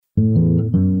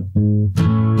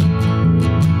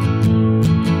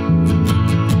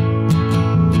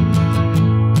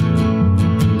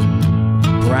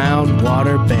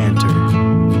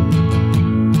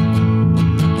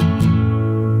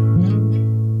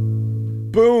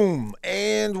Boom.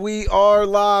 And we are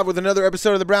live with another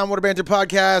episode of the Brown Water Banter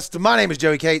podcast. My name is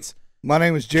Joey Cates. My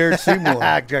name is Jared Seymour.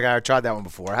 I tried that one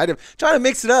before. I had to try to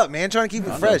mix it up, man. Trying to keep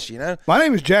it fresh, you know? My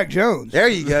name is Jack Jones. There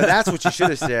you go. That's what you should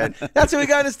have said. That's what we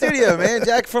got in the studio, man.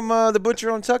 Jack from The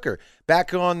Butcher on Tucker.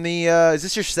 Back on the, is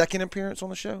this your second appearance on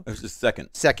the show? It's the second.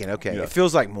 Second, okay. Yeah. It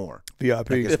feels like more.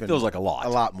 VIP. It feels like a lot. A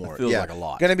lot more. It feels like a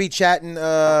lot. Going to be chatting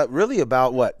really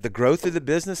about what? The growth of the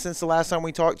business since the last time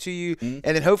we talked to you. And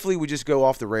then hopefully we just go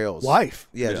off the rails. Life.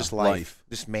 Yeah, just life.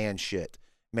 Just man shit.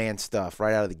 Man stuff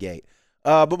right out of the gate.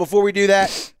 But before we do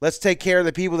that, let's take care of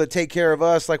the people that take care of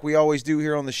us like we always do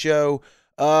here on the show.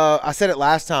 I said it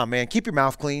last time, man. Keep your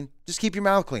mouth clean. Just keep your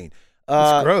mouth clean.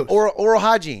 It's gross. Oral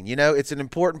hygiene, you know, it's an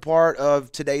important part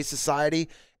of today's society.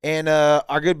 And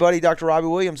our good buddy, Dr. Robbie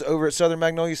Williams over at Southern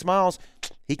Magnolia Smiles,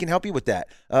 he can help you with that.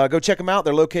 Go check them out.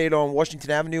 They're located on Washington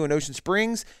Avenue in Ocean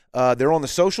Springs. They're on the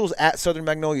socials at Southern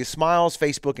Magnolia Smiles,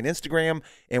 Facebook and Instagram.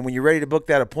 And when you're ready to book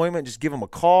that appointment, just give them a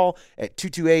call at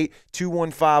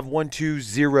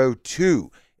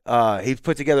 228-215-1202. He's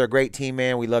put together a great team,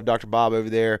 man. We love Dr. Bob over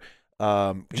there.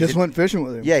 Just went fishing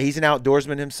with him. Yeah, he's an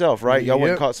outdoorsman himself, right? Y'all went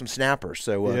and Yep. caught some snappers.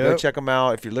 So go check him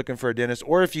out if you're looking for a dentist,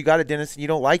 or if you got a dentist and you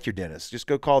don't like your dentist, just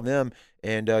go call them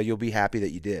and you'll be happy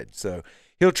that you did. So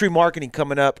Hilltree Marketing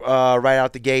coming up right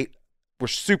out the gate. We're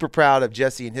super proud of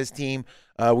Jesse and his team.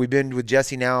 We've been with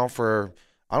Jesse now for,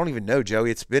 I don't even know, Joey.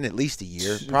 It's been at least a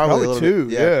year. Probably a little two,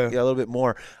 bit. Yeah, a little bit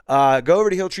more. Go over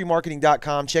to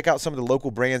hilltreemarketing.com. Check out some of the local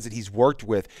brands that he's worked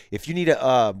with. If you need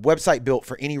a website built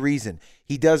for any reason,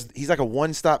 he's like a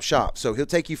one-stop shop. So he'll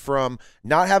take you from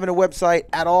not having a website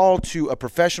at all to a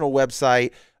professional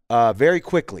website very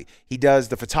quickly. He does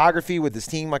the photography with his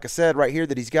team, like I said, right here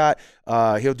that he's got.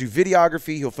 He'll do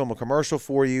videography. He'll film a commercial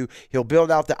for you. He'll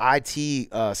build out the IT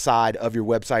side of your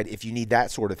website if you need that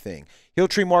sort of thing.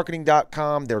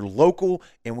 HilltreeMarketing.com. They're local,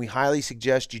 and we highly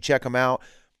suggest you check them out.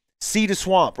 Sea to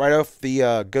Swamp, right off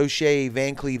the Gaucher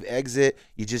Van Cleve exit.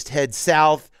 You just head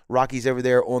south. Rocky's over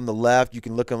there on the left. You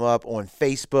can look him up on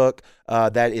Facebook.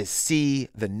 That is C,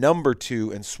 the number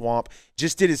 2, and Swamp.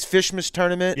 Just did his Fishmas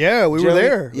tournament. Yeah, we were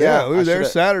there. Yeah, we were there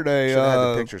Saturday. Should have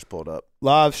had the pictures pulled up.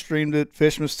 Live streamed it.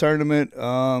 Fishmas tournament.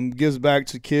 Gives back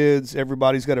to kids.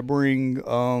 Everybody's got to bring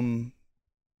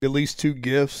at least 2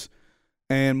 gifts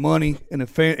and money. And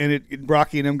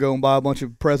Rocky and them go and buy a bunch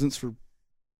of presents for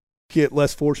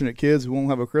less fortunate kids who won't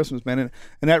have a Christmas, man. And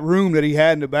that room that he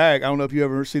had in the back, I don't know if you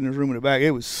ever seen his room in the back.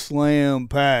 It was slam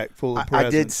packed full of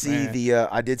presents.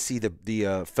 I did see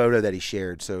the photo that he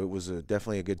shared, so it was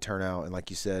definitely a good turnout. And like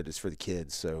you said, it's for the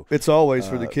kids. So it's always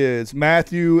for the kids.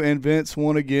 Matthew and Vince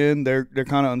won again. They're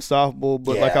kind of unstoppable.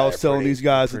 But like I was telling these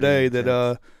guys today,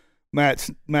 that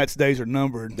Matt's days are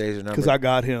numbered. Because I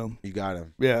got him. You got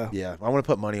him. Yeah. Yeah. I want to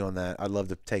put money on that. I'd love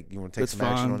to take. You want to take some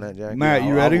action on that, Jack? Matt,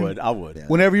 you ready? I would. Yeah.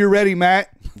 Whenever you're ready, Matt.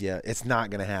 Yeah, it's not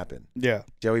going to happen. Yeah.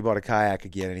 Joey bought a kayak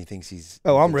again, and he thinks he's.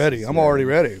 Oh, I'm ready. I'm already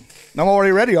ready. I'm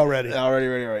already ready already. Already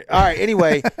ready. All right.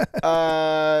 Anyway,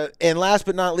 and last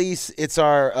but not least, it's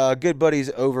our good buddies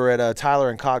over at Tyler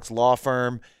and Cox Law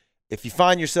Firm. If you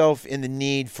find yourself in the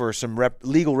need for some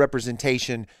legal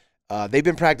representation, they've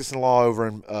been practicing law over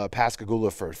in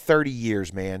Pascagoula for 30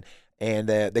 years, man. And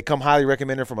they come highly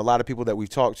recommended from a lot of people that we've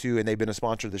talked to, and they've been a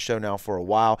sponsor of the show now for a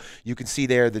while. You can see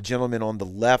there the gentleman on the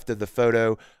left of the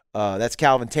photo. That's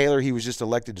Calvin Taylor. He was just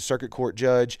elected to circuit court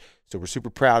judge, so we're super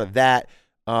proud of that.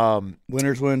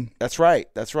 Winners win. That's right.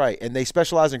 And they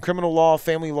specialize in criminal law,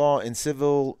 family law, and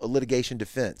civil litigation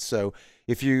defense. So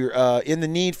if you're in the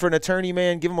need for an attorney,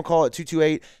 man, give them a call at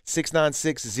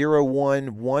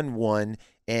 228-696-0111.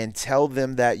 And tell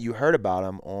them that you heard about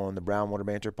them on the Brown Water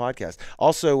Banter podcast.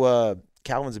 Also,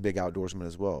 Calvin's a big outdoorsman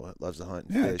as well. Loves to hunt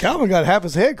and Yeah, fish. Calvin got half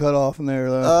his head cut off in there,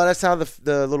 though. That's how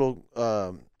the little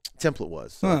template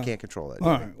was. So I can't control that. All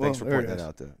right, Thanks for well, pointing that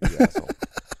out, though. You asshole.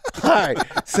 All right,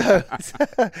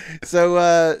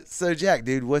 so Jack,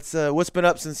 dude, what's been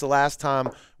up since the last time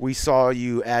we saw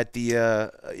you at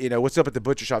the what's up at the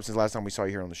butcher shop since the last time we saw you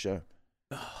here on the show?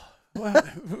 Well,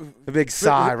 a big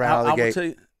sigh right out of the gate. I will tell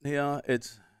you, yeah,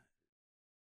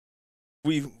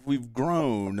 we've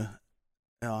grown,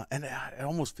 and it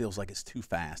almost feels like it's too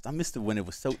fast. I missed it when it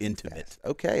was so intimate.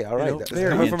 Okay, all right. Very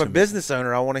Coming from a intimate. business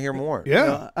owner, I want to hear more.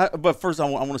 Yeah. But first, I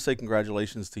want to say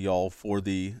congratulations to y'all for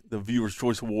the Viewers'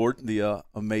 Choice Award, the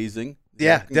amazing.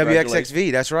 Yeah, congratulations.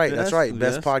 WXXV. That's right. That's Yes, right.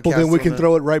 Best yes. podcast. Well, then we on can the-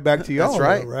 throw it right back to y'all. That's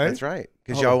right. though, right? That's right.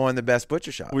 Because y'all won the best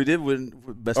butcher shop. We did win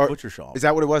Best Or- Butcher Shop. Is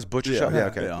that what it was? Butcher Yeah. shop? Yeah.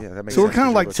 Okay. Yeah. Yeah, that makes So we're sense, kind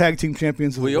of 'cause like you're tag team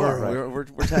champions of We the are. world.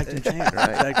 We're tag team champs.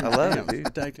 Right. Tag team I love it, champs.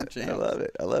 dude. Tag team champs. I love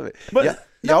it. I love it. But yeah,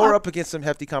 no, y'all I- were up against some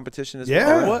hefty competition as Yeah.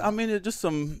 well. Well, I mean, it's just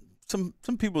some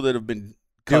people that have been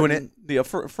Doing cutting, yeah,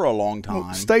 for a long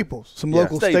time. Staples, some Yeah.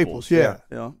 local Staples. Yeah.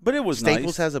 Yeah, but it was Staples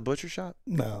nice. has a butcher shop.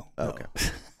 No. Oh, okay.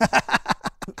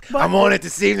 But- I'm on it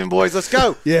this evening, boys. Let's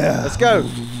go. Yeah. Let's go.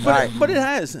 But, All right. but it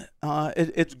has.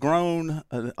 It's grown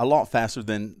a lot faster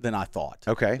than I thought.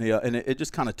 Okay. Yeah, and it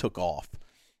just kind of took off.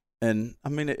 And I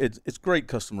mean, it's great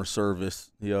customer service.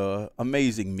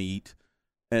 Amazing meat,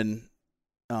 and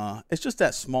it's just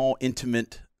that small,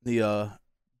 intimate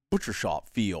butcher shop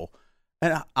feel.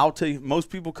 And I'll tell you,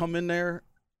 most people come in there,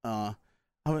 and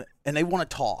they want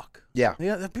to talk. Yeah.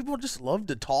 Yeah, people just love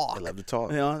to talk. I love to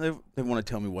talk. You know, they want to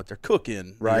tell me what they're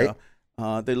cooking. Right.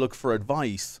 They look for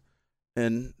advice,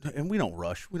 and we don't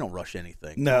rush. We don't rush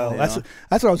anything. No, you that's know?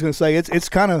 what I was going to say. It's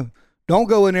kind of, don't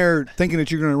go in there thinking that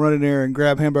you're going to run in there and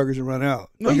grab hamburgers and run out.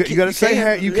 No, you got to say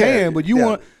can. hey, you Yeah. can, but you Yeah.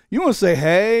 want to say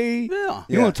hey. Yeah.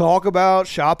 You want to talk about,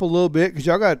 shop a little bit, because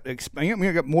y'all got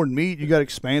you got more than meat. You got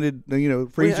expanded,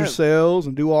 freezer have- sales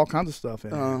and do all kinds of stuff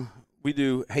in there. We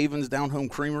do Haven's Down Home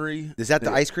Creamery. Is that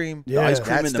the ice cream? Yeah. ice cream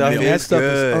That in the stuff middle. that is stuff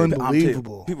good. is I'm telling you,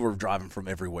 unbelievable. people are driving from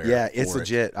everywhere. Yeah, it's for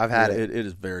legit. I've had it. It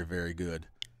is very, very good.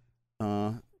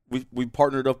 We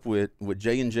partnered up with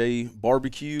J&J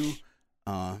Barbecue,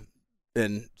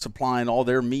 and supplying all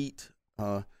their meat.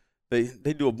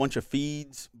 They do a bunch of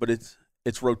feeds, but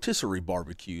it's rotisserie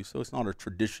barbecue, so it's not a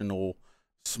traditional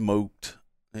smoked.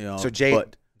 So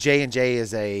but J&J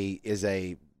is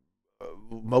a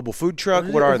mobile food truck.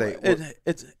 What are they?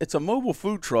 It's a mobile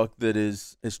food truck that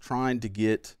is trying to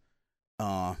get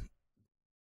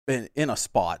in a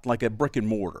spot like a brick and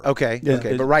mortar. Okay. Yeah.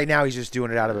 Okay. But right now he's just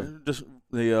doing it out of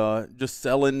a. Just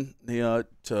selling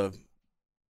to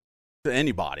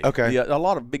anybody. Okay. A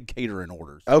lot of big catering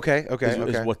orders. Okay. Okay. is,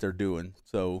 Okay. is what they're doing.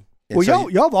 So And Well, so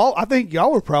y'all I think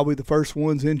y'all were probably the first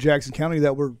ones in Jackson County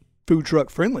that were food truck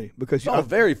friendly, because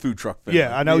very food truck friendly.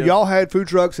 yeah, I know y'all had food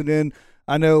trucks, and then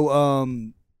I know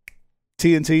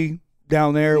TNT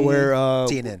down there where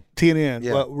TNN,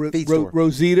 Yeah. well, Feed store.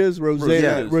 Rosita's.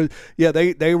 Yeah,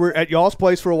 they were at y'all's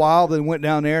place for a while, then went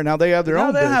down there. Now they have their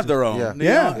own. They business. have their own. Yeah.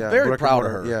 Yeah. Very Brick and proud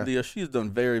of mortar, her. yeah. She's done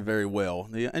very, very well.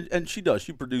 And she does.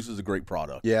 She produces a great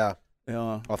product. Yeah.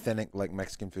 Yeah. Authentic, like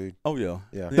Mexican food. Oh yeah.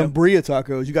 Yeah. Them Bria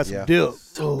tacos. You got some Yeah. dip.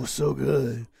 Oh, so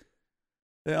good.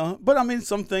 Yeah. But I mean,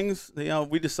 some things.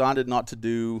 We decided not to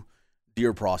do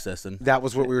deer processing. That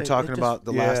was what we were It talking just- about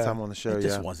the last yeah. time on the show. It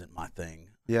just Yeah. wasn't my thing.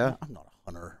 Yeah. I'm not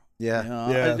a hunter. Yeah.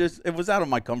 Yeah. It was out of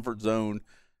my comfort zone.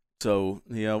 So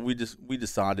we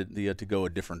decided to go a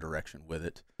different direction with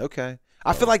it. Okay.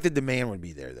 I feel like the demand would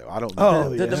be there though. I don't know. Oh,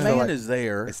 The yeah. demand like is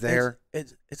there. it's there.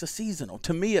 It's a seasonal.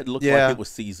 To me, it looked Yeah. like it was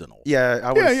seasonal. Yeah.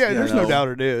 I was, Yeah, there's no know. doubt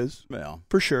it is, Yeah.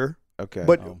 for sure. Okay.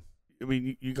 But Um, I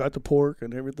mean, you got the pork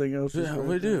and everything else. is Yeah, right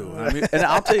we there. do. I mean, and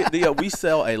I'll tell you, we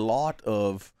sell a lot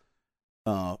of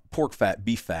pork fat,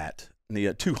 beef fat,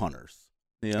 to hunters.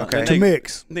 Yeah, Okay. and To they-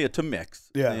 mix. Yeah, to mix.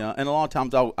 Yeah. And a lot of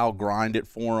times I'll grind it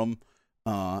for them,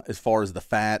 as far as the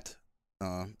fat,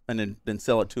 and then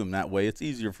sell it to them that way. It's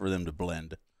easier for them to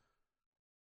blend.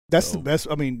 That's So- the best.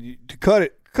 I mean, to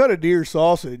cut a deer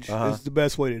sausage Uh-huh. is the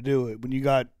best way to do it. When you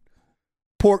got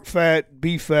pork fat,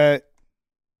 beef fat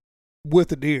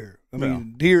with a deer. I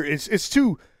mean, deer. It's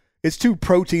too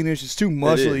proteinish. It's too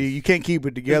muscly. is. You can't keep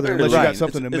it together It's unless very you got lean.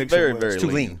 something It's to mix very, it with. very It's too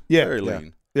lean. lean. Yeah. Very Yeah.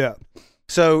 lean. Yeah.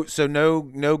 So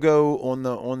no go on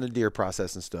the deer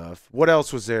processing stuff. What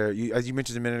else was there? As you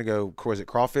mentioned a minute ago, was it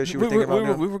crawfish you were thinking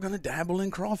about? we were going to dabble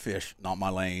in crawfish. Not my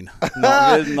lane.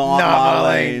 Not my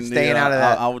lane. Staying out of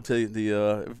that. I would tell you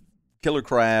the killer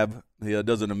crab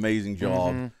does an amazing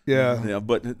job. Mhm. Yeah. Yeah,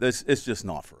 but it's just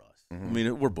not for us. Mhm. I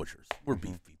mean, we're butchers. We're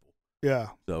beef people. Yeah.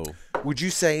 So Would you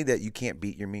say that you can't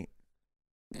beat your meat?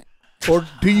 Or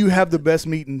do you have the best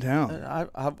meat in town?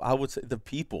 I would say the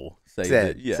people say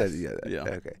Said, that. Yes. said, yeah, Yeah.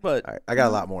 Okay. But All right. I got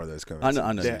a lot more of those coming. I know.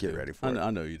 So you get do. ready for I it. know,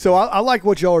 I know you do. So I like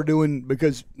what y'all are doing,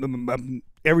 because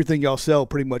everything y'all sell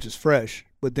pretty much is fresh,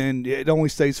 but then it only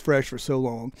stays fresh for so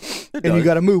long, It and you does.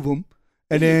 got to move them.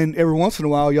 And then every once in a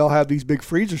while, y'all have these big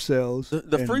freezer sales. The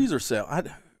and- freezer sale.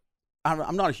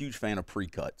 I'm not a huge fan of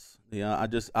pre-cuts. Yeah,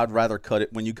 I'd rather cut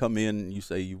it when you come in and you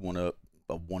say you want a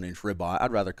 1-inch ribeye.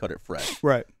 I'd rather cut it fresh.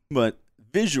 Right. But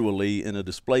visually in a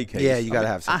display case, Yeah, you gotta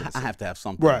have something to I see. have to have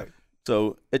something. Right.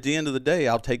 So at the end of the day,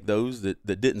 I'll take those that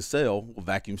didn't sell, we'll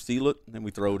vacuum seal it, and then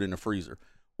we throw it in the freezer.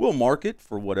 We'll mark it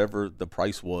for whatever the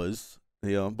price was.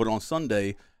 Yeah, but on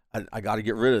Sunday, I got to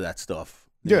get rid of that stuff.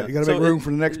 Yeah, you got to make room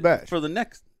for the next batch. For the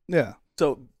next. Yeah.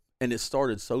 So, and it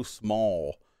started so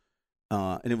small,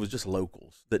 and it was just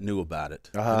locals that knew about it.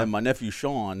 Uh-huh. And then my nephew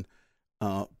Sean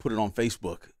put it on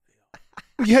Facebook.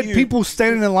 You had Huge. people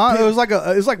standing in line. It was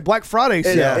like Black Friday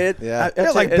sale. It, Yeah. I Yeah,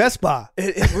 tell like you, Best Buy.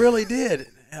 It really did,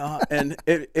 and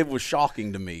it was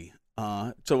shocking to me.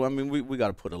 So I mean, we got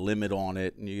to put a limit on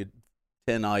it, and you get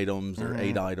 10 items or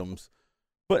 8 Mhm. items.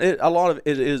 But a lot of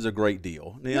it is a great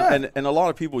deal, and a lot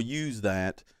of people use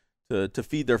that to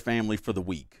feed their family for the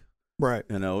week. Right.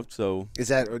 So Is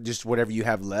that just whatever you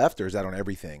have left, or is that on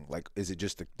everything? Like, is it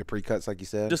just the pre-cuts, like you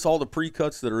said? just all the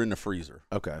pre-cuts that are in the freezer.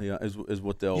 Okay. Yeah, is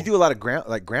what they'll. You do a lot of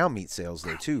ground meat sales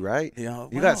though too, right? Yeah,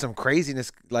 You got some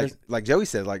craziness, like Joey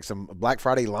said, like some Black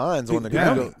Friday lines on the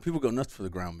people, ground. people go nuts for the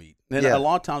ground meat, and Yeah. a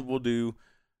lot of times we'll do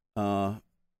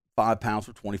 5 pounds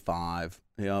for 25.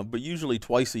 Yeah, but usually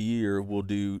twice a year we'll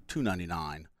do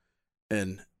 $2.99,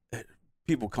 and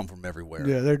people come from everywhere.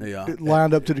 Yeah, they're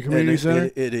lined up to the community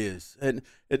center. It is, and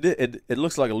it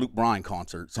looks like a Luke Bryan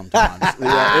concert sometimes.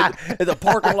 The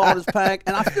parking lot is packed,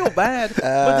 and I feel bad.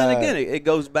 But then again, it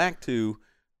goes back to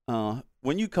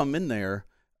when you come in there.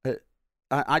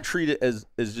 I treat it as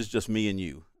just me and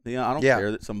you. Yeah, I don't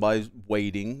care that somebody's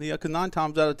waiting. Yeah, because 9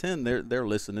 times out of 10 they're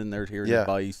listening, they're hearing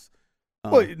advice.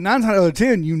 Well, 9 times out of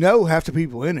 10, half the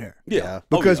people in there. Yeah,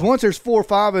 because once there's 4 or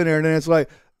 5 in there, then it's like,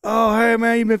 oh, hey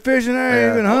man, you been fishing? Hey,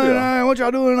 you been hunting? Hey, what y'all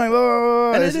doing? Like, blah, blah,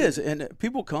 blah. And it is, and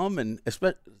people come, and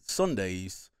especially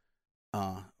Sundays,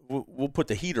 we'll put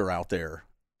the heater out there.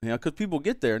 Because people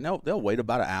get there and they'll wait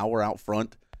about an hour out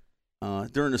front.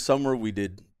 During the summer, we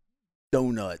did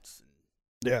donuts,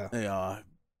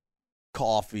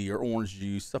 coffee or orange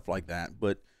juice, stuff like that.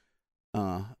 But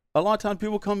a lot of times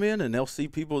people come in and they'll see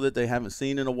people that they haven't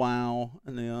seen in a while.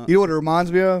 And you know what it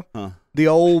reminds me of? The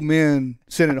old men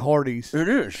sitting at Hardee's. It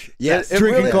is. Yes.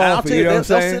 Drinking coffee. I'll tell you, You know what I'm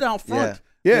they'll saying? sit out front.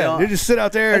 Yeah, they just sit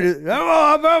out there. And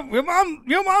your mom,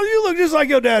 you look just like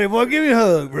your daddy, boy. Give me a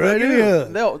hug, bro. Give me a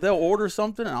hug. They'll order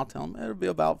something, and I'll tell them it'll be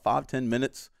about 5-10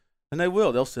 minutes, and they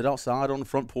will. They'll sit outside on the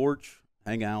front porch,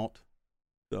 hang out.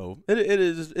 So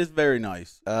it's very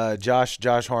nice. Josh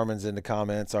Harmon's in the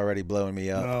comments already blowing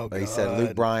me up. Oh, He said God.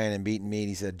 Luke Bryan and beating meat.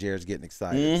 He said Jared's getting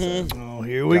excited. Mhm. So. Oh,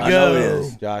 here we Josh go.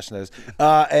 knows. Josh knows.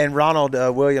 And Ronald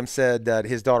Williams said that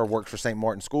his daughter works for St.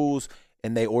 Martin Schools,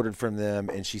 and they ordered from them,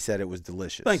 and she said it was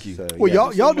delicious. Thank you. So, Well,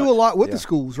 yeah. y'all do a lot with Yeah. the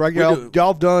schools, right? We Y'all do.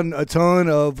 have done a ton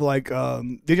of like.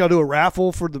 Did y'all do a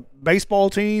raffle for the baseball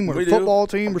team or We the do. football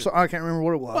team or something? I can't remember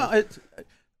what it was. Well,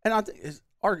 and I think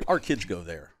our kids go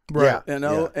there, right.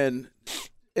 and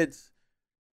it's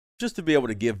just to be able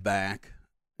to give back,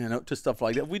 to stuff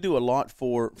like that. We do a lot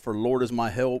for Lord is My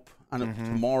Help. I know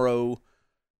tomorrow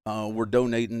we're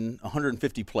donating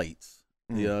 150 plates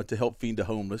to help feed the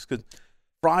homeless, because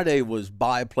Friday was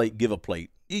buy a plate, give a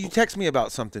plate. You text me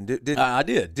about something. I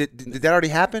did. Did that already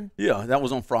happen? Yeah, that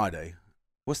was on Friday.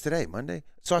 What's today? Monday?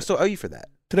 So I still owe you for that.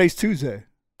 Today's Tuesday.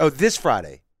 Oh, this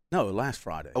Friday. No, last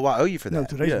Friday. Oh, I owe you for that. No,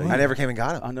 today's Yeah, Monday. I never came and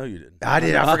got him. I know you didn't. I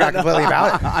did. I forgot completely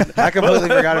about it. I completely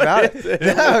forgot about it.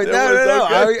 No.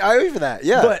 Okay. I owe you for that.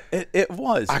 Yeah. But it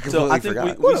was. I So completely I think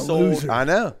forgot. we What a sold. loser. I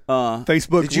know.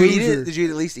 Facebook Did you eat loser. it? Did you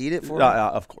at least eat it for me?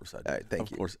 Of course I did. All right, thank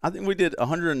you. Of course. I think we did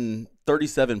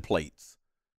 137 plates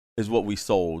is what we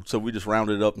sold. So we just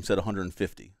rounded it up and said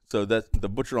 150. So that the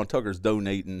Butcher on Tucker's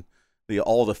donating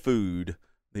all the food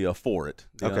for it.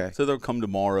 Okay. So they'll come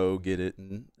tomorrow, get it,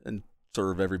 and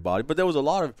serve everybody. But there was a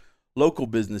lot of local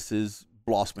businesses,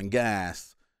 Blossman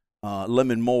Gas,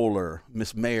 Lemon Moeller,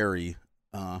 Miss Mary,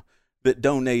 that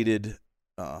donated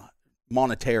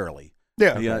monetarily.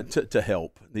 Yeah. To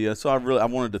help. So I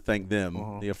wanted to thank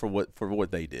them for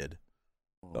what they did.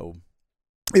 So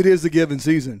It is the giving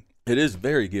season. it is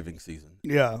very giving season.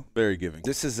 Yeah. Very giving.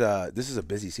 This is a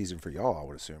busy season for y'all, I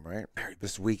would assume, right?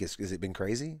 This week has it been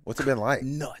crazy? What's it been like?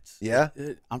 Nuts. Yeah?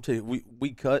 I'm telling you,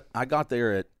 we cut. I got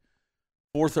there at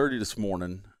 4:30 this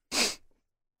morning.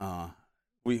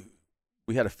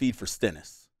 We had a feed for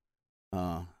Stennis,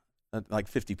 like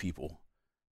 50 people,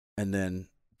 and then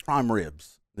prime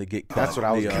ribs. They get cut. That's what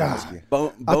I was The, going to ask you.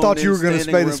 I thought you were going to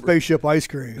standing say the rib- spaceship ice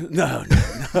cream. No.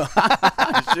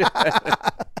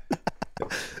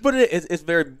 But it's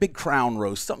very big crown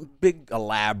roast, something big,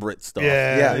 elaborate stuff.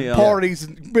 Yeah. Yeah. Parties,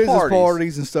 business Parties.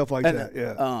 parties and stuff like And, that.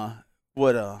 Yeah.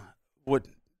 what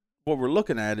we're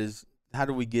looking at is how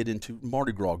do we get into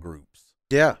Mardi Gras groups,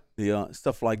 Yeah. the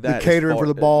stuff like The that, as catering far- for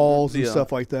the balls and the,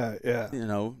 stuff like that. Yeah.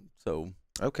 So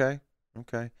Okay.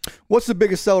 What's the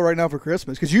biggest seller right now for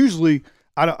Christmas? Because usually,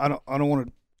 I don't want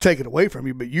to take it away from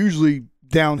you, but usually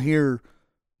down here,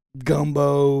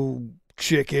 gumbo,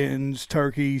 chickens,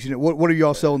 turkeys. What are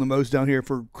y'all selling the most down here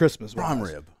for Christmas? prime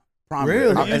rib. Prime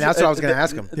Really? rib. And that's what I was gonna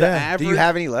ask him. The Yeah. average, Do you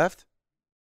have any left?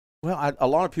 Well, a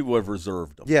lot of people have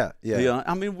reserved them. Yeah.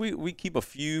 I mean, we keep a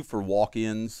few for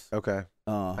walk-ins. Okay.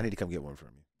 I need to come get one from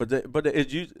you. But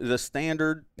it's the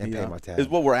standard And pay my tab. is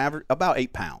what we're average about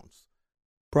 8 pounds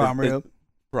Prime It- rib.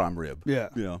 prime rib.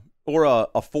 Yeah. Or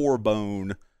a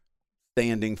 4-bone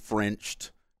standing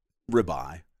Frenched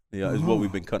ribeye. Yeah, is what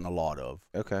we've been cutting a lot of.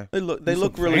 Okay. They look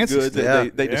Some really fancy good. stuff.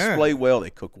 They display well. They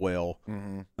cook well.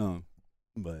 Mm-hmm.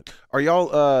 But Are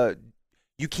y'all?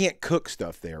 You can't cook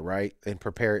stuff there, right? And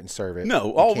prepare it and serve it. no,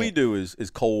 You all we can't. do is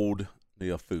cold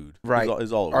food. Right.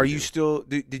 Is all Are we you do. still?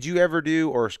 Did you ever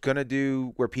do or gonna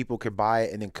do where people could buy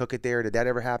it and then cook it there? Did that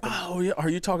ever happen? Oh yeah. Are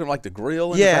you talking like the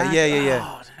grill? In Yeah, the back? yeah.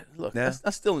 Oh, look, No?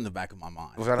 that's still in the back of my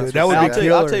mind. Was I not Dude, supposed that would to be I'll say tell,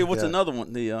 you, I'll killer. tell you what's Yeah. another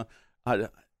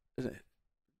one.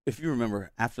 If you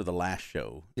remember after the last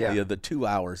show, Yeah. the 2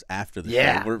 hours after the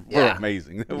Yeah, show were yeah.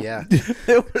 amazing. Yeah.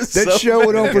 It was That so show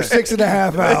went on for good.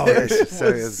 6.5 hours. It Yes, was so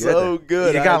it was so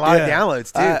good. You got a lot yeah. of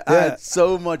downloads too. I had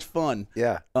so much fun.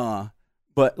 Yeah.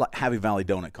 But like Happy Valley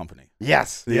Donut Company.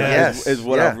 Yes. Yeah. Yes. Is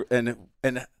what yeah.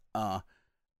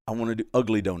 I want to do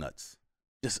ugly donuts.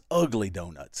 Just ugly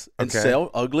donuts. And Okay.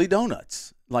 sell ugly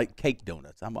donuts. Like cake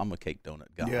donuts. I'm a cake donut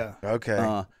guy. Yeah. Okay.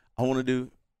 I want to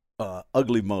do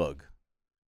ugly mug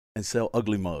and sell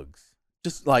ugly mugs.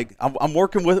 Just like I'm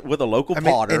working with a local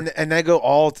potter. and that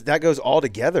goes all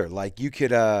together. Like you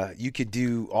could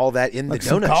do all that in Like the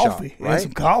some donut coffee. shop, Yeah, right?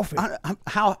 some coffee.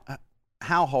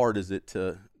 How hard is it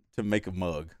to make a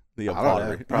mug? The I don't know.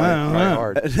 pottery. Probably Yeah.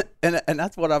 hard. And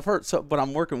that's what I've heard. So, but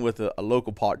I'm working with a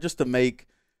local pot just to make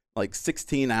like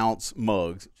 16-ounce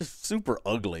mugs, just super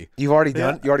ugly. You've already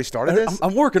done. Yeah. You already started this.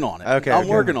 I'm working on it. Okay, I'm okay.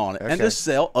 working on it, and Okay. just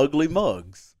sell ugly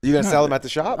mugs. You gonna sell them at the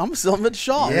shop? I'm selling them at the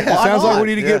shop. Yeah. Why Sounds like not? we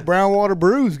need to Yeah. get brown water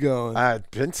brews going. I've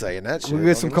been saying that shit. We can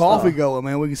get some Don't get me coffee started. going,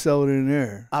 man. We can sell it in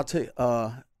there. I'll tell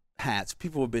you, hats.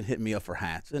 People have been hitting me up for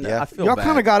hats, and Yeah. I feel Y'all bad.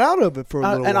 kind of got out of it for a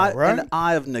little while, right? And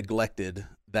I have neglected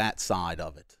that side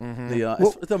of it.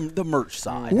 Mhm. The merch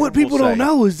side. What we'll people don't say.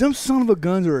 know is them son of a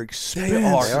guns are expensive. They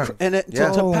are, They are. and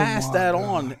Yeah. to Oh pass my that God.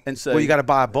 on and say, Well, you got to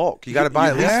buy bulk. You got to buy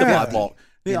at you least have to Yeah. buy bulk.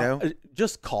 You know? It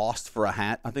just cost for a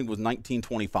hat. I think it was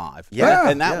 $19.25. Yeah,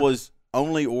 and that yeah. was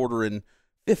only ordering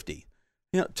 50.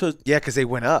 To Yeah, because they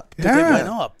went up. they Yeah. went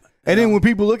up. And then when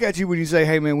people look at you when you say,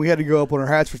 "Hey, man, we had to go up on our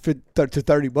hats for to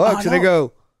 $30," I and they know.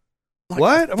 go,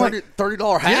 "What?" I'm like,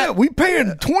 $30 hat. "Yeah, we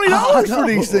paying $20 I for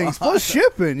these know. things plus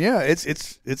shipping." Yeah, it's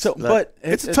So, but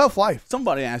it's a tough life.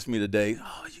 Somebody asked me today,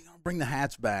 "Oh, you're gonna bring the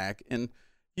hats back?" And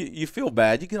you feel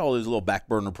bad. You get all those little back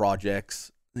burner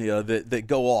projects, that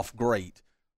go off great,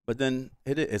 but then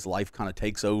it's life kind of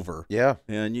takes over, Yeah.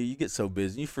 and you get so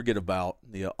busy, you forget about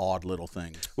the odd little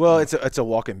things. Well, it's a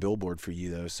walking billboard for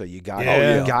you though, so you got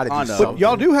Yeah. you got to I do know. something. But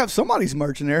y'all do have somebody's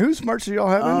merch in there. Whose merch do y'all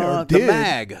have in there? Or The did?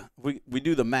 mag. We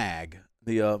do the mag.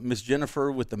 The Miss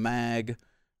Jennifer with the mag.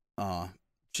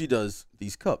 She does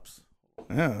these cups.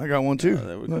 Yeah, I got one too.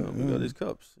 There we go. We got these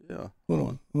cups. Yeah.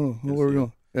 Hold on. Where we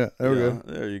going? Yeah, there we Yeah, go.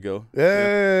 There you go.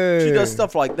 Hey. She does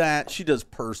stuff like that. She does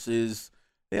purses.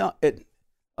 Yeah,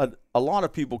 a lot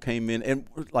of people came in and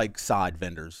were like side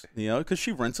vendors, because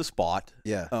she rents a spot.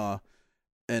 Yeah.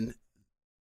 And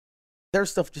their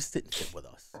stuff just didn't fit with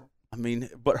us. I mean,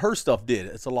 but her stuff did.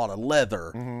 It's a lot of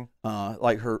leather, Mm-hmm.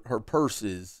 like her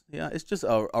purses. Yeah, it's just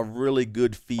a really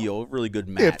good feel, really good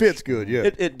match. Yeah, it fits good. Yeah.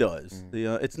 It does.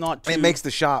 It's not. Too, It makes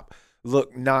the shop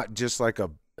look not just like a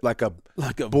like a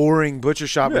boring butcher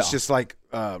shop. It's Yeah. just like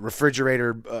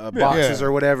refrigerator boxes Yeah.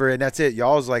 or whatever, and that's it.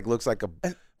 Y'all's looks like a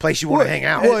place you want Well, to hang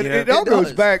out. Well, you know? it all It goes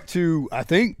does. back to I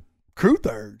think Crew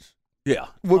Thirds. yeah.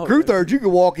 With Oh, Crew Thirds, you could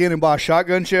walk in and buy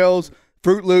shotgun shells,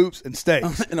 Fruit Loops, and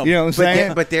steaks. And a- You know what I'm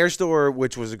saying? But their store,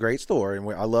 which was a great store, and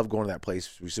I love going to that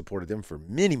place. We supported them for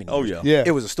many, many Oh years. yeah. Yeah.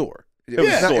 It was a store. It was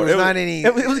a was not, store. It was It was- not any.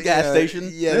 it was a gas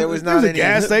station. Yeah, there was There not was a any.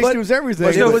 gas station. but- It was everything.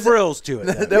 There's There no was- frills to it.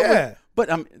 though. There Yeah. was-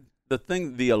 but the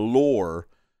thing, the allure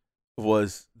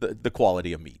was the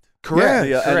quality of meat. Correct.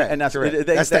 Yeah, correct. and that's correct.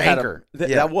 they That's the had anchor. Yeah.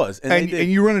 Yeah. That was, and, And, they did.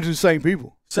 and you run into the same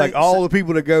people. Same- Like all same- the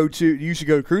people that go to you used to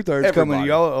go to Crew Thirds come in Everybody.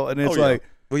 y'all, and it's Oh, yeah. like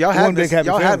Well, y'all One have big Miss, happy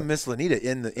y'all have family. Miss Lanita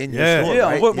in Yeah. your store, yeah,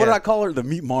 right? what did I call her? The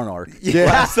meat monarch. Yeah.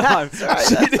 Last time.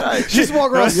 just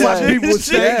walk around slapping people's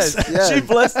Yes, steaks. yes. She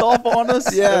blessed off on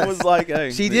us. Yes. It was like,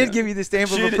 hey. She did give you the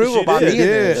stamp of She did- approval she by did. being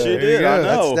there. Yeah, so she there did, you go. I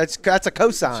know. That's a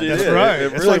cosign. She That's did. right.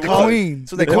 It It's really like was. Queen.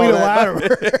 So they the call Queen of that-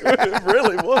 Latimer. It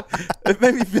really was. It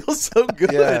made me feel so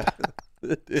good. Yeah.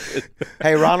 It did.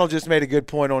 Hey, Ronald just made a good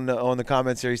point on the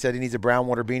comments here. He said he needs a brown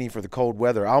water beanie for the cold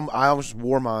weather. I almost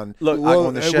wore mine. Look, Well,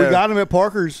 on the we show. got them at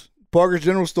Parker's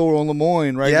General Store on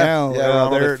Lemoyne right Yeah, now. yeah,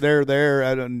 Ronald, they're there.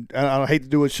 I hate to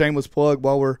do a shameless plug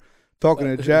while we're talking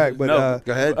to Jack, but No.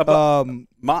 Go ahead.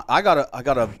 I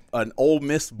got an Ole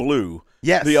Miss blue.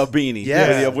 Yes. The beanie.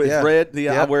 Yes. Yeah, with Yeah. red. I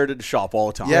Yeah. wear it at the shop all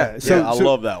the time. Yeah. So- I so-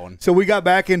 love that one. So we got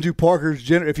back into Parker's.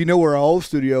 If you know where our old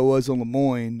studio was on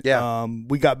Lemoyne, Yeah.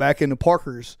 we got back into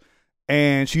Parker's,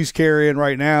 And she's carrying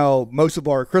right now most of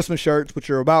our Christmas shirts, which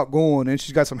are about gone, and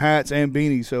she's got some hats and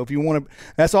beanies. So if you want to,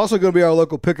 that's also going to be our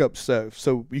local pickup stuff.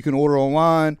 So you can order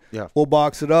online. Yeah. We'll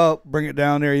box it up, bring it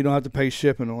down there. You don't have to pay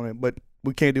shipping on it, but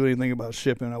we can't do anything about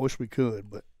shipping. I wish we could,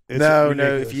 but it's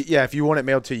ridiculous. If you want it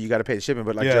mailed to you, you got to pay the shipping.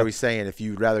 But like Yeah. Joey's saying, if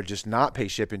you'd rather just not pay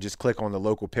shipping, just click on the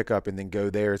local pickup and then go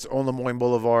there. It's on Lemoyne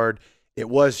Boulevard. It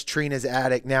was Trina's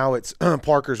Attic. Now it's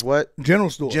Parker's what? General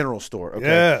store. General store. Okay.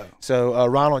 Yeah. So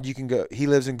Ronald, you can go. He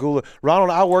lives in Gula. Ronald,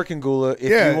 I work in Gula. If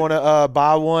Yeah. you want to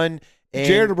buy one, and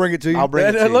Jared will bring it to you. I'll bring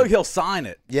it to And look, you. he'll sign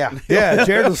it. Yeah. Yeah,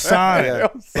 Jared will sign it.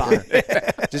 He'll sign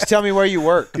it. Just tell me where you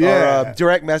work. Yeah. Or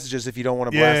direct messages if you don't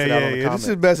want to blast it out on the comment.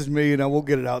 Just message me and I will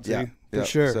get it out to you for Yeah.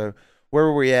 sure. So where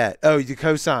were we at? Oh, the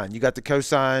cosign. You got the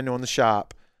cosign on the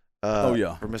shop. Oh,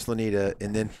 yeah. For Miss Lanita,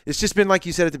 and then it's just been like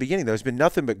you said at the beginning. Though it's been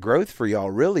nothing but growth for y'all,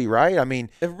 really, right? I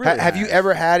mean, It really have you has.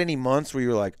 ever had any months where you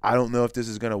were like, I don't know if this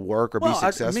is going to work or be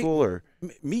successful, or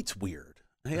Meat's weird.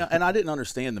 Yeah, and I didn't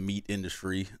understand the meat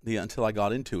industry until I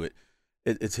got into it.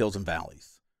 It's hills and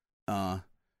valleys.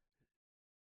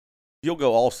 You'll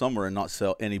go all summer and not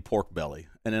sell any pork belly,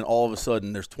 and then all of a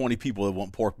sudden there's 20 people that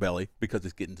want pork belly because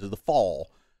it's getting to the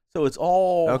fall. So it's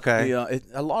all Okay. Yeah,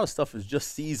 a lot of stuff is just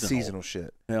seasonal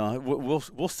shit. Yeah,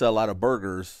 we'll sell out of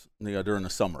burgers during the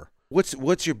summer.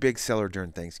 What's your big seller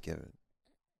during Thanksgiving?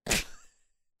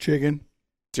 Chicken.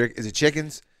 Is it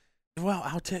chickens? Well,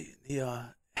 I'll tell you, the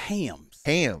hams.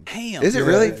 Ham. Hams. Is it Yeah.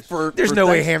 really? For There's no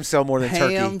way hams sell more than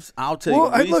turkey. Hams, I'll tell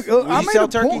Well, you. hey, look, you I made sell a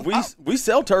turkey? point. We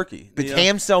sell turkey. But Yeah.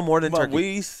 hams sell more than But turkey.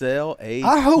 we sell a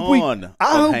I hope we- ton I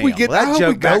of hope we ham. get- Well, that I hope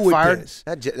joke we go with backfired. this.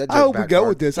 That joke I hope we go backfired.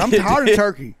 with this. I'm tired of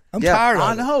turkey. I'm Yeah. tired of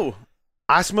I it. know.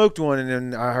 I smoked one and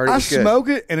then I heard it I was good. smoke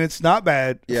it and it's not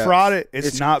bad. Yeah. Fried it,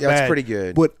 it's not bad. That's pretty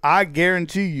good. But I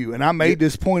guarantee you, and I made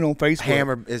this point on Facebook,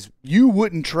 Hammer is you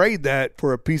wouldn't trade that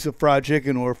for a piece of fried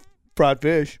chicken or fried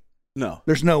fish. No.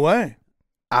 There's no way.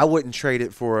 I wouldn't trade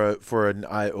it for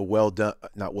a well done,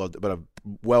 not well, but a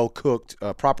well cooked,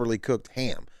 properly cooked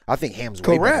ham. I think ham's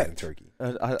way better than Correct. turkey.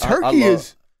 Turkey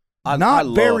is not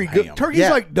very good. Ham. Turkey's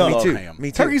Yeah, like duck. love Me too. ham.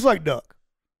 Me too. Turkey's like duck.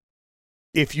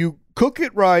 If you cook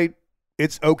it right,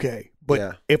 it's okay. But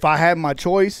Yeah. if I had my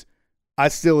choice,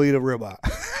 I'd still eat a ribeye.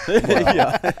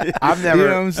 Yeah. I've never. You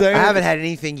know what I'm saying? I haven't had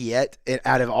anything yet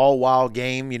out of all wild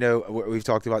game. You know, we've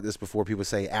talked about this before. People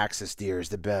say axis deer is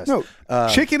the best. No, Uh,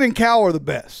 chicken and cow are the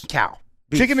best. cow.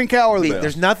 Beef. Chicken and cow are the Beef. best.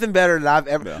 There's nothing better that I've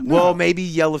ever. Yeah. Well, maybe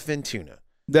yellowfin tuna.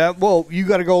 You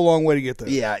got to go a long way to get there.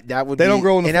 Yeah, that would. They be, don't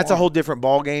grow in the and that's a farm. whole different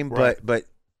ball game. Right. But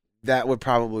that would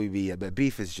probably be it. But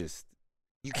beef is just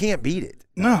you can't beat it.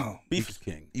 No, Beef is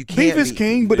king. You can't. beef is beat-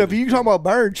 king. But Beef if is you king. talk about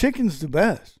bird, chicken's the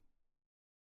best.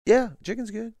 Yeah,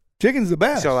 chicken's good. Chicken's the You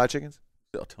best. sell a lot of chickens.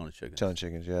 Sell a ton of chickens. Ton of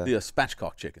chickens. Yeah. The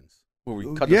spatchcock chickens, where we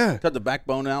Yeah. cut the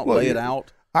backbone out, Well, lay it yeah.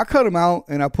 out. I cut them out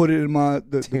and I put it in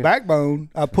the Yeah. backbone.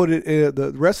 I put it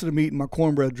the rest of the meat in my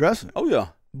cornbread dressing. Oh yeah.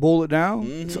 Boil it down.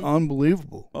 It's Mhm.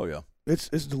 unbelievable. Oh yeah. It's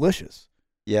delicious.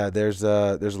 Yeah, there's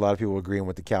a lot of people agreeing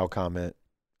with the cow comment.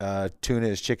 Tuna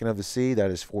is chicken of the sea.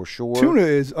 That is for sure. Tuna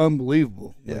is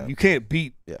unbelievable. Yeah. Like, you can't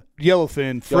beat Yeah.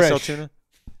 yellowfin Y'all fresh. sell tuna?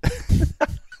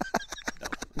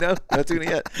 No, not tuna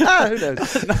yet. Who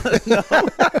knows?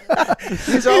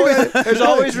 There's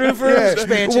always room for Yeah.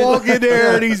 expansion. Walk in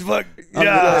there and he's fucking Big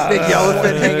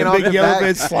yellowfin hanging off big the back.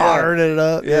 yellowfin slaughtering it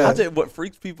up. Yeah. I'll tell you what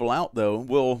freaks people out though.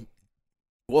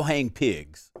 We'll hang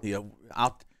pigs.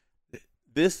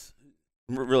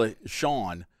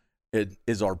 Sean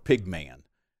is our pig man,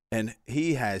 and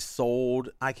he has sold.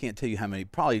 I can't tell you how many.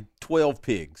 Probably 12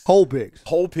 pigs. Whole pigs.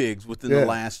 Whole pigs within Yeah. the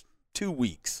last 2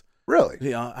 weeks. Really?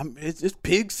 Yeah, it's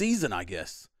pig season, I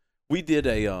guess. We did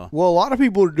a Well, a lot of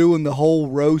people are doing the whole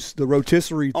the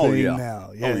rotisserie Oh, thing yeah. now.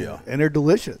 Oh, yeah. And they're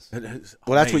delicious. Well,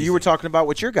 that's what you were amazing. talking about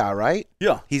with your guy, right?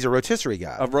 Yeah, He's a rotisserie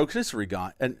guy. a rotisserie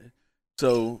guy, and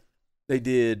so they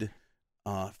did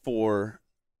for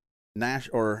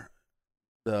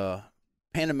the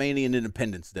Panamanian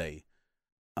Independence Day.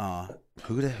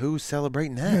 Who's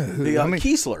celebrating that? Yeah, The I mean-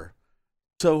 Kiesler.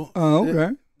 So Oh,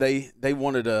 okay. they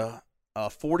wanted a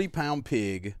 40-pound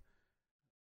pig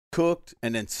cooked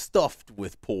and then stuffed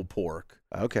with pulled pork.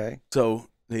 Okay. So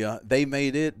they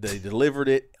made it. They delivered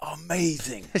it.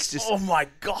 Amazing. It's just- oh my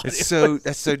god. That's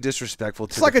so disrespectful.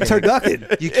 It's to like the a pig.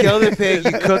 turducken. You kill the pig,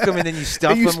 you cook him, and then you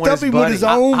stuff And you him with stuff his him buddy. with his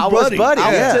own I was buddy. buddy, I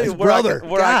will yeah. tell you His where I brother. got-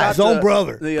 where I God, got his own the-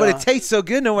 brother. the, But it tastes so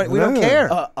good. No, we don't Yeah.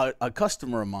 care. a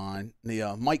customer of mine,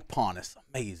 the Mike Ponis,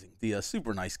 amazing, the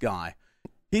super nice guy.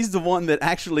 He's the one that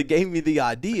actually gave me the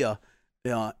idea.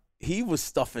 He was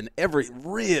stuffing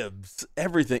ribs,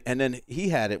 everything, and then he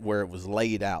had it where it was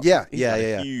laid out. Yeah, He's yeah, got a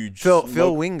yeah. Huge Phil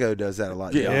smoke- Wingo does that a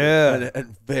lot. Yeah, Yeah.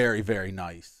 And very very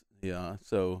nice. Yeah,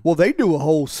 so Well, they do a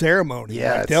whole ceremony. Yeah,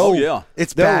 Like, it's- they'll, oh yeah,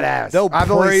 It's they'll, badass. They'll I've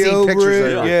pray only seen over pictures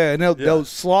it. of it. Yeah, and Yeah. they'll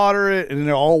slaughter it, and then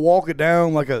they'll all walk it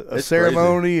down like a It's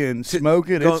ceremony and smoke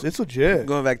it. Go- It's legit.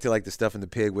 Going back to like the stuff in the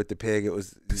pig with the pig, it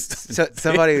was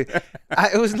somebody.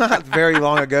 It was not very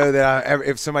long ago that I ever,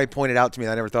 if somebody pointed out to me,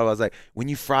 that I never thought about. I was like, when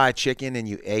you fry a chicken and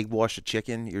you egg wash a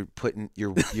chicken,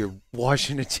 you're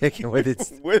washing a chicken with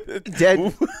its with it, dead,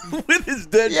 with his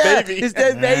dead baby. his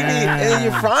dead baby, and then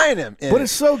you're frying him. in But it.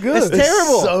 it's so good. It's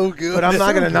terrible. so good. But I'm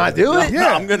not gonna not do it.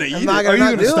 Yeah. I'm gonna eat I'm not it. gonna Are you not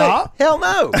gonna do stop? it. Hell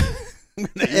no. I'm gonna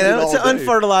eat You know, it it's an all day.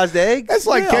 unfertilized egg. That's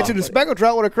like Yeah. catching a speckled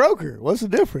trout with a croaker. What's the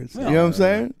difference? You know what I'm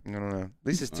saying? I don't know. At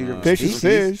least it's two different Fish is species.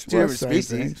 fish. Two Well, different same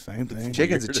thing, species. Same thing.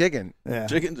 Chicken's a Weird. chicken. Yeah.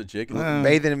 Chicken's a chicken.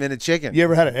 Bathing him in a chicken. You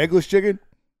ever had an eggless chicken?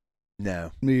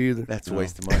 No, Me either. that's a No.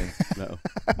 waste of money. No,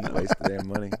 Waste of damn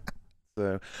money.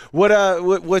 So,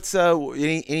 what's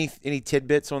any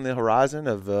tidbits on the horizon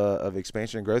of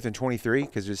expansion and growth in 23?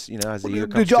 Because just as the year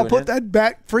comes Did y'all to put an end. that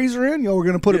back freezer in? Y'all were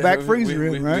going to put a Yeah, back we- freezer we,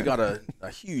 in, we, right? We got a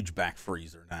huge back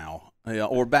freezer now,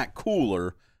 or back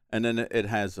cooler, and then it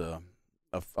has a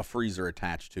freezer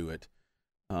attached to it.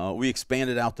 We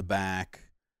expanded out the back,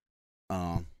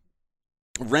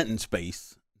 renting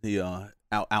space, the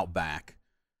out back,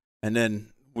 and then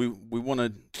we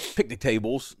wanted picnic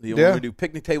tables. Yeah. We do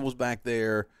picnic tables back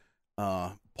there,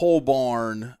 pole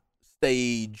barn,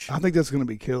 stage, I think that's going to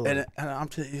be killer. and I'm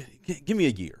telling you, give me a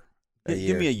year.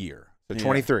 Give me a year. So Yeah.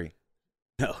 23.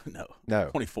 No, No.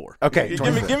 24. Okay.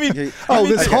 Give me. oh,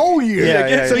 this okay. whole year. Yeah,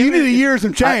 yeah, So yeah. you need a year and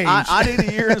some change. I need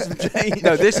a year and some change.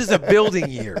 No, this is a building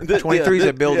year. 23 is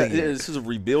a building year. This is a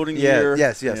rebuilding Yeah, year.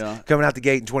 yes. Yeah. Coming out the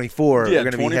gate in 24, Yeah, we're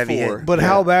going to be heavy 24. hit. but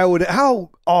how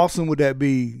awesome would that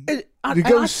be? To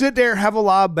go I- sit there, have a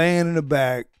live band in the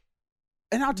back,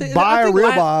 and I'll tell you, buy I a think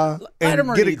ribeye, and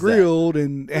Latimer get it needs that. grilled,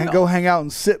 and Yeah. go hang out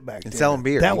and sit back And there. sell 'em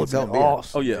beer. You That can would be sell 'em beer.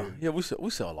 awesome. Oh yeah, we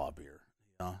sell a lot of beer.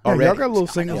 Yeah, Already. y'all got little I know,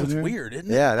 singles it's in there. weird,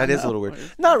 isn't it? Yeah, that I is a know. little weird.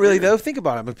 Not really, though. Think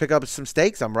about it. I'm going to pick up some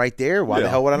steaks. I'm right there. Why the Yeah.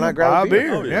 hell would I not grab Buy a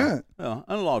beer? Oh, yeah. Yeah,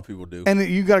 and a lot of people do. And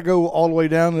you got to go all the way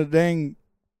down to the dang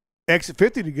exit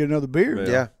 50 to get another beer.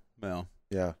 Yeah. Well,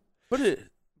 Yeah. but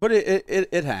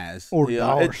it has. Or Yeah,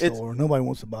 dollar it's- store. Nobody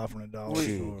wants to buy from a dollar Well,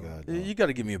 store. God, no. You got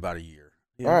to give me about a year.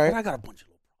 Yeah, All right. But I got a bunch of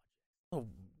little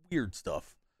weird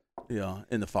stuff. Yeah,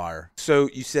 in the fire. So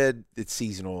you said it's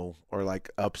seasonal or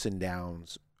like ups and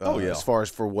downs. Oh, yeah. As far as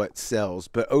for what sells,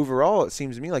 but overall, it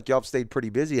seems to me like y'all have stayed pretty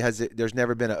busy. There's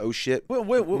never been a oh shit Well,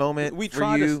 moment we for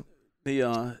try you?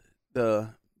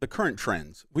 the current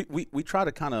trends. We try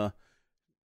to kind of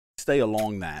stay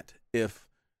along that. If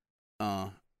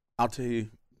I'll tell you,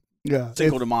 Yeah.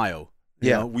 Cinco de Mayo. you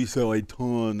Yeah. know, we sell a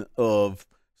ton of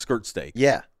skirt steak.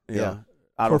 Yeah. Yeah. For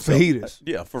I don't sell- fajitas.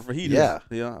 Yeah, for fajitas. Yeah.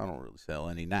 Yeah, I don't really sell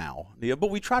any now. Yeah, but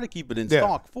we try to keep it in Yeah.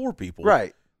 stock for people.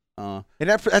 Right. Uh, And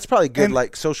that's probably good, And-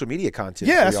 like social media content.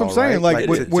 Yeah, for that's what I'm y'all, saying.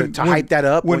 right? Like, to hype that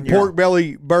up when you're- pork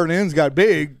belly burn ends got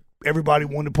big, everybody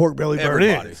wanted pork belly burn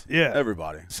Everybody. ends. Yeah.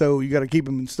 everybody. So you got to keep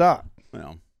them in stock. You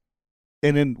know.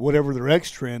 And then whatever the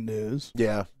next trend is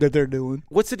Yeah. that they're doing.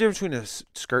 What's the difference between a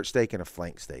skirt steak and a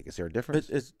flank steak? Is there a difference?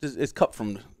 It's cut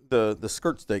from the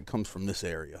skirt steak comes from this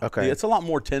area. Okay. Yeah, it's a lot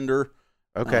more tender.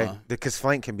 Okay, because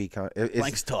flank can be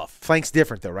Flank's tough. Flank's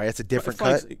different though, right? It's a different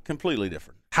Flank's cut. completely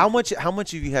different. How much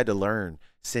have you had to learn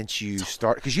since you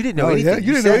start? Because you didn't know Oh, yeah, anything.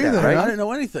 you didn't said know that, anything, right? I didn't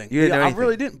know anything. You didn't know I anything.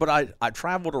 really didn't. But I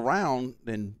traveled around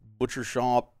in butcher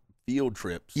shop field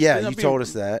trips. Yeah, And you told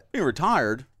us that. Being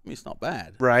retired, I mean, it's not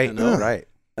bad. Right, you know? right.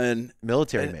 And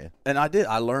Military man. and I did.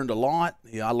 I learned a lot.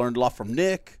 Yeah, I learned a lot from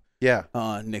Nick, Yeah.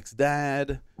 Nick's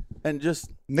dad, and just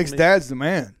Nick's dad's the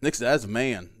man. Nick's dad's a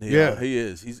man. Yeah. He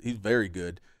is. He's very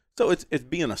good. So it's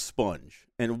being a sponge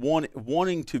and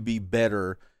wanting to be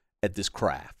better at this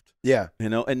craft, Yeah. you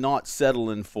know, and not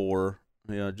settling for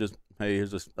just hey,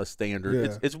 here's a standard.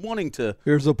 Yeah. It's wanting to.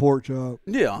 Here's a pork chop.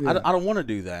 Yeah, Yeah. I don't want to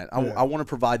do that. Yeah. I want to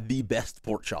provide the best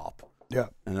pork chop. Yeah.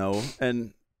 You know,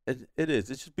 and it is.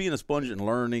 It's just being a sponge and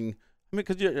learning. I mean,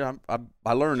 because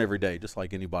I learn every day, just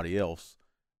like anybody else.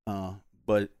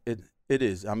 But it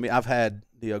is. I mean, I've had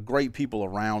great people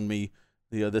around me,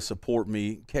 that support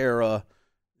me. Kara,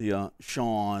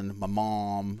 Sean, my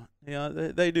mom. Yeah,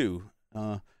 they do.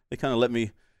 They kind of let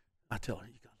me. I tell her,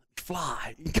 you gotta let me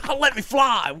fly. You gotta let me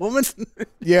fly, woman.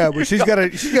 Yeah, but she's gotta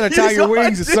tie your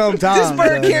wings at some time. This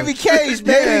bird can't be caged,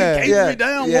 baby. Yeah. Cage me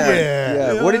down, yeah. woman.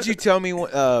 Yeah. Yeah. What did you tell me?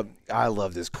 I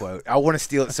love this quote. I want to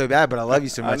steal it so bad, but I love you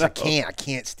so much. know. I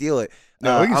can't steal it.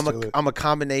 No, we can steal it. I'm a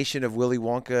combination of Willy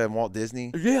Wonka and Walt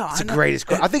Disney. Yeah, It's I the know. greatest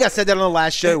quote. I think I said that on the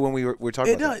last show when we were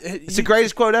talking about does. that. It's the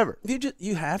greatest quote ever.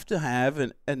 You have to have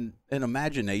an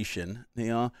imagination,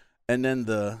 and then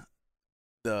the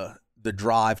the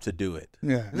drive to do it.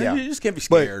 Yeah. Yeah. You just can't be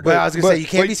But- scared. But I was gonna say you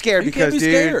can't but be scared you because can't be dude,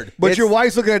 scared. But it's- your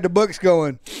wife's looking at the books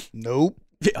going, nope,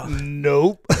 yeah.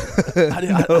 nope, I-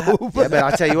 Yeah, but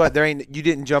I tell you what, you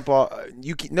didn't jump off.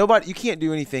 You can't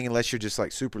do anything unless you're just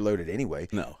like super loaded anyway.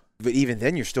 no. But even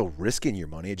then, you're still risking your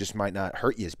money. It just might not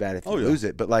hurt you as bad if you Oh, yeah. lose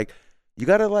it. But like, you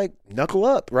gotta like knuckle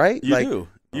up, right? You like, do.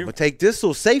 I'm gonna take this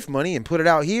little safe money and put it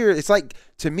out here. It's like,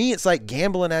 to me, it's like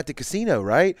gambling at the casino,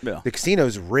 right? Yeah. The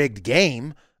casino's a rigged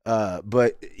game,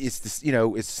 but it's this,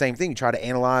 it's the same thing. You try to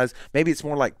analyze. Maybe it's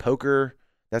more like poker.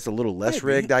 That's a little less Maybe.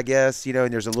 rigged, I guess. And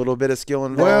there's a little bit of skill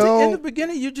involved. Well- in the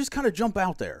beginning, you just kind of jump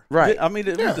out there. Right. I mean,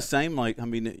 it was the same. Like, I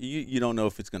mean, you don't know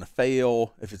if it's going to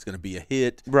fail, if it's going to be a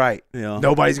hit. right. You know,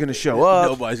 Nobody's gonna show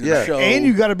up. Nobody's going to Yeah. show. and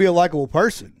you got to be a likable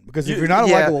person because if You- you're not a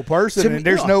yeah. likable person To me- and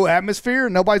there's yeah. no atmosphere,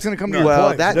 nobody's going to come to your Well,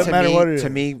 place. that It doesn't to matter me, what it is. to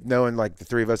me, knowing like the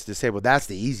three of us disabled, that's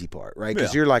the easy part, right?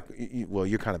 Because Yeah. you're like,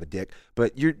 you're kind of a dick,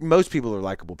 but most people are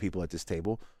likable people at this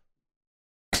table.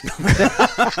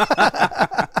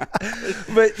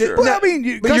 But Sure. Well, I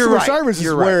mean, but you're customer right. service is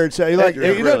You're where right. it's like It it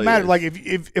doesn't really matter. is. Like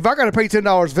if I got to pay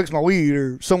 $10 to fix my weed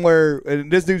or somewhere,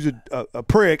 and this dude's a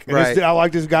prick, and Right. I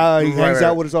like this guy, he Right, hangs right.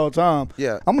 out with us all the time.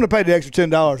 yeah, I'm going to pay the extra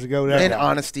 $10 to go there. and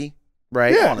honesty,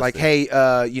 right? Yeah. Like, hey,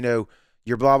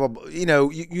 you're blah blah blah.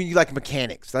 You like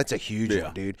mechanics. That's a huge Yeah.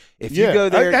 one, dude. If Yeah. you go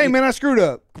there, hey man, I screwed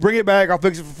up. Bring it back. I'll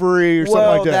fix it for free or well,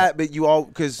 something like that. but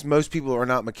because most people are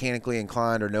not mechanically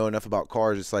inclined or know enough about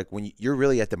cars. It's like when you're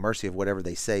really at the mercy of whatever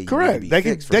they say. You need to Correct. be They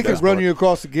can fixed for the most run part. you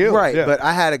across the guild. Right, Yeah. but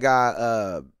I had a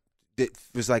guy that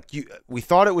was like, we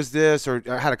thought it was this, or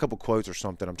I had a couple quotes or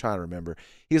something. I'm trying to remember.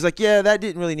 He was like, yeah, that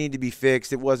didn't really need to be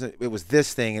fixed. It was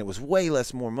this thing, and it was way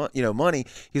less more money.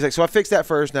 He's like, so I fixed that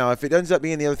first. Now, if it ends up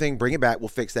being the other thing, bring it back. We'll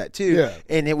fix that too. Yeah.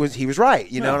 And he was right,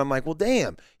 you know. Yeah. And I'm like, well,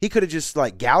 damn, he could have just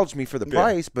like gouged me for the Yeah.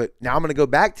 price, but now I'm gonna go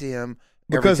back to him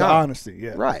every because of time. honesty.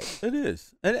 Yeah. Right. It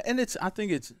is, and I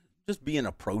think it's just being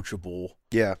approachable.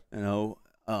 Yeah. You know,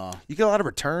 You get a lot of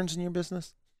returns in your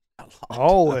business.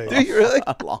 Always. Do you really?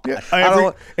 a lot. Yeah.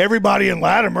 don't- Everybody in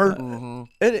Latimer.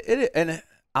 Mm-hmm. And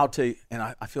I'll tell you, and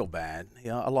I feel bad.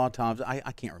 A lot of times I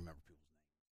can't remember people.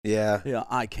 Yeah. Yeah,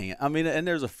 I can't. I mean, and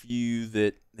there's a few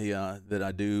that that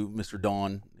I do. Mr.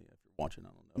 Don, if you're watching, I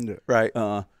don't know. Right.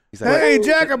 He's like, Hey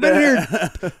Jack, I've been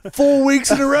here 4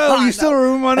 weeks in a row. I You still know.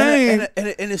 remember my name? And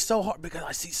it's so hard because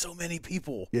I see so many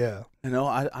people. Yeah. You know,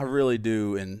 I really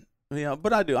do, and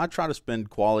but I do. I try to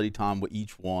spend quality time with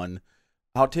each one.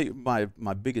 I'll tell you,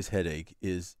 my biggest headache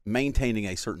is maintaining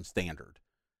a certain standard.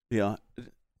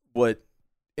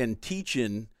 And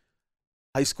teaching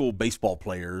high school baseball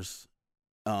players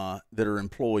that are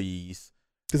employees,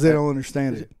 Because they don't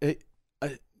understand it.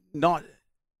 not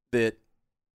that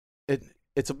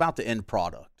it's about the end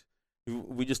product.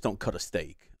 We just don't cut a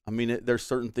steak. I mean, there's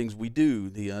certain things we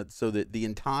do so that the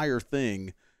entire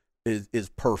thing is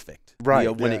perfect. Right,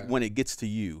 When it gets to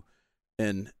you,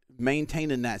 and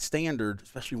maintaining that standard,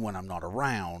 especially when I'm not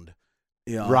around.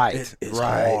 Right, It's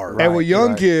right, hard. right. And with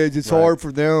young right, kids, it's right. hard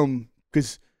for them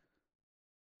because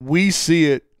we see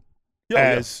it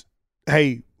as,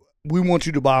 hey, we want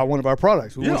you to buy one of our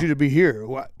products. We want Yeah. you to be here.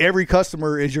 Every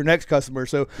customer is your next customer.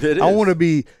 So It I is. want to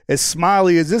be as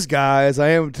smiley as this guy as I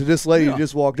am to this lady who Yeah.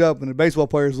 just walked up, and the baseball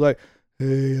player's like,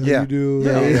 hey, how Yeah. you doing?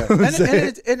 Yeah, You yeah. know what I'm and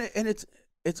saying?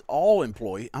 it's all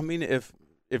employee. I mean, if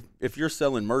you're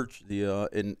selling merch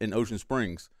in Ocean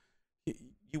Springs,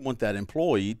 you want that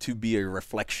employee to be a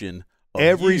reflection of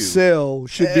Every you. sale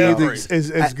should be Every-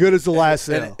 as good as the last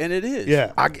sale. and it is.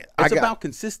 Yeah. It's about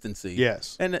consistency.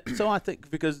 Yes. And so I think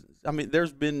because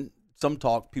there's been some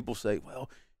talk. People say, well,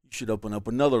 you should open up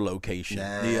another location.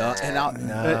 And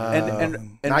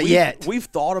Not yet. We've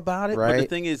thought about it, but the Right.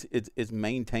 thing is, it's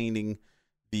maintaining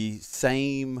the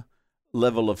same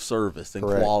level of service and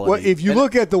Correct. quality. Well, if you And-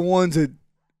 look at the ones that,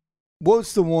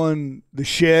 what's the one, the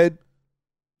Shed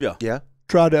Yeah.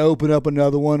 tried to open up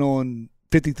another one on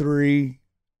 53.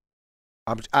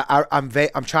 I'm trying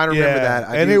to remember that.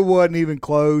 I and do- it wasn't even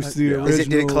close to the Yeah. original.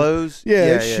 did it close?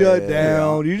 Yeah, it shut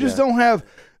down. You just don't have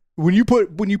when you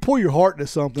pour your heart into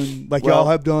something like Well- y'all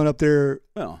have done up there,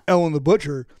 Well, Ellen the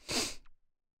Butcher.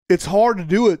 It's hard to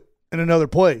do it in another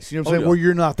place. You know what I'm Oh, saying? yeah. Where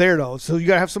you're not there though, so you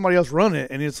gotta have somebody else run it,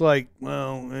 and it's like,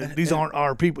 well, these aren't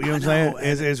our people. You know what I'm know,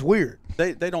 saying? It's weird.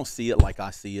 they don't see it like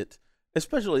I see it,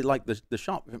 especially like the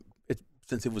shop.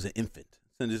 Since it was an infant,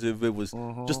 since if it was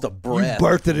just a You breath.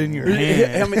 birthed it in your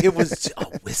hand. I mean, it was a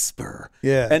whisper.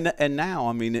 Yeah. And now,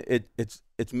 I mean,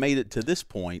 it's made it to this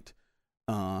point,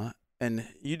 and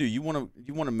you want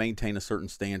to maintain a certain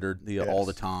standard all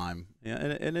the time, yeah,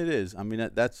 and it is. I mean,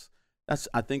 that's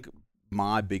I think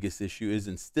my biggest issue is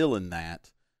instilling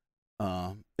that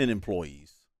in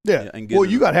employees. Yeah. and get Well,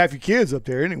 it you up. got half your kids up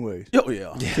there anyways. Oh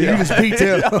yeah. So you just beat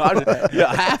them.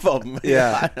 yeah, half of them.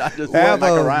 Yeah. I just Half went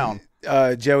back of 'em. around.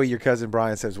 Joey, your cousin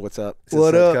Brian says, "What's up?"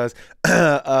 What up?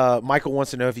 Cuz. Michael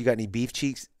wants to know if you got any beef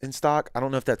cheeks in stock. I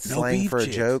don't know if that's No slang beef for a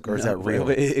cheeks. joke or is No, that real?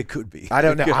 It could be. I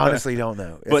don't know. I honestly don't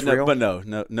know. It's real? But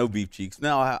no beef cheeks.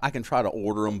 Now I can try to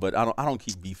order them, but I don't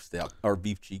keep beef stock or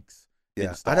beef cheeks. in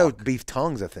yeah, stock. I know beef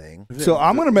tongue's a thing. So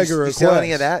I'm going to make a You request. sell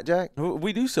any of that, Jack?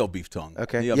 We do sell beef tongue.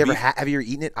 Okay. Yeah, you ever beef- have you ever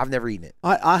eaten it? I've never eaten it.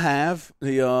 I have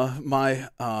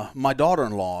my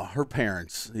daughter-in-law, her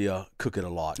parents cook it a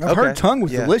lot. I've heard Okay. tongue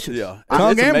was Yeah. delicious. Yeah,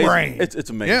 Tongue it's and amazing. brain. It's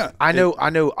amazing. Yeah. I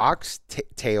know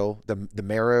oxtail, the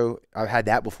marrow. I've had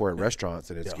that before at restaurants,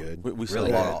 and it's Yeah. good. We sell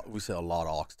Really a lot. We sell a lot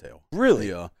of oxtail. Really?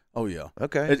 Yeah. Oh yeah.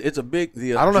 Okay. It's a big.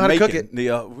 I don't know how to cook Jamaican-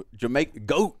 The Jamaican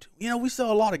goat. We sell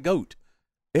a lot of goat.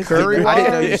 It's Curry I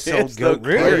didn't know you it's sold so goat.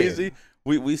 crazy.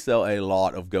 We sell a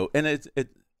lot of goat, and it's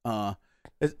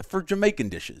for Jamaican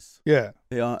dishes. Yeah.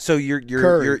 Yeah, So you're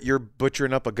Curry. you're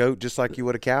butchering up a goat just like you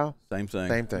would a cow. same thing.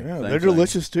 Same thing. Yeah, Same they're thing.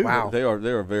 delicious too. Wow. They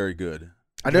are very good.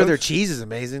 I know their cheese is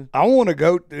amazing. I want a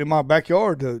goat in my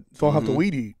backyard so I don't have to Mhm.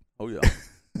 weed eat. Oh yeah.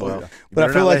 Well, yeah. But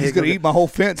I feel like he's going to eat my whole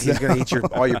fence. He's going to eat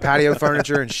all your patio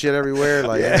furniture and shit everywhere.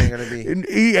 Like it ain't going to be. And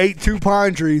he ate 2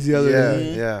 pine trees the other Yeah,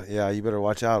 day. yeah. You better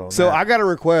watch out on So that. I got a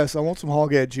request. I want some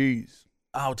hog head cheese.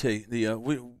 I'll tell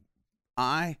you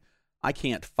I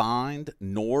can't find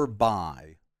nor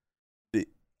buy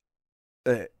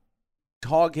the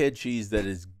hoghead cheese that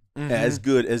is Mhm. as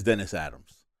good as Dennis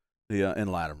Adams,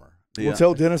 in Latimer. We'll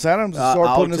tell Dennis Adams to start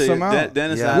I'll putting us tell you, some out.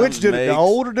 Dennis Yeah. Adams Which did it? The makes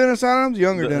older Dennis Adams,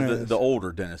 younger the, Dennis? the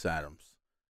older Dennis Adams.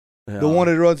 The one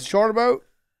that runs the charter boat?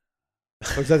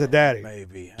 Or is that the daddy?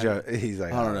 maybe. He's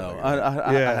like, I don't know.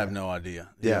 I have no idea.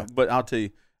 Yeah. But I'll tell you,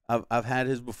 I've had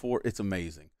his before. It's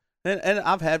amazing. And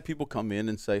I've had people come in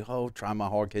and say, "Oh, try my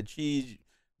hoghead cheese.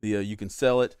 You can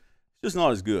sell it. It's just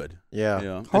not as good." Yeah.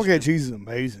 Yeah. Hog head cheese is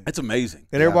amazing. It's amazing.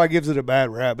 And everybody gives it a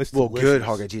bad rap. It's Well, delicious. good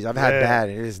hog head cheese. I've had Yeah. bad.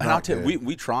 It is And not I'll tell you, good.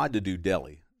 we tried to do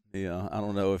deli. Yeah, I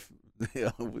don't know if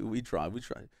we tried.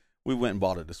 We went and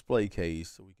bought a display case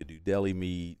so we could do deli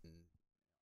meat and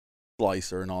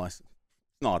slicer and all that. It's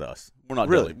not us. We're not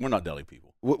Really? deli. We're not deli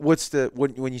people. What's the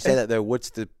when you say that though? What's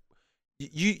the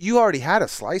you already had a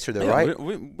slicer though, Yeah, right?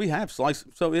 we have slicer,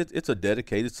 so it's a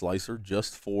dedicated slicer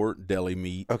just for deli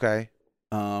meat. Okay.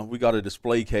 We got a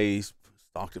display case,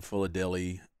 stocked it full of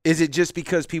deli. Is it just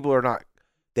because people are not?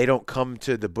 They don't come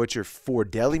to the butcher for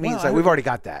deli meat. Well, It's like we've already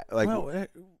got that. Like, Well,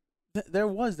 there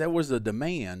was a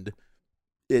demand.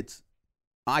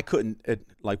 I couldn't,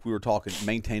 like we were talking,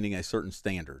 maintaining a certain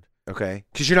standard. okay,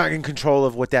 because you're not in control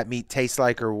of what that meat tastes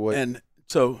like or what.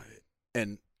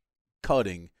 And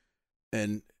cutting,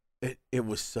 and it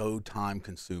was so time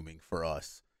consuming for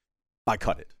us. I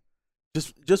cut it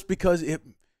just because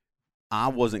I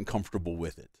wasn't comfortable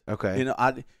with it. Okay.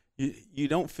 You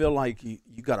don't feel like you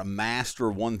got to master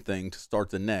one thing to start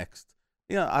the next.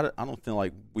 I don't feel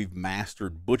like we've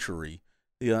mastered butchery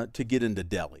to get into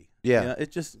deli. Yeah.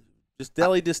 It just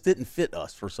deli just didn't fit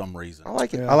us for some reason. I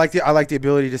like it. Yeah. I like the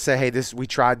ability to say, "Hey, we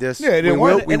tried this. Yeah, it didn't we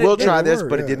will, work. we And will it try didn't this, work,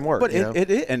 but yeah. it didn't work." But you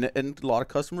know? and a lot of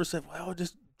customers said, "Well,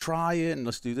 just try it and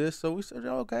let's do this." So we said,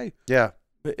 "Okay." yeah.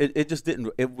 But it just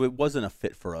didn't. It wasn't a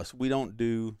fit for us. We don't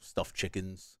do stuffed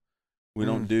chickens. We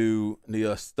don't do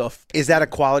the stuff. Is that a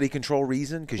quality control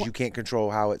reason? Because you can't control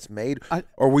how it's made, I-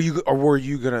 or were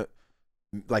you gonna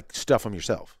like stuff them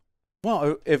yourself?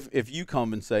 Well, if you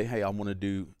come and say, "Hey, I want to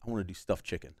do stuffed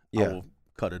chicken," Yeah. I will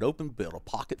cut it open, build a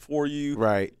pocket for you.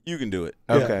 Right. You can do it.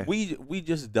 Okay. We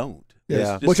just don't. Yeah. It's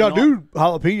just But y'all not- do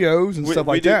jalapenos and we- stuff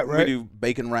we like do- that, right? We do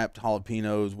bacon wrapped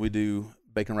jalapenos. We do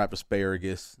bacon wrapped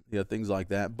asparagus. Things like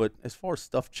that. But as far as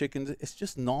stuffed chickens, it's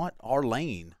just not our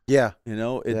lane. Yeah.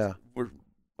 It's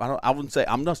I wouldn't say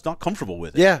I'm just not comfortable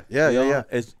with it. Yeah.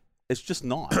 It's just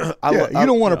not. You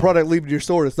don't want a product leaving your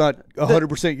store that's not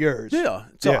 100% yours. Yeah.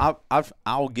 So Yeah.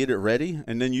 I'll get it ready,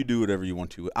 and then you do whatever you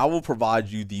want to. I will provide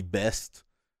you the best.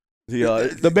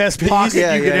 The best pocket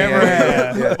Yeah, you could yeah, ever yeah,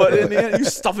 have. yeah. But in the end, you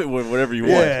stuff it with whatever you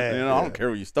want. Yeah, I don't care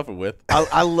what you stuff it with.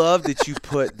 I love that you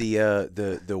put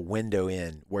the window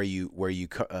in where you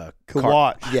Could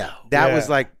watch. Yeah, that Yeah. was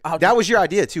like that was your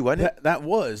idea too, wasn't it? That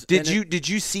was. Did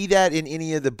you see that in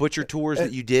any of the butcher tours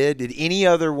that you did? Did any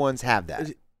other ones have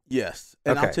that? Yes.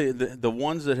 And Okay. I'll tell you, the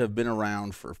ones that have been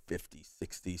around for 50,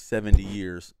 60, 70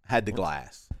 years had the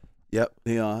glass. Yep.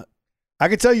 I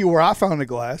can tell you where I found the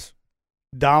glass.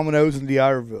 Domino's in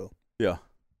D'Iberville. Yeah.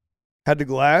 Had the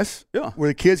glass Yeah. where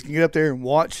the kids can get up there and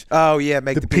watch. Oh yeah,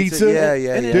 make The the pizza. pizza?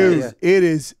 Yeah. Dude, yeah. it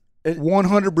is It-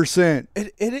 100%.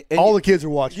 All the kids are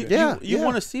watching. You, it. you yeah.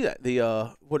 want to see that.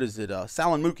 The what is it?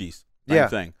 Sal and Mookie's Yeah.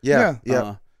 thing. Yeah.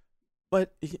 Yeah.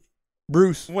 But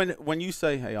Bruce. When you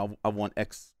say, hey, I want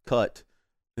X cut,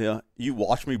 you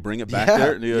watch me bring it back Yeah,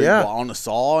 there yeah. on the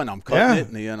saw, and I'm cutting Yeah. it,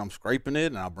 and then I'm scraping it,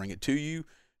 and I'll bring it to you.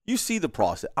 You see the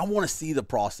process. I want to see the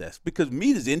process because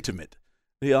meat is intimate.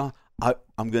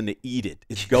 I'm going to eat it.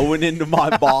 It's going into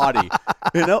my body.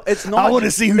 It's not. I want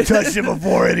to see who touched it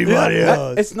before anybody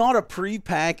else. It's not a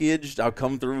prepackaged. I'll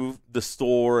come through the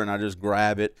store and I just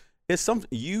grab it. It's something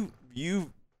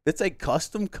it's a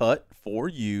custom cut for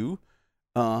you,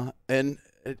 and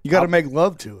You got to make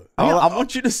love to it. I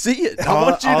want you to see it. I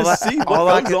want you to see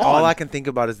what goes on. All I can think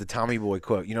about is the Tommy Boy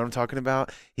quote. You know what I'm talking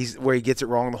about? He's where he gets it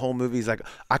wrong the whole movie. He's like,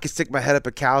 I could stick my head up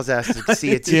a cow's ass to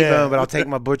see a T-bone, Yeah. but I'll take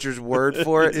my butcher's word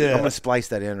for it. Yeah. I'm gonna splice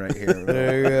that in right here.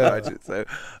 There you go. So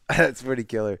that's pretty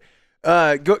killer.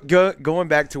 Going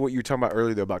back to what you were talking about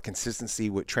earlier, though, about consistency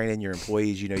with training your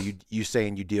employees. You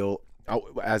saying you deal,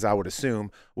 as I would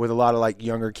assume, with a lot of like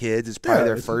younger kids. It's probably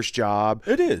their first job.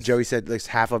 It is. Joey said like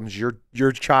half of them's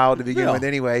your child to begin with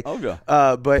anyway. Okay.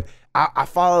 But I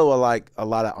follow a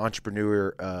lot of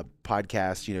entrepreneur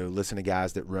podcasts. Listen to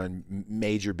guys that run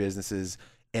major businesses,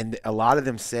 and a lot of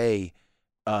them say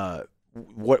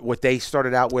what they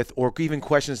started out with, or even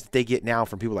questions that they get now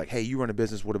from people like, "Hey, you run a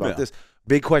business. What about this?"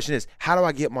 Big question is, how do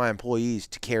I get my employees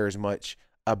to care as much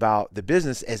about the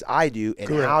business as I do, and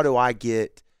Correct. how do I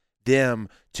get them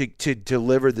to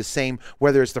deliver the same,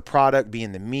 whether it's the product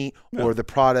being the meat or the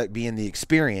product being the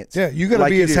experience. Yeah, you got to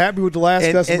be as happy with the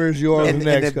last customer as you are with the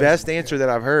next And the best answer that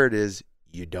I've heard is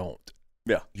you don't.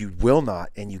 Yeah. You will not,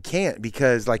 and you can't,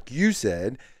 because like you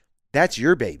said, that's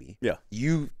your baby. Yeah.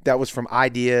 That was from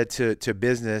idea to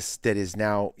business that is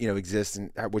now, exists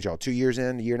in, what y'all, 2 years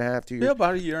in, a year and a half, 2 years? Yeah,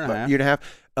 about a year and a half. Year and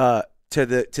a half. To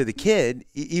the kid,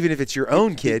 even if it's your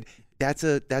own kid, that's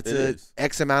a is.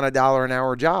 X amount of dollar an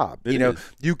hour job. It is.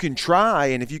 You can try,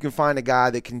 and if you can find a guy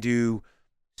that can do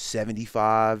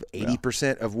 75,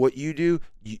 80% of what you do,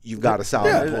 you've got a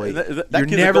solid employee. That You're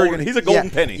kid's never golden, he's a golden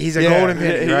penny. He's a golden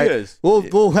penny, he right? is.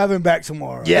 We'll have him back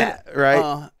tomorrow. Yeah,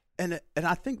 right. And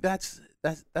I think that's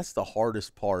the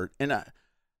hardest part. And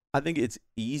I think it's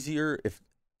easier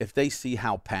if they see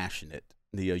how passionate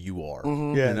you are.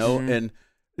 Mhm. Yes. You know, Mhm. and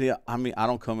I mean, I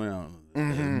don't come in on.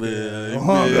 Mhm.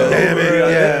 Damn it,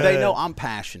 yeah. They know I'm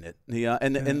passionate,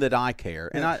 and that I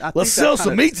care, and I think Let's that sell kinda-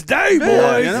 some meat today, boys.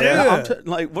 Yeah, you know? Yeah. I'm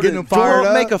like, what Getting is- them fired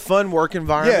up. Make a fun work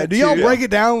environment. Yeah, do y'all too. break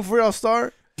it down before y'all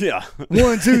start? yeah.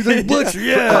 1, 2, 3, butcher.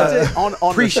 Yeah.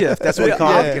 on Pre-shift. That's what we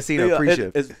call it in the casino.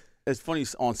 Pre-shift. It's funny,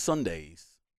 on Sundays,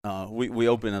 we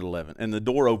open at 11, and the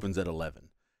door opens at 11.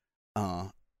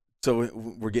 So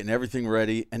we're getting everything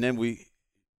ready, and then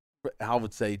I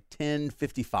would say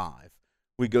 10:55,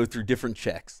 we go through different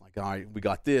checks. Like, all right, we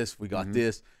got this,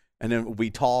 and then we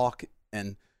talk,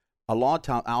 and a lot of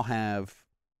time I'll have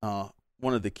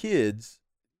one of the kids.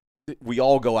 We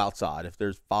all go outside. If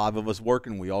there's 5 of us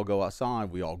working, we all go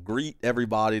outside. We all greet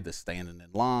everybody that's standing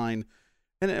in line,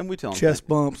 and we tell them Chest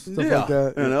bumps, stuff like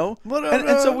that. you know. What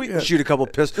And so we Shoot a couple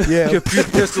pistols. Yeah. Get a few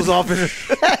pistols off in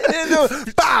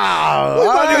the Bow! We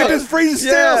about to get this freezing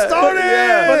style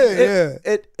started.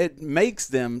 But it makes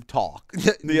them talk.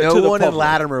 No to the one in public.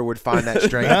 Latimer would find that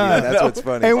strange. Nah. That's what's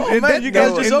funny. And man, you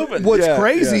guys just opened. What's Yeah,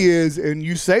 crazy is, and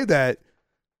you say that,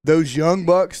 those young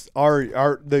bucks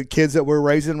are the kids that we're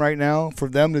raising right now. For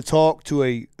them to talk to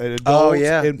an adult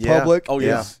in public, Oh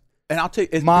yeah. is And I'll tell you,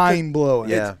 it's mind blowing.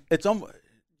 Yeah. It's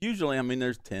usually, I mean,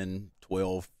 there's 10,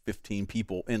 12, 15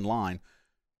 people in line,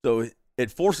 so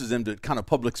it forces them to kind of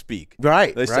public speak.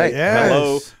 Right. They say, right.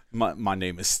 Yes. "Hello, my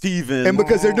name is Steven. And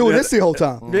because they're doing this the whole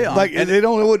time, Yeah. like And- they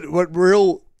don't know what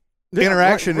real Yeah,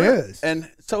 interaction right. is. And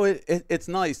so it's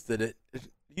nice that it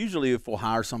usually if we'll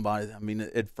hire somebody, I mean,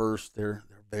 at first they're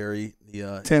very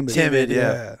timid,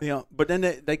 yeah. you know, but then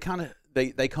they kind of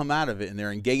they come out of it and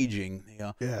they're engaging,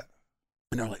 yeah.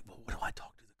 and they're like, well, what do I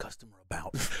talk to the customer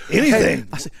about? Anything.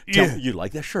 I said, tell me you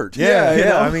like that shirt. Yeah, You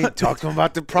know? I mean, talk to them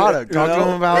about the product. You Talk to know?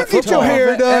 them about Get your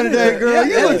hair done today, girl.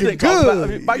 You're looking anything. Talk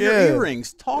good. about your Yeah.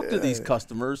 earrings. Talk to these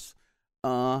customers.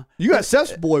 You got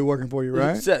Seth's boy working for you,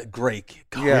 right? Great.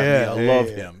 God, Yeah, I love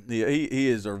him. Yeah, he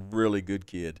is a really good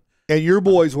kid. And your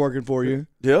boy's working for you.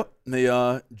 Yep.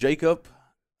 The Jacob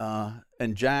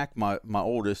and Jack, my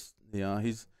oldest,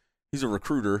 he's a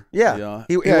recruiter. Yeah.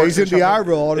 The, He's in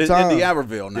D'Iberville all the time. In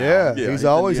D'Iberville now. Yeah, he's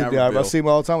always in D'Iberville. I D'Iberville. see him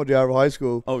all the time at D'Iberville High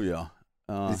School. Oh yeah.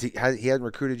 He hasn't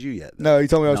recruited you yet. No, he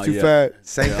told me I was Not too yet. fat.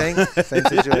 Same thing. Same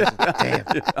situation. Damn.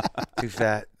 Too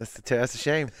fat. That's a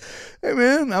shame. Hey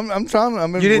man, I'm trying.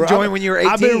 You didn't join when you were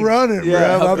 18. I've been running,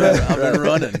 Yeah, bro. I've been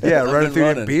running. Yeah, I've running been through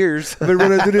your running. beers. I've been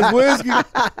running through this whiskey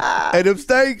and them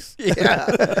steaks.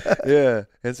 Yeah. Yeah.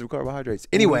 And some carbohydrates.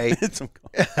 Anyway,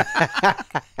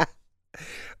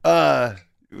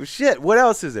 Shit. What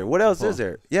else is there? What else is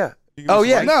there? Yeah. You give me Oh some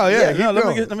yeah. ice? No, yeah. yeah. No, let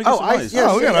me get Oh, some ice. ice. Yeah,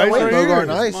 Oh, we got yeah, ice right right here. here.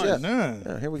 Nice. Nice. Yeah. Yeah.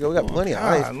 Yeah, here we go. We got plenty of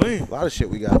ice. Golly. A lot of shit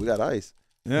we got. We got ice.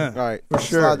 Yeah. All right. For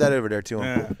sure. Slide that over there to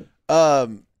him. Yeah.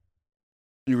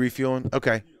 You refueling?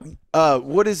 Okay.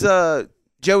 What is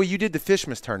Joey? You did the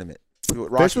Fishmas tournament.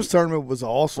 Fishmas tournament was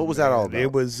awesome. What was that all man. about?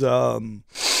 It was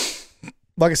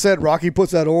like I said, Rocky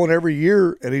puts that on every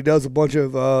year, and he does a bunch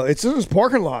of. It's in his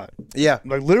parking lot, Yeah.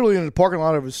 like literally in the parking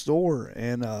lot of his store,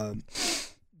 and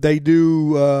they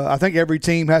do. I think every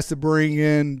team has to bring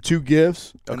in 2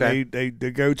 gifts. Okay. And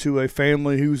they go to a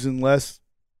family who's in less.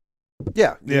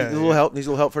 Yeah. Yeah, Needs a little help. Needs a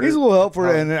little help for Needs the. a little help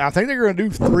for it, and I think they're going to do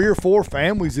 3 or 4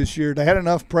 families this year. They had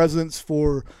enough presents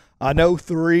for. I know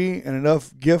 3 and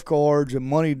enough gift cards and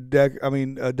money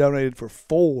donated for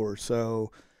 4.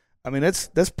 So, I mean that's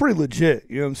pretty legit.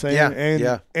 You know what I'm saying? Yeah, And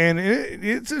yeah. and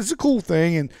it's a cool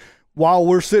thing. And while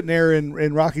we're sitting there in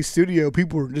Rocky's studio,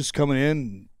 people are just coming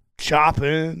in,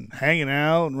 chopping, hanging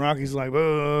out, and Rocky's like,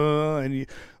 and you,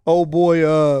 oh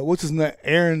boy, what's his name?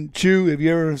 Aaron Chu. Have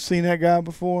you ever seen that guy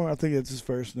before? I think that's his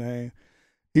first name.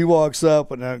 He walks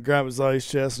up and I grab his ice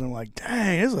chest, and I'm like,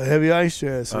 dang, it's a heavy ice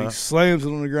chest. So he slams it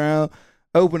on the ground,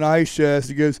 open ice chest.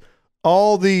 He goes,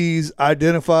 all these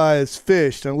identify as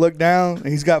fish. And I look down, and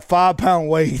he's got 5-pound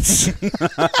weights.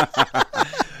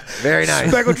 Very nice.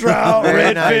 Speckled trout, Very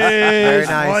redfish. nice. Very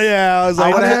nice. Oh, yeah. I was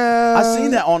like, I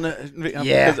seen that on the.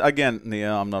 Yeah. Because again,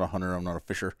 I'm not a hunter. I'm not a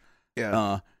fisher.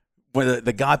 Yeah. When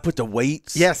the guy put the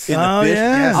weights. Yes. In the Oh, fish.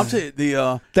 yes. I'm telling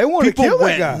you, They want to people kill that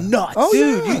went guy. nuts. Oh,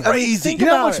 Dude, yeah. you crazy. You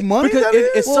know how much money because that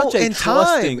it's is? such a and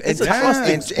trusting. time. It's a And time.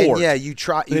 trusting And sport. yeah, you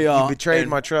Yeah, betrayed and-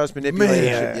 my trust, manipulated.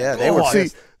 Man, Yeah, they were.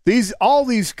 God. See, all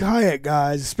these kayak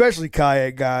guys, especially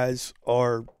kayak guys,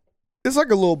 are. It's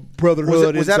like a little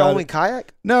brotherhood. Was that inside only it.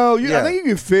 kayak? No, Yeah. I think you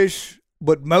can fish,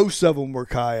 but most of them were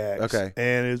kayaks. Okay.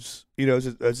 And it's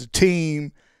it's a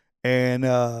team, and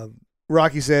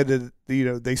Rocky said that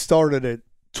they started at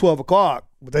 12 o'clock,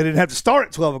 but they didn't have to start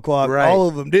at 12 o'clock. Right. All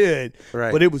of them did,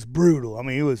 Right. but it was brutal. I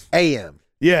mean, it was AM.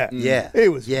 yeah, Yeah.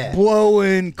 it was Yeah.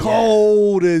 blowing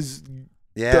cold as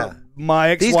Yeah.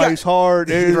 my These ex-wife's heart.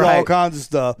 There's all Right. kinds of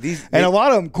stuff, These and a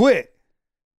lot of them quit.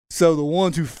 So the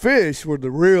ones who fished were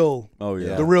the real. Oh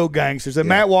yeah. The real gangsters. And Yeah.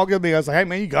 Matt walked up to me. I was like, hey,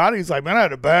 man, you got it? He's like, man, I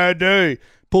had a bad day.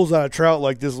 Pulls out a trout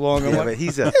like this long. I'm yeah, like, but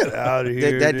he's a get out of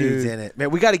here, that dude. dude's in it, man.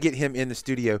 We got to get him in the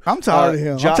studio. I'm tired of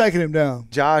him. Jo- I'm taking him down.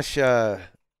 Josh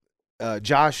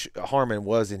Harmon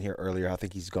was in here earlier. I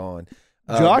think he's gone.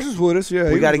 Josh is with us. Yeah,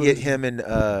 we he got to was get with us. him and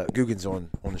Guggens on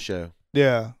the show.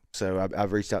 Yeah, So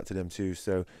I've reached out to them too.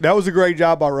 So that was a great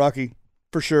job by Rocky,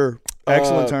 for sure.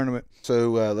 Excellent tournament.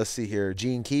 So let's see here.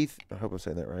 Gene Keith, I hope I'm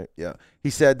saying that right. Yeah. He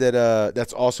said that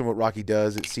that's awesome what Rocky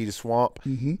does at Sea to Swamp.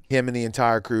 Mm-hmm. Him and the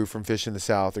entire crew from Fish in the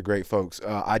South are great folks.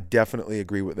 I definitely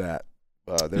agree with that.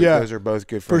 Yeah. Those are both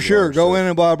good For friends. sure. of Go ours, in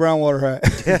and buy a brown water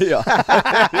hat. yeah.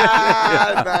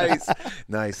 Nice.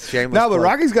 Nice. Shameless. No, but plug.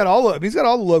 Rocky's got all of. He's got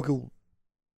all the local.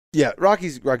 Yeah,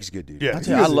 Rocky's good, dude. Yeah. I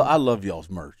tell you, I love y'all's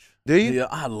merch. Do you? Yeah,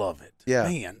 I love it. Yeah.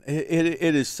 Man,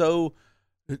 it is so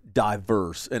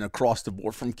diverse and across the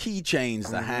board, from keychains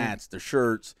to hats to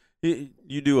shirts.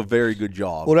 You do a very good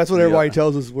job. Well, that's what Yeah. everybody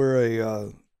tells us. We're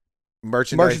a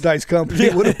Merchandise company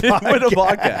Yeah, with a podcast. with a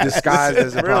podcast. disguised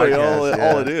as a Really podcast.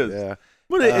 all it is. Yeah.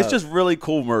 But it's just really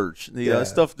cool merch. The Yeah.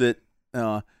 stuff that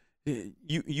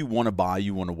you want to buy,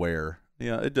 you want to wear.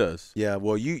 Yeah, it does. Yeah,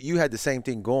 well, you had the same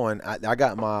thing going. I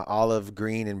got my olive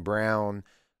green and brown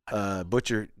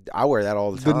butcher. I wear that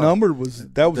all the The time. number was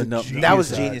that was The a num- genius That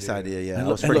was a genius idea. idea. Yeah, And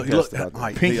I was look- pretty and look, pissed about that.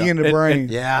 right, Pinky in the brain.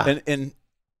 Yeah, And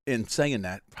in saying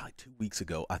that, probably 2 weeks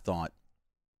ago, I thought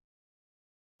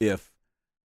if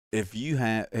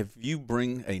you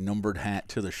bring a numbered hat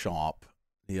to the shop,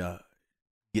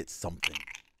 get something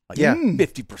like Yeah.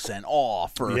 50%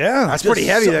 off. Or Yeah. That's just pretty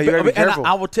heavy though. You gotta be and careful.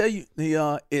 I will tell you,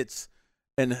 it's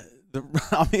and the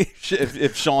I mean,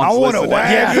 if Sean's I want a listening,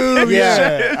 wagyu.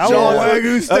 Yeah. I want a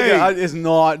wagyu steak. okay, it's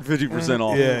not 50%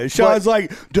 off. Yeah, Sean's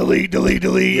like delete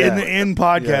in the end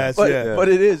podcast. But yeah, but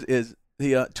it is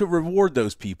the to reward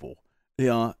those people.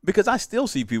 Because I still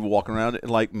see people walking around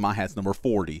like my hat's number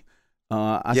 40.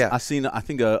 I seen I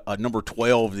think a number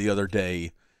 12 the other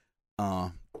day.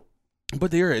 But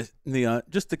there is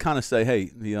just to kind of say, hey,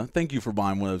 thank you for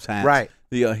buying one of those hats. Right.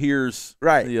 Here's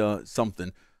Right.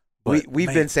 something. But, We've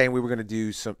man, been saying we were going to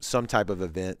do some type of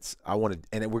events. We're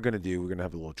going to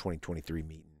have a little 2023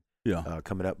 meeting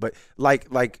coming up. But like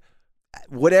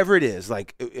whatever it is,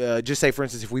 like just say for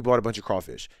instance, if we bought a bunch of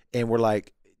crawfish and we're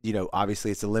like,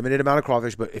 obviously it's a limited amount of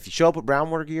crawfish, but if you show up with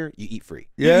brown water gear, you eat free.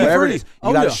 Yeah. Whatever Free. it is. You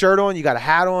Oh, got a yeah. shirt on, you got a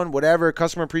hat on, whatever,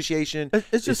 customer appreciation. It's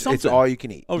just It's something. all you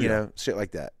can eat. Oh, yeah. Shit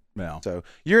like that. Yeah. So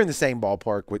you're in the same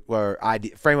ballpark with where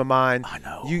frame of mind. I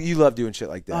know. You love doing shit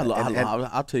like that.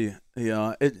 I'll tell you,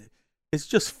 it's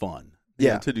just fun.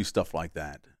 Yeah. To do stuff like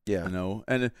that. Yeah.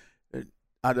 And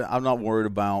I'm not worried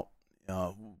about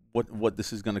what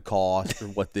this is going to cost or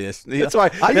what this. That's why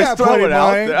I just got throw plenty it out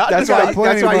money. there. That's got why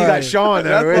plenty you got money. Sean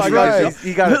there. That's It's right. right.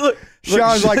 You got Look,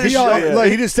 Sean's like, can y'all, like,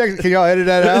 he just texted, can y'all edit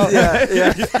that out?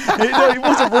 yeah. he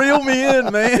wants to reel me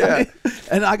in, man. Yeah.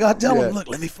 And I got to tell Yeah. him, look,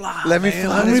 let me fly. Let me man.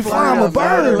 fly. Let me Let's fly. I'm a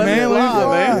bird, Let me man. Let me fly,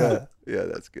 fly. man. Yeah,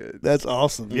 that's good. That's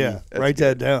awesome. Yeah. That's Write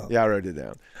that down. Yeah, I wrote it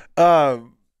down.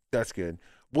 That's good.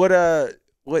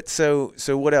 So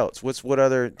what else? What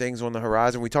other things on the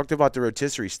horizon? We talked about the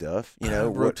rotisserie stuff.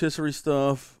 Rotisserie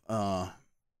stuff. I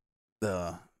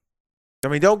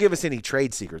mean, don't give us any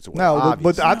trade secrets away. No,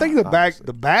 but obviously. I think the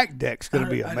Obviously. back deck's going to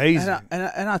be amazing.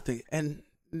 And I think, and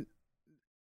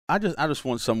I just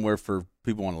want somewhere for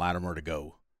people in Latimer to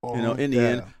go. In the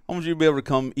end, I want you to be able to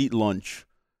come eat lunch,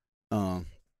 and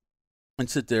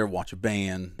sit there, watch a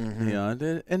band,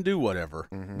 and do whatever.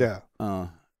 Mhm. Yeah.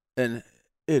 And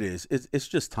it's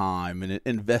just time and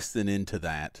investing into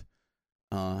that,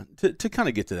 to kind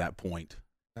of get to that point.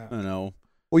 Yeah.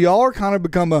 Well, y'all are kind of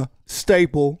become a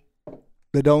staple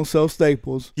that don't sell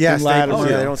staples. Yeah, in staples. Latimer.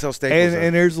 Yeah, they don't sell staples.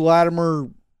 And there's Latimer.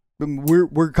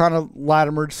 We're kind of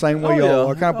Latimer the same way y'all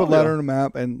are. Kind of put Latimer on the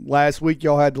map. And last week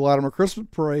y'all had the Latimer Christmas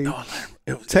parade.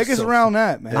 Take us around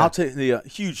that, man. I'll tell you, the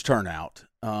huge turnout.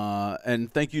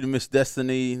 And thank you to Miss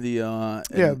Destiny.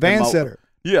 Van Setter.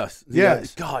 Yes.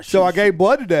 Gosh. So I gave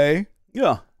blood today.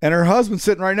 Yeah. And her husband's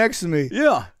sitting right next to me.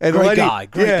 Yeah. And Great guy.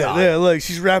 Yeah, look,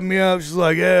 she's wrapping me up. She's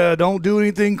like, yeah, don't do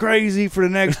anything crazy for the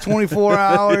next 24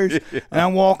 hours. And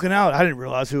I'm walking out. I didn't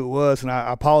realize who it was, and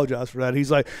I apologize for that. He's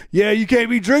like, yeah, you can't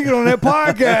be drinking on that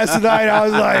podcast tonight. I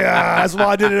was like, that's why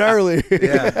I did it early.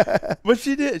 Yeah. But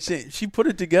she did. She put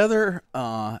it together,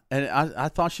 and I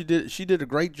thought she did a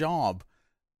great job.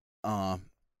 But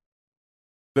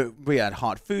we had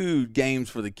hot food, games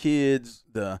for the kids,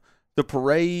 the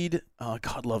parade.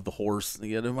 God love the horse.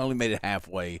 Yeah, they only made it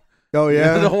halfway. Oh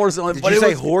yeah, the horse. Did you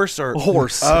say horse or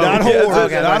horse? Oh, not yeah, horse.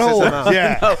 okay, Not horse.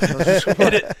 Yeah.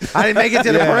 Yeah. I didn't make it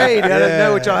to the parade. I didn't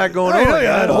know what y'all had going on. I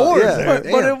had horse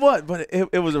there. But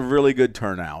it was a really good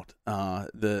turnout.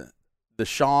 The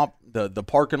shop, the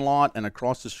parking lot, and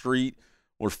across the street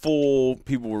were full.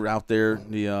 People were out there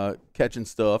catching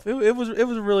stuff. It was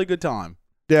a really good time.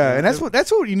 Yeah, and that's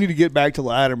what you need to get back to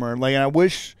Latimer. Like, I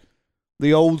wish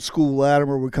the old school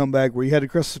Latimer would come back, where you had the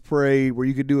Christmas parade, where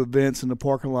you could do events in the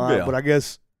parking lot. Yeah. But I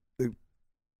guess I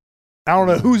don't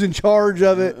know who's in charge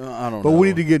of it. I don't but know. we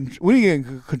need to get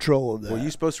in control of that. Well,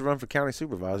 you're supposed to run for county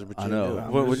supervisor, but you I didn't know. do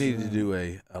it. Well, we need to do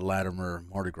a Latimer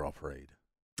Mardi Gras parade.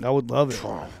 I would love it.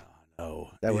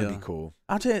 No, That would be cool.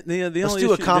 I'll tell you, the Let's only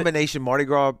do a issue combination Mardi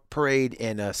Gras parade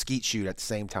and a skeet shoot at the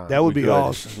same time. That would we be could.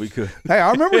 awesome. We could. Hey, I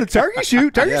remember the turkey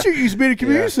shoot. Turkey Yeah. shoot used to be at the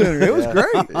community center. It was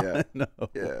great. Yeah, No.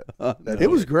 yeah.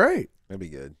 It was great. That'd be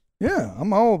good. Yeah,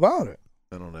 I'm all about it.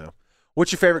 I don't know.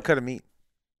 What's your favorite cut of meat?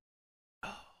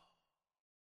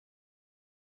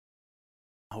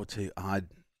 I would tell you, I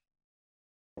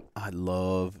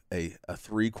love a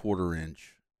 3/4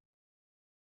 inch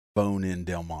bone-in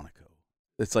Delmonico.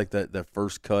 It's like that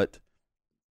first cut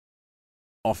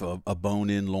off a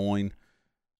bone-in loin,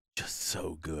 just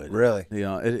so good. Really?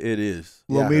 Yeah, it is.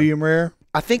 A little Yeah. medium rare.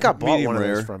 I think I bought Medium one of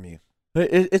rare. those from you.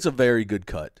 It's a very good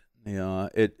cut. Yeah,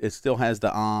 it still has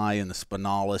the eye and the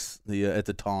spinalis at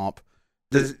the top.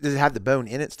 Does it have the bone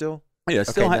in it still? Yeah, it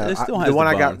still no, has the the one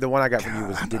I got. bone. The one I got from you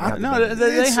was didn't have the No,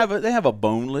 bone. they have a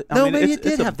boneless. No, I mean, maybe it's, it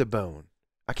did it's a- have the bone.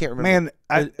 I can't remember.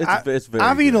 Man, it's very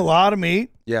I've eaten good. a lot of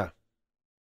meat. Yeah.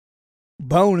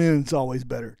 Bone in's always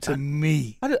better to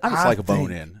me. I just I like a think-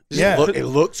 bone in. Yeah. It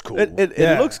looks cool. It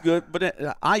Yeah. looks good,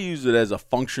 but I use it as a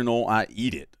functional. I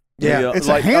eat it. Yeah, it's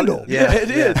a handle. Yeah,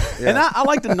 it is. Yeah. And I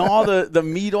like to gnaw the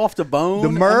meat off the bone. The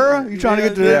myrrh? You trying to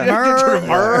get to that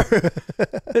myrrh?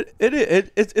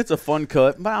 It's a fun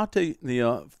cut. But I'll tell you,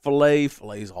 the filet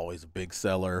is always a big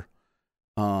seller.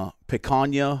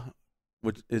 Picanha,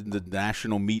 which is the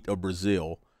national meat of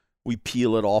Brazil. We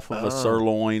peel it off of a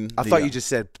sirloin. I thought you just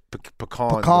said pecan.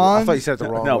 Pecan? I thought you said it the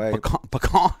wrong no, way.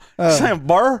 pecan. Saying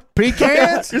burr?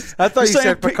 Pecans? I thought you saying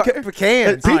said pecans.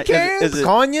 Pecans?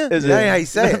 Picanha? Is That ain't how you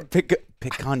say it.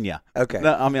 Picanha. Okay.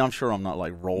 No, I mean, I'm sure I'm not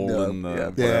like rolling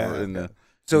No, the yeah. whatever Yeah. in the.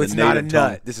 So the it's not a native nut.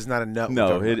 tongue. This is not a nut.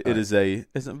 No, we're talking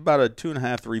it's about a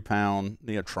 2.5-3 pound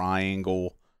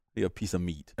triangle piece of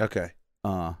meat. Okay.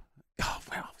 Oh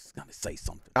well, I was gonna say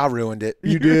something. I ruined it.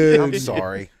 You did. I'm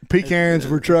sorry. Pecans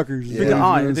for truckers. Yeah. is what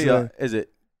I was gonna say. Is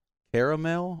it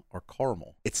caramel or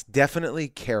caramel? It's definitely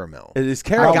caramel. It is My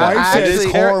caramel. wife says It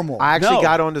is caramel. I actually No.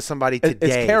 got onto somebody It's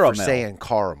today for caramel. saying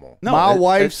caramel. No, My it-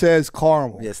 wife it- says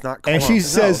caramel. Yeah, it's not And caramel. she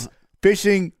says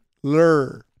fishing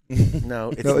lure.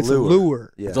 no, it's No, it's lure. a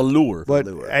lure. Yeah. It's a lure. But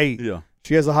lure. hey, Yeah.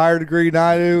 she has a higher degree than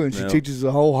I do, and she Yeah. teaches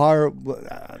a whole higher.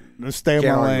 Let's stay in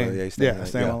Can't my argue lane. with it. Yeah, stay in Yeah, the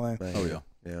stay lane. in my lane. Oh yeah.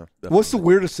 Yeah. What's the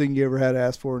weirdest thing you ever had to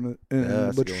ask for in the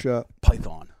that's a butcher good shop?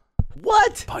 Python?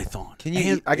 What? Python. Can you?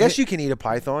 And- eat, I guess you can eat a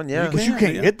python. Yeah. You But you can,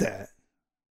 can't yeah. get that.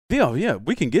 Yeah,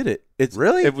 we can get it. It's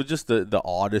Really? It was just the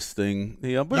oddest thing.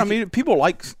 Yeah, but You I mean,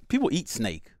 people eat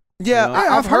snake. Yeah,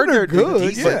 Yeah, I've heard they're good.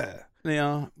 decent. Yeah,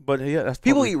 Yeah, but yeah, that's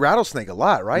People probably, eat rattlesnake a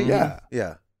lot, right? Yeah.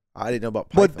 Yeah. I didn't know about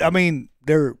python. but I mean,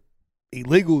 they're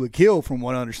illegal to kill, from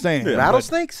what I understand. Yeah. But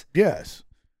rattlesnakes? yes,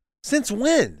 Since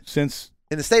when? since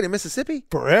In the state of Mississippi?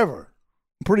 forever.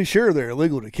 I'm pretty sure they're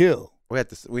illegal to kill. We got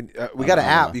this. We got an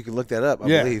app. You can look that up. I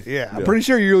yeah, believe. yeah. I'm Yeah. pretty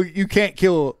sure you can't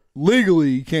kill legally.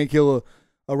 You can't kill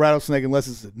a rattlesnake unless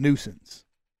it's a nuisance.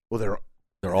 Well, they're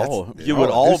that's- all. they're You all would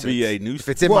a all be nuisance. a if nuisance.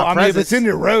 it's in well, my I mean, if presence, it's in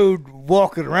the road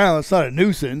walking around, it's not a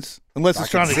nuisance unless I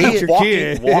it's can trying to see eat it your walking,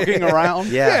 kid. walking around.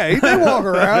 yeah. They walk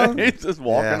around. It's just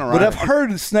walking Yeah. around. But I've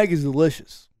heard the snake is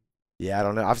delicious. Yeah, I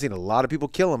don't know. I've seen a lot of people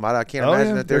kill them. I can't Oh, imagine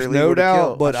yeah. that they're There's illegal no to doubt,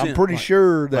 kill. but I've I'm seen pretty like-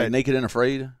 sure like that Naked and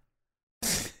Afraid.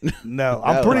 no,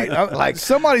 I'm No, pretty like- like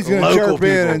somebody's gonna local chirp in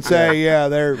people. and say, yeah, Yeah.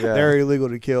 they're illegal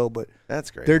to kill, but That's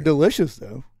great. they're delicious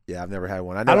though. Yeah, I've never had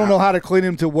one. I I don't know how to clean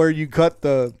them to where you cut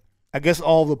I guess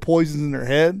all the poisons in their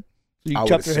head. So you I would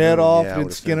chop their head assume, off yeah, I and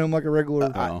would skin assume. them like a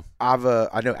regular. Oh.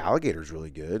 I know alligator's really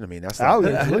good. I mean, that's not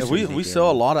Alligator's that's delicious. a we unique sell a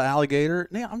animal. lot of alligator.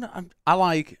 Yeah, I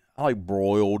like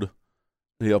broiled,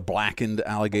 blackened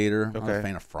alligator. I'm Okay. a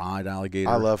fan of fried alligator.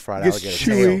 I love fried Gets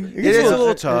alligator. chewy. tail. It It gets is a a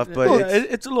little tough, but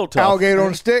it's a little tough. Alligator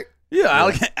on a stick.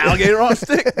 Yeah, alligator on a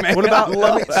stick, man. what about? I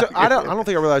love So I don't alligator.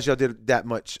 think I realized y'all did that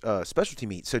much specialty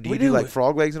meat. So do you We do do. like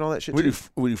frog legs and all that shit We too?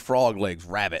 do frog legs,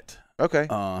 rabbit. Okay.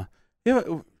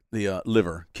 The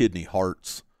liver, kidney,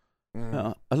 hearts.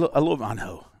 Mm. I love. I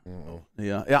know. Mm.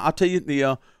 Yeah. I'll tell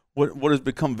you what has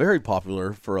become very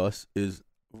popular for us is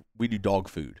we do dog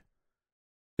food.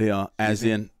 Yeah, as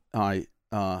in I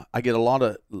get a lot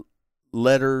of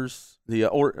letters.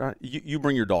 You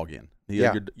bring your dog in.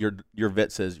 Yeah. Your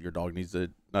vet says your dog needs a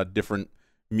different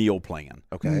meal plan.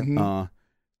 Okay. Mhm.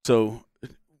 So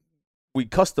we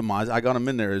customize. I got them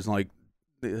in there as like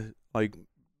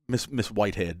Miss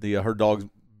Whitehead. Her dog's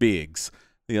Biggs.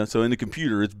 So in the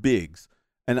computer it's Biggs,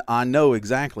 and I know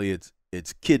exactly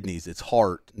it's kidneys, it's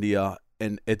heart,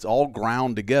 and it's all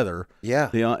ground together. Yeah.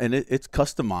 And it's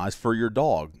customized for your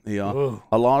dog. Ugh.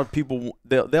 A lot of people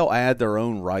they'll add their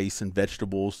own rice and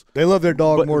vegetables. They love their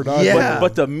dog But- more than I do. Yeah.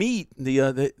 But the meat,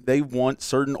 they want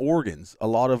certain organs. A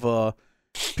lot of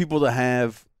people that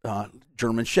have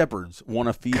German shepherds want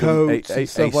to feed Coats them and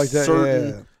stuff like that. certain,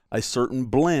 Yeah. a certain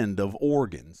blend of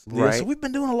organs. Right. So we've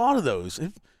been doing a lot of those,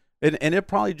 and it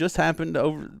probably just happened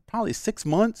over probably 6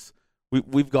 months.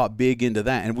 We've got big into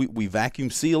that, and we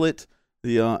vacuum seal it.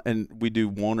 And we do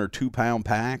 1 or 2 pound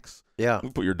packs. Yeah. We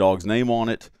put your dog's name on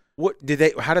it. What did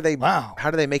they? How do they? Wow. How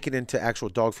do they make it into actual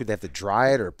dog food? They have to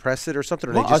dry it or press it or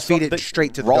something, or Well, they just feed it they-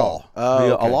 straight to the raw. dog. Oh,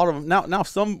 A okay. lot of them now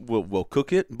some will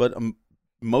cook it, but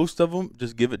most of them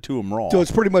just give it to them raw. So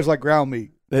it's pretty much like ground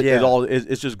meat. Yeah.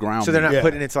 It's just ground. So they're not meat. Yeah.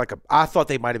 putting it into like a. I thought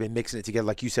they might have been mixing it together,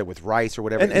 like you said, with rice or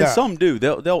whatever. and Yeah. some do.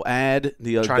 They'll add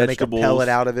the trying to make a vegetables. pellet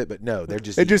out of it, but no, they're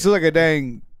just. It just looks like a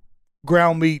dang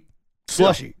ground meat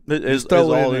slushy. Is Just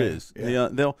throw it all in it there. is.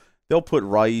 Yeah. They'll put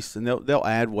rice and they'll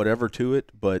add whatever to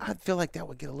it. But I feel like that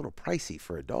would get a little pricey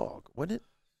for a dog, wouldn't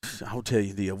it? I'll tell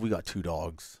you, we got 2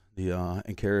 dogs.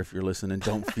 And Kara, if you're listening,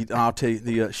 don't feed. I'll tell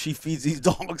you, she feeds these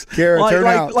dogs. Kara,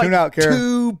 tune out, Kara.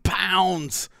 2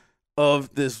 pounds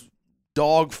of this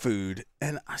dog food,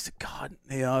 and I said, God,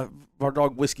 our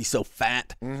dog Whiskey's so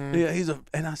fat. Mhm. Yeah,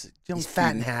 and I said, He's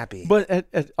fat and happy. But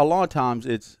at a lot of times,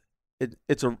 it's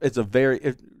a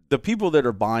very the people that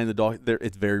are buying the dog,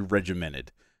 it's very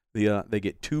regimented. They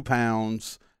get 2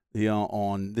 pounds,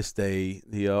 on this day,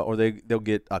 or they'll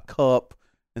get a cup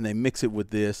and they mix it with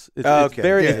this. It's Okay.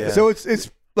 very Yeah. So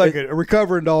it's like a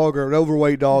recovering dog or an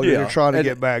overweight dog that Yeah. they're trying to And-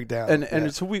 get back down.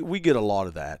 and so we get a lot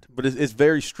of that, but it's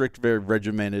very strict, very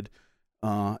regimented.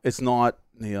 It's not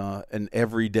an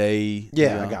everyday.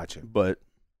 Yeah, I got you. But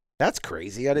That's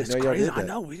crazy. I didn't it's know y'all crazy. did that. I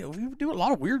know we do a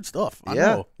lot of weird stuff. I Yeah,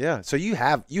 know. yeah. So you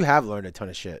have learned a ton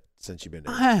of shit since you've been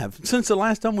doing it. I have since the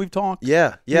last time we've talked.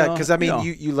 Yeah, Yeah, because I mean, yeah.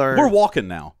 you learn. We're walking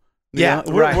now. Yeah,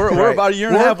 we're right, we're right. about a year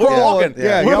and a We're half. We're crawling. walking.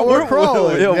 Yeah, y'all were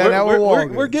crawling. Yeah, now we're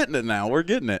walking. We're getting it now. We're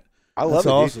getting it. I love That's it.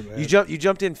 awesome, Dude. man. You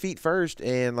jumped in feet first,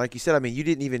 and like you said, I mean, you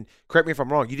didn't even correct me if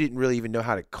I'm wrong. You didn't really even know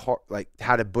how to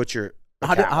how to butcher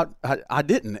I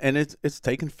didn't, and it's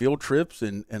taking field trips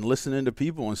and listening to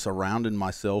people and surrounding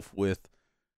myself with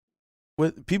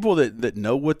people that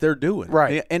know what they're doing.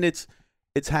 Right. And it's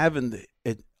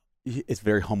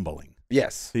very humbling.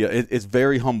 Yes. Yeah, it's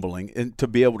very humbling, and to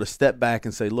be able to step back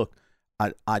and say, look,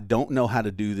 I don't know how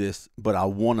to do this, but I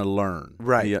want to learn.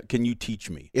 Right. Yeah, can you teach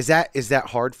me? Is that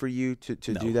hard for you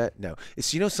to No. do that? No.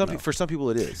 It's for some people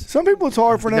it is. Some people it's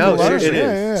hard for them No, to learn. seriously.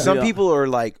 Yeah. Some Yeah. people are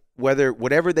like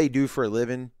whatever they do for a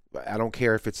living, I don't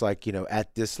care if it's like,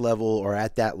 at this level or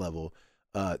at that level,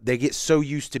 they get so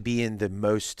used to being the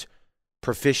most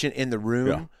proficient in the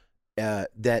room that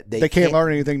they can't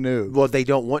learn anything new. Well, they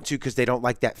don't want to because they don't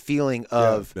like that feeling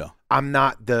of I'm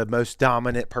not the most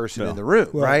dominant person in the room,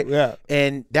 Well, right? Yeah.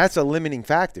 And that's a limiting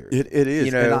factor. It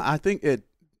is. And know? I think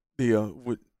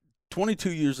with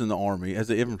 22 years in the Army as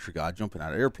an infantry guy, jumping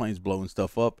out of airplanes, blowing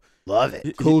stuff up. Love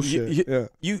it. Cool shit.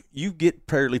 Yeah. You get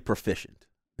fairly proficient.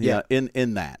 Yeah.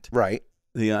 In that. Right.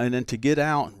 Yeah, and then to get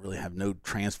out and really have no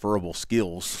transferable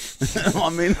skills. I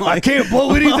mean, I can't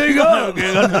blow anything up. What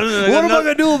am I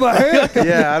gonna do with my hand?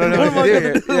 Yeah, I don't know what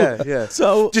to do here. Yeah.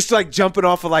 So Just like jumping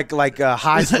off of like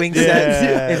high swing Yeah.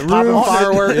 sets and popping Roofs.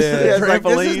 fireworks. Yeah. It's like,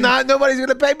 this is Trampoline. not, nobody's going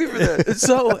to pay me for this.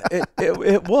 so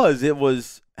it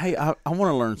was. Hey, I want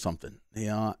to learn something.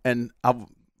 Yeah, and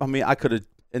I mean, I could have,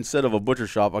 instead of a butcher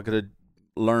shop, I could have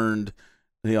learned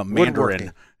Mandarin.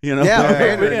 Woodworking. You know, Yeah,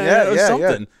 Mandarin. Yeah.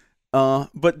 something.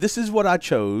 But this is what I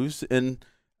chose, and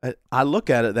I look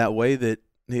at it that way. That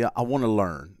I want to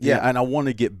learn. Yeah. And I want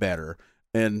to get better.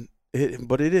 And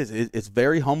it's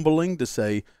very humbling to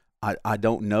say I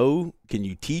don't know. Can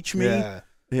you teach me? Yeah.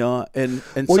 Yeah. And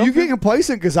Well, you something- get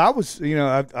complacent because I was,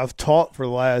 I've taught for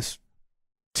the last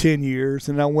 10 years,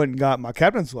 and I went and got my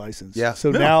captain's license. Yeah.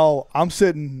 So Yeah. now I'm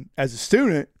sitting as a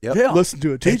student, Yep. Yeah. listening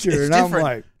to a teacher, It's and I'm different.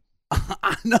 like,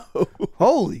 I know.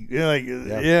 holy,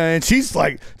 and she's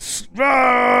like,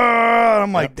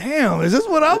 I'm like, damn, is this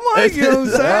what I'm like? You know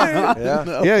what I'm saying?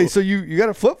 Yeah. Yeah, so you got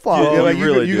to flip flop. Yeah, you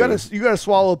really you do. got to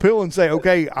swallow a pill and say,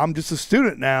 okay, I'm just a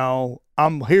student now.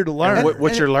 I'm here to learn.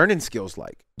 What's your learning skills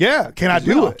like? Yeah, can I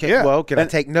do it? Can I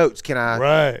take notes? Can I,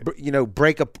 Right.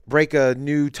 break a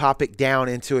new topic down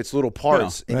into its little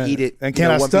parts and Right. eat it? And can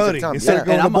I one piece at a study time? instead Yeah. of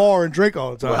going to the And I'm a- bar and drink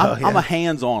all the time? Well, I'm a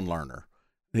hands-on learner.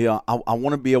 Yeah, I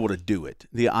want to be able to do it.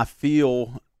 I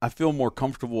feel more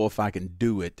comfortable if I can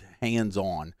do it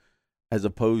hands-on, as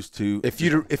opposed to If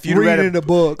you'd Read read in a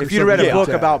book. if you'd read a something book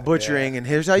like that. about butchering and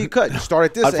here's how you cut, you start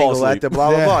at this I'd fall angle at asleep. the blah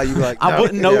blah Yeah. blah. You'd be like, I no.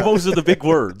 wouldn't know most of the big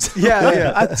words.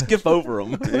 Yeah. I'd skip over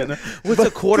them. You know? What's a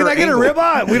quarter? Can I get angle? a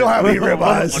ribeye? We don't have any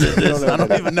ribeyes. What is this? I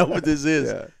don't even know what this is.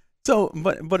 Yeah. So,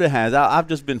 but it has. I've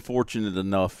just been fortunate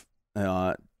enough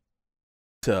to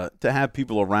have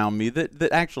people around me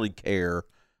that actually care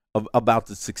about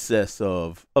the success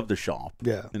of the shop.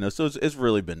 Yeah. You know, so it's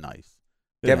really been nice.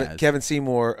 It has. Kevin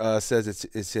Seymour says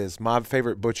it says my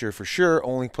favorite butcher for sure.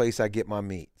 Only place I get my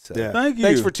meat. So Yeah. Thank you.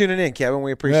 thanks for tuning in, Kevin.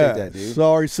 We appreciate Yeah. that, dude.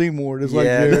 Sorry, Seymour. Just like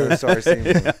Yeah, you. no, sorry,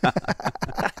 Seymour.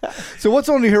 So what's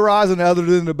on the horizon other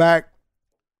than the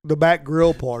back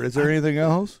grill part? Is there anything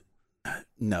else?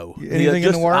 No. Anything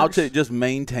in the works? I'll tell you, just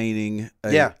maintaining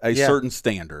a Yeah. certain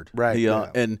standard. Right.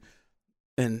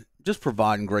 And just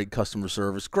providing great customer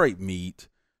service, great meat.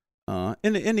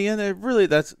 In the end, really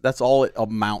that's all it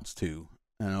amounts to,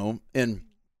 you know. And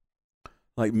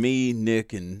like me,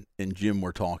 Nick, and Jim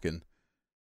were talking.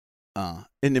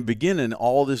 In the beginning,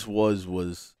 all this was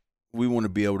we want to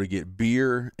be able to get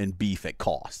beer and beef at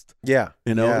cost. Yeah.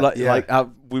 You know, Yeah.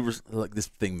 we were like, this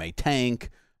thing may tank.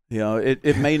 You know,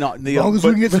 it may not. As long as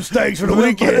we can get some steaks for the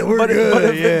weekend, we're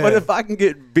good. But if I can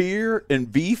get beer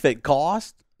and beef at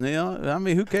cost, you know, I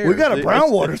mean, who cares? We got a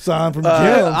Brownwater sign from Jim.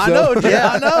 I know, Jim.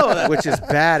 Yeah. I know. Which is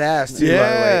badass too. Yeah.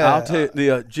 By the way. I'll tell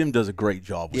you, Jim does a great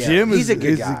job with Yeah. it. Jim He's is a good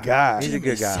is guy. the guy. He's a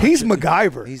good guy. He's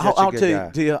MacGyver. He's such a I'll good tell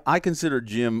guy. you, I consider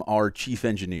Jim our chief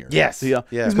engineer. Yes. Yeah.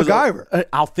 Yeah. He's 'Cause MacGyver.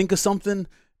 I'll think of something,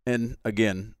 and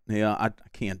again, I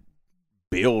can't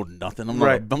build nothing. I'm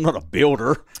Right. not a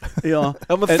builder. Yeah.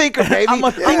 I'm a thinker, baby. I'm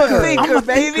a thinker,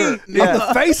 baby. I'm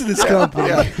the face of this company.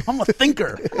 I'm a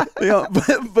thinker.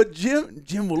 But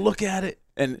Jim will look at it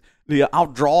and I'll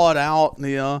draw it out.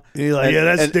 He's like, And-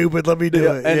 that's and- stupid. Let me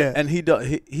do it. And, Yeah. and he does.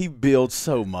 He builds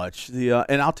so much.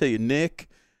 And I'll tell you, Nick,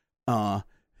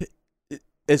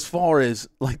 as far as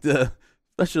like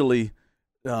especially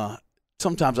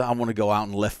sometimes I want to go out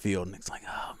in left field, and it's like,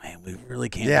 oh man, we really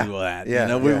can't Yeah. do that. Yeah.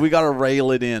 You know, we got to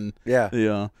rail it in. Yeah.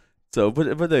 Yeah. So,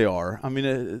 but they are. I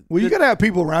mean, Well, you got to have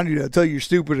people around you that tell you you're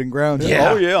stupid and ground you.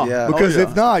 Yeah. Oh yeah. Yeah. Because Oh, yeah.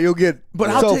 if not, you'll get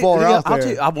But so far out there. I'll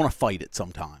tell you, I want to fight it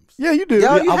sometimes. Yeah, you do.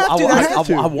 Yeah, you have to. I That's-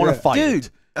 want to fight Dude.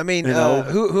 it. I mean, You know?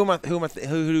 who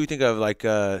do you think of like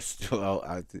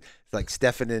like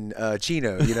Stefan and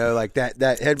Chino? You know, like that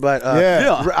headbutt.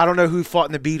 Yeah. I don't know who fought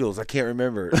in the Beatles. I can't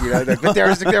remember. You know, but there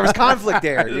was conflict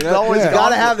there. You know, always you got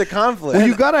to have the conflict. Well,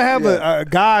 you got to have a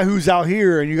guy who's out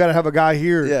here, and you got to have a guy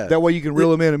here. Yeah. That way you can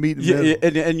reel him in and meet him. Yeah,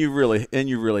 and you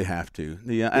really have to.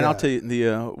 And I'll tell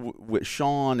you, with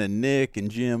Sean and Nick and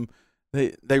Jim,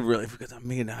 they really, because I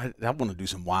mean, I want to do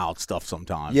some wild stuff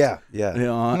sometimes. Yeah.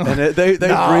 And they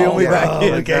reel me back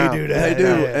in. We can't do that. They do.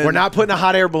 No. And We're not putting a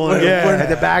hot air balloon at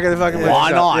the back of the fucking.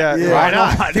 Why not? Yeah. Why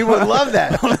not? People would love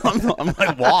that. I'm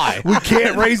like, why? We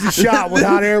can't raise the shot with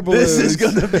hot air balloons. This is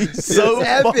gonna be so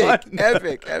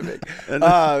epic.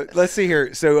 Let's see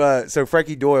here. So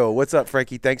Frankie Doyle, what's up,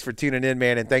 Frankie? Thanks for tuning in,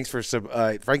 man, and thanks for some.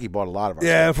 Frankie bought a lot of our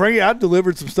stuff. Frankie, I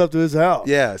delivered some stuff to his house.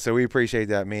 Yeah, so we appreciate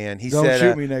that, man. He Don't said,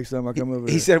 shoot me next time I come over.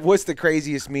 He said, "What's the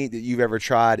craziest meat that you've ever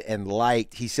tried and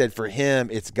liked?" He said, "For him,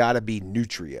 it's got to be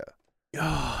Nutria."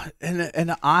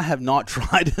 And I have not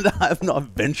tried it. I have not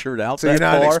ventured out So that you're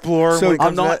not an far. explorer. So when it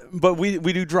I'm comes to not, that? but we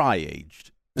do dry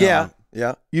aged. Yeah.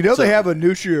 You know So- they have a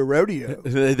Nutria rodeo.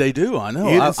 They do. I know.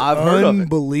 It's I've heard of it.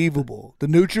 unbelievable. The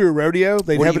Nutria rodeo,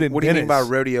 they What have do it you, in what do you mean by Venice.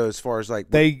 rodeo? As far as like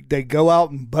They go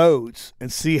out in boats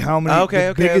and see how many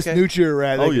the biggest Nutria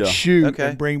rat they can shoot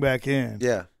and bring back in.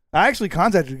 Yeah. I actually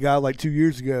contacted a guy like 2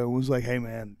 years ago and was like, "Hey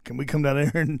man, can we come down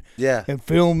there Yeah. and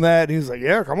film that?" And he was like,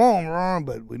 "Yeah, come on, Ron,"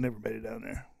 but we never made it down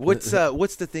there. What's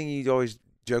the thing you always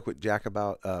joke with Jack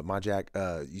about? My Jack,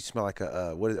 you smell like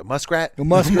a what is it? A muskrat. A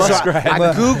muskrat.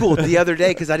 I googled the other day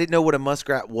because I didn't know what a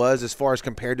muskrat was as far as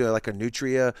compared to like a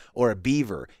nutria or a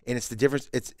beaver, and it's the difference.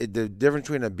 The difference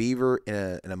between a beaver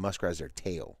and a muskrat is their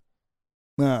tail.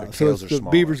 No, Their so tails it's are the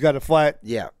smaller. beaver's got a flat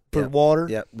Yeah. for water.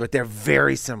 Yeah, but they're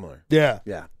very similar. Yeah.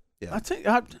 Yeah. I think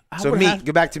I So would meat. have-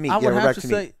 Go back to meat. I Yeah, would we're have back to to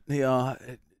say meat.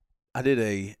 I did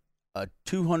a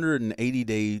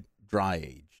 280-day dry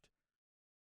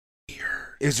aged.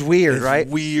 It's weird, It's right?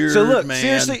 weird, So look, man.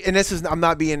 seriously, and I'm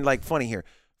not being like funny here.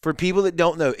 For people that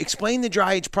don't know, explain the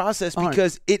dry age process All right.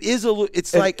 because it is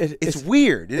it's it's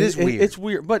weird. It is weird. It's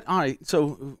weird. But all right,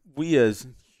 so we as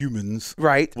humans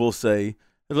right. will say,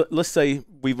 let's say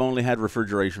we've only had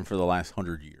refrigeration for the last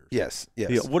 100 years. Yes. Yes.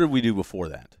 Yeah, what did we do before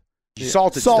that? You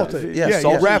salted Salted. stuff. Yeah,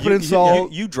 salt. you wrap it in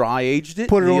salt. You dry aged it.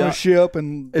 Put it on Yeah. a ship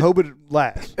and hope it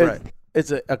lasts. Right.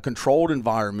 It's a controlled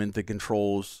environment that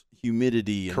controls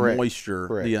humidity and Correct. moisture,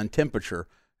 Correct. and temperature.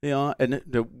 Yeah, and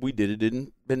we did it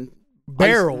in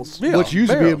Barrels, Yeah, which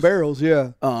used to be in barrels.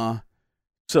 Yeah.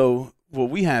 So what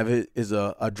we have is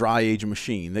a dry age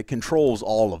machine that controls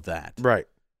all of that. Right.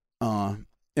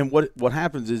 And what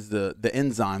happens is the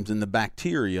enzymes and the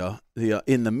bacteria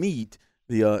in the meat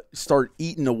start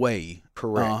eating away.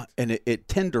 Correct. And it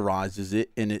tenderizes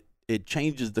it, and it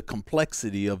changes the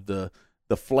complexity of the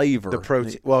flavor. The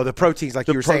protein. Well, the proteins, like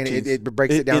The you were saying, proteins it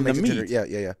breaks it down. in the makes it meat.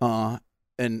 tender. Yeah.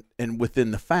 And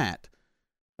within the fat.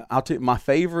 I'll tell you, my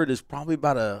favorite is probably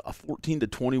about a 14 to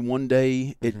 21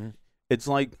 day. It's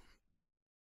like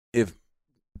if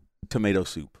tomato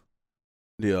soup.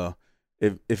 Yeah.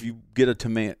 If you get a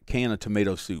can of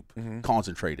tomato soup,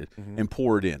 concentrated, and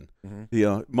pour it in,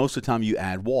 most of the time you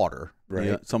add water.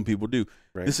 Right. Some people do.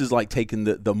 Right. This is like taking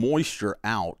the moisture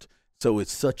out, so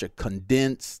it's such a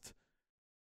condensed,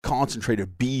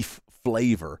 concentrated beef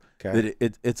flavor that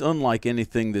it's unlike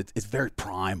anything it's very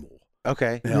primal.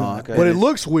 Okay. Okay. But it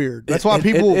looks weird. That's why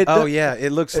people.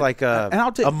 It looks like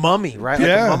a mummy, right? Like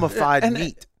Yeah. a mummified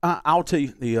meat. I'll tell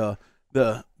you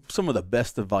some of the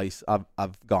best advice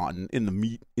I've gotten in the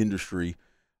meat industry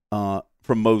from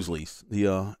Mosley's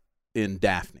in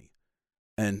Daphne,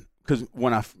 and because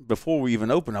before we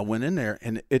even opened, I went in there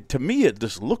and to me it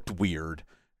just looked weird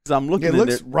because I'm looking. It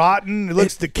looks rotten. It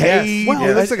looks decayed. Well,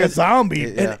 it looks like a zombie.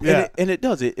 and it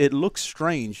does. It looks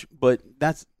strange, but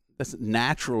that's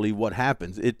naturally what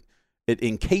happens. It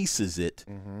encases it,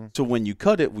 so when you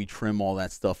cut it, we trim all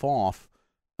that stuff off,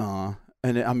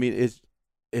 and I mean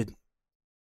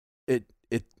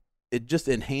it just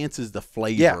enhances the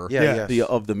flavor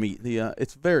of the meat.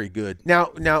 It's very good. Now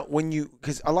when you,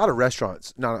 because a lot of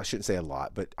restaurants, I shouldn't say a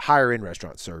lot, but higher end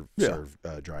restaurants serve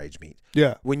dry aged meat.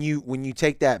 Yeah. When you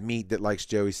take that meat that, like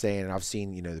Joey's saying, and I've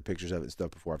seen the pictures of it and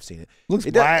stuff before. I've seen it. Looks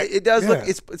it black. It does look.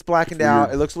 It's blackened out.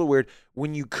 weird. It looks a little weird.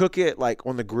 When you cook it like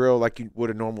on the grill, like you would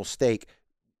a normal steak.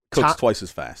 Cooks twice as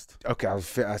fast. Okay,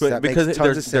 that Because makes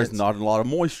tons of there's sense. not a lot of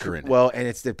moisture in it. Well, and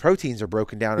it's the proteins are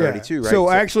broken down already too, right? So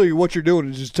actually, what you're doing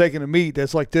is just taking a meat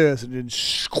that's like this and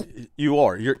then.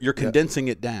 You're condensing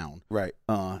it down. right.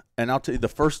 And I'll tell you, the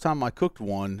first time I cooked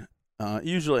one,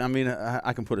 usually, I mean,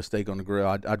 I can put a steak on the grill.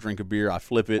 I drink a beer, I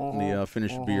flip it, and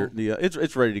finish the beer.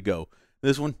 It's ready to go.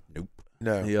 This one, nope.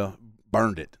 No.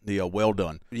 burned it. Well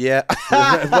done. Yeah. But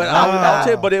I'll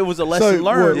tell you, but it was a lesson So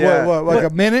learned. what, like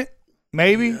a minute,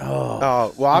 maybe?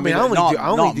 Oh, well, I mean, I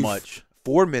only do much.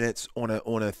 4 minutes on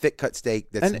a thick cut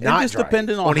steak that's And not just dry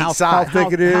depending on each how side.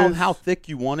 thick it is. how thick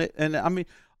you want it. And I mean,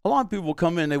 a lot of people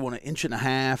come in, they want 1.5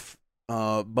 inches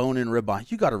bone-in ribeye.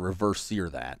 You got to reverse sear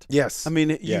that. Yes. I mean,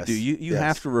 you Yes. do. You Yes.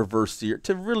 have to reverse sear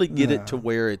to really get it to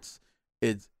where it's.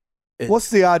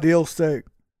 What's the ideal steak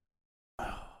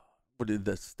What is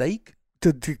the steak?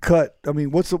 to cut? I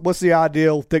mean, what's the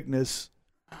ideal thickness?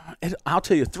 I'll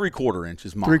tell you, 3/4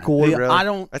 inches. Mine. 3/4, Yeah, really? I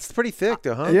don't. That's pretty thick,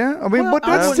 though, huh? Yeah, I mean, Well, but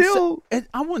I that's wouldn't still.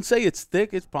 I wouldn't say it's thick.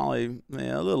 It's probably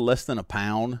a little less than a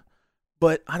pound,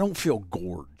 but I don't feel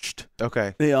gorged.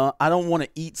 Okay. Yeah, I don't want to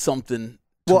eat something.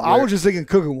 to Well, I where- was just thinking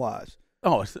cooking wise.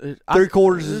 Oh,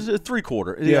 3/4 is- It's a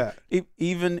 3/4. Yeah.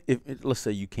 Even if let's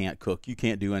say you can't cook, you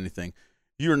can't do anything,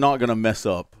 you're not going to mess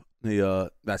up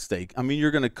that steak. I mean,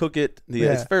 you're going to cook it.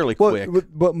 It's fairly quick.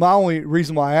 But my only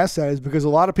reason why I ask that is because a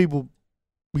lot of people,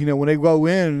 when they go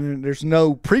in and there's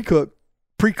no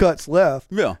pre-cuts left,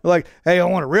 Yeah. they're like, hey, I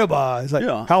want a ribeye. It's like,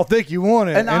 Yeah. how thick you want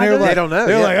it? And I they're know like, They don't know.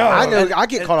 They're Yeah. like, oh, I know. I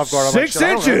get caught off guard. I'm like, 6 shit,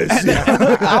 I don't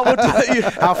know. inches. I will tell you.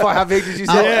 How big did you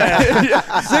say?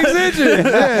 Yeah. 6 inches.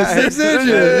 Yeah, 6 inches.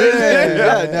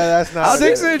 Yeah. No, that's not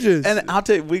 6 inches. And I'll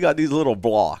tell you, we got these little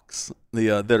blocks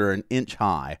that are 1 inch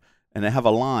high, and they have a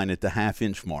line at the 1/2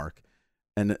 inch mark,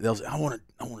 and they'll say, I want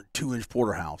a 2-inch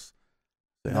porterhouse.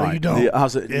 No, All right. you don't. I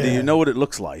was like, do Yeah. you know what it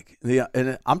looks like?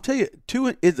 And I'm telling you,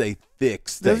 2 is a thick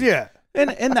steak. Yeah. And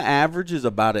the average is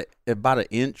about an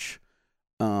inch.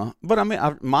 But I mean,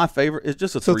 my favorite is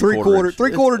just a So 3/4 inch.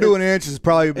 3/4 to an inch is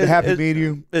probably it- happy it-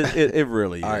 medium. It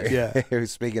really is. All right. Yeah.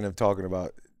 Speaking of talking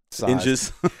about size.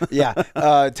 Inches. Yeah.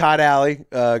 Todd Alley,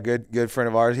 good friend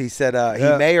of ours. He said he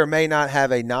may or may not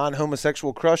have a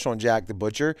non-homosexual crush on Jack the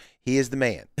Butcher. He is the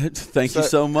man. Thank you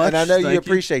so much. And I know you Thank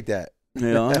appreciate that.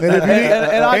 Yeah. And if, you,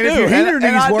 I and if do. your heater And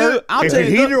I needs do. work, I'll if tell your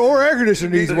you, heater or air conditioner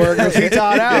needs work, go see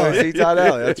Todd Yeah, Allen. see Todd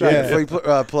Alley. That's right. Yeah. Free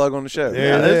plug on the show.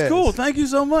 Yeah. That's It cool. is. Thank you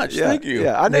so much. Yeah. Thank you.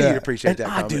 Yeah, I know Yeah. you'd appreciate And that.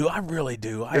 I comment. do. I really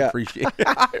do. I Yeah. appreciate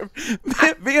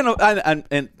it. Being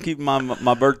and keep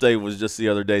my birthday was just the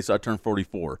other day, so I turned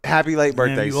 44. Happy late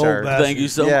birthday, you old sir. bastard. Thank you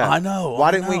so Yeah. much. I know. Why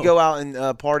I didn't we know. go out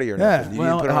and party or Yeah. nothing? You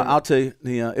Well, didn't put on, I'll tell you.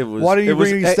 It was. Why didn't you it was,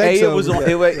 bring any steaks it was over? on.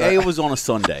 It was on a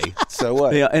Sunday. so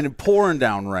what? Yeah, and pouring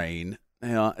down rain.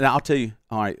 Yeah, and I'll tell you.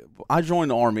 All right, I joined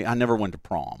the Army. I never went to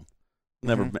prom.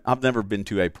 I've never been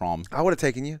to a prom. I would have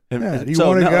taken you. Yeah, you so,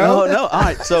 wanna no, go? No. All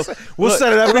right, so We'll look,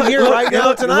 set it up in here right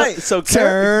now tonight. So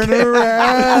Turn Every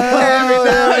around.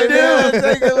 now and then,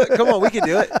 take a look. Come on, we can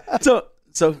do it.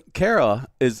 So Kara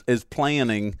is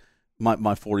planning my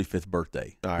 45th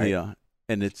birthday. All right. Yeah,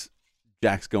 and it's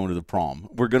Jack's going to the prom.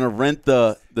 We're gonna rent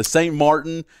the St.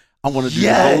 Martin. I want to do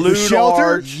Yes. the balloon The shelter?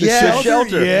 arch. Yes. The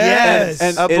shelter. Yes.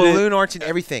 And A balloon arch and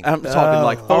everything. I'm talking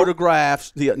like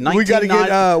photographs. The We got to get, what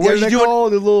Yeah, are you they doing-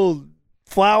 called? The little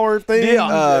flower thing?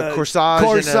 Yeah. Corsage.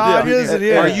 corsages and,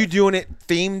 yeah. Are you doing it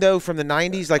themed though from the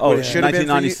 90s, like what it should have been for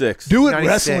you? 1996. Do it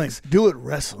 96. wrestling. Do it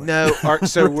wrestling. No,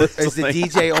 so is the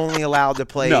DJ only allowed to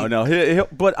play? No.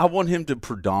 But I want him to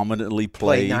predominantly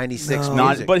play play 96 No.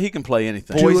 music. But he can play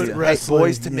anything. Do boys, it to, wrestling.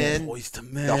 Boys to Yeah. Men. Boys to The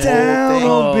Men. whole Down thing.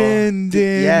 on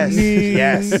bending Yes, knees.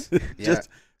 yes. Just,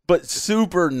 but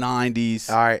super 90s.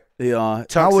 All right. Yeah.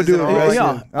 I would do it Tuxes and all. wrestling.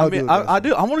 Yeah, I'll I do mean, it I wrestling.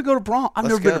 do. I want to go to prom. I've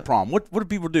Let's never been go. to prom. What do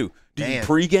people do? Do you Man.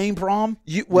 pregame prom?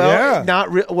 Yeah.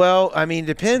 Well, I mean, it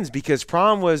depends because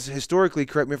prom was historically,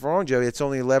 correct me if I'm wrong, Joey, it's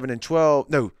only 11 and 12.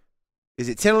 No. Is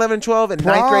it 10, 11, 12? And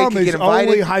ninth grade Prom could is get invited.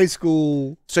 only high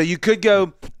school. So you could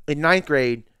go in ninth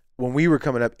grade when we were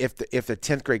coming up if the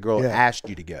 10th grade girl Yeah. asked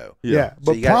you to go. Yeah.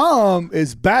 But you gotta- prom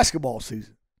is basketball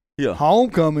season. Yeah.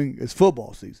 Homecoming is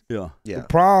football season. Yeah. Yeah. But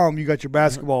prom, you got your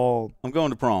basketball. I'm going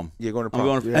to prom. You're going to I'm prom.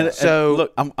 going to. Yeah. And So-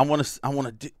 look, I want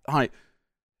to. All right.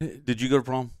 Did you go to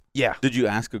prom? Yeah. Did you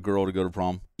ask a girl to go to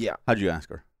prom? Yeah. How'd you ask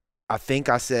her? I think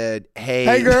I said, "Hey,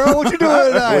 Hey, girl, what you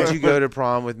doing tonight? would you go to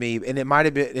prom with me?" And it might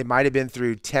have been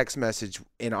through text message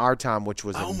in our time, which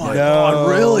was Oh a my note. God,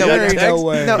 really? No, There ain't Text? no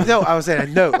way. No, I was saying a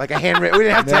note, like a handwritten. We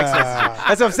didn't have text Nah. messages.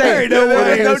 That's what I'm saying. There ain't no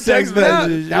way. no No text text message.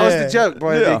 message. That was Yeah. the joke,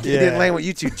 boy. Yeah. He didn't land with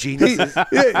you two geniuses.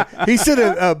 He sent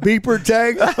a beeper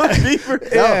text.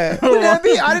 Beeper? Yeah. Didn't have a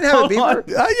I didn't have a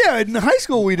beeper. Yeah, in high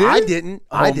school we did. I didn't.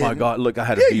 Oh I my didn't. God! Look, I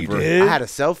had a Yeah, you beeper. did. I had a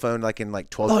cell phone like in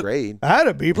 12th grade. I had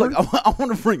a beeper. Look, I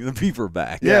want to bring the beeper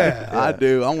back. Yeah. I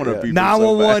do. I want a beeper.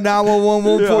 911, 911,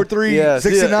 143, Yes.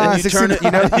 69, And you turn it-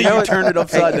 69. you turn it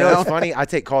upside You know what's down. funny? I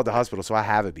take call at the hospital, so I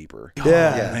have a beeper. Yeah.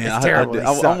 Yeah, Man, it's terrible. They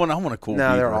I suck. want a cool No,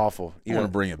 beeper. they're awful. I want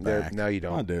to bring it they're- back. No, you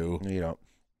don't. I do. No, you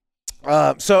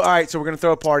don't. So all right, so we're gonna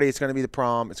throw a party. It's gonna be the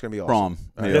prom. It's gonna be awesome.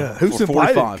 Prom. Yeah. Who's For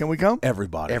invited? 45. Can we come?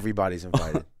 Everybody. Everybody's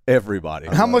invited. everybody.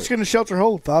 How much can the shelter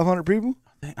hold? 500 people?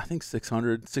 I think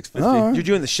 600, 650. All right. You're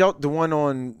doing the one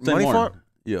on St. Money Martin. Farm?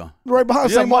 Yeah. Right behind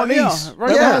St. Martin East.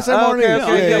 Right behind St. Martin okay, East.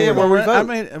 okay, yeah, yeah. where we vote. I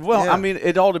mean, well, Yeah. I mean,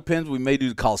 it all depends. We may do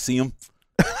the Coliseum.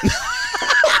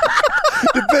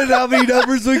 Depending on how many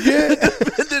numbers we get.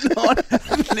 Depending on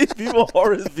how many people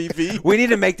RSVP. We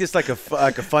need to make this like a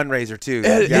fundraiser too.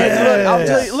 Yeah, Like, look, I'll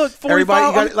tell you. Look, 45, everybody,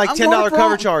 you got like I'm $10 going for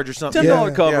cover all- charge or something.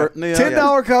 $10 cover. Yeah.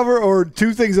 $10 cover or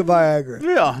 2 things of Viagra.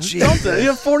 Yeah, something.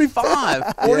 Yeah,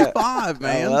 45. 45, I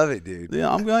man. love it, dude.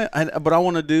 Yeah, I'm going. But I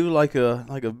want to do like a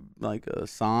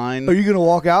sign. Are you going to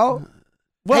walk out?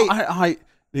 Well, Hey.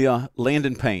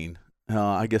 Landon Payne,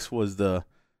 I guess, was the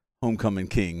homecoming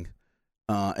king,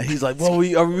 and he's like, "Well,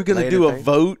 are we going to do a Payne?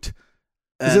 vote?"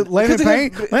 Is it Landon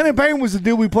Payne? Landon Payne was the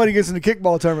dude we played against in the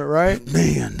kickball tournament, right?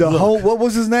 Man, The whole what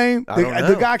was his name? I don't know.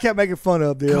 The guy kept making fun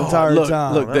of the entire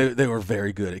time. Look, they were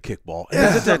very good at kickball.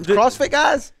 Yeah. Is it the CrossFit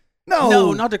guys?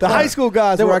 No, not the the high school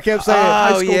guys They where were- I kept saying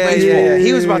high school baseball.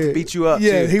 He was about to beat you up.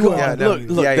 Yeah, too. he Come was. on. No,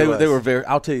 Look, yeah, he they was. were very.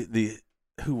 I'll tell you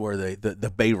who were they? The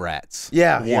Bay Rats.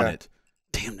 Yeah, won yeah. it.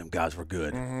 Damn, them guys were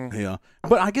good. Mhm. Yeah,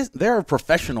 but I guess they're a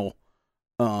professional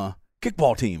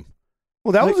kickball team.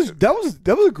 Well, that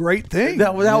was a great thing.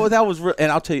 That was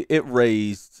and I'll tell you, it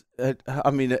raised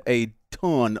a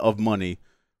ton of money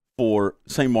for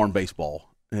St. Martin baseball.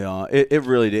 Yeah, it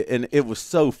really did, and it was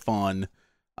so fun.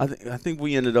 I think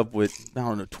we ended up with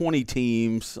 20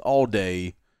 teams all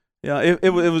day. Yeah, it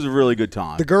was a really good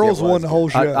time. The girls It was, won the whole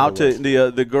show. I'll tell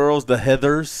you, the girls, the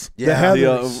Heathers, The Yeah.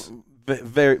 Heathers.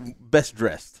 very best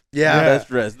dressed. Yeah. Best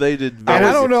dressed. They did. And Very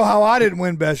I don't know how I didn't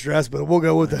win best dress, but we'll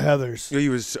go with the Heathers. He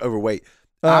was overweight.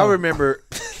 Oh. I remember.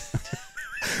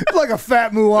 like a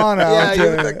fat Moana. out you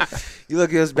there.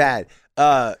 look, it was bad.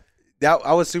 I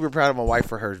was super proud of my wife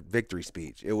for her victory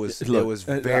speech. It was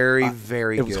very,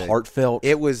 very It good. was heartfelt.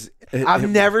 It was. I've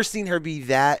never seen her be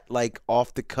that like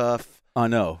off the cuff, I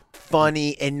know.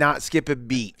 funny, and not skip a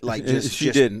beat. Like just she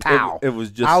just didn't. Pow. It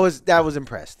was just. I was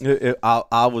impressed.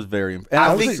 I was very. And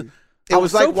I I think was, it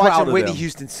was like so proud watching of Whitney them.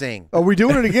 Houston sing. Are we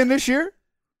doing it again this year?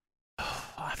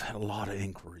 I've had a lot of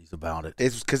inquiries about it.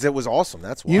 It's because it was awesome.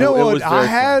 That's why. You know it what? was very I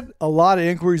had a lot of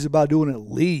inquiries about doing a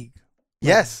league.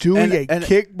 Yes. Doing a And-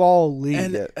 kickball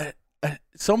league. And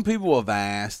some people have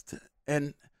asked,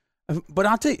 but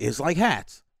I'll tell you, it's like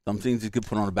hats. Some things you could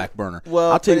put on the back burner.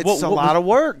 Well, I'll tell you, it's a lot of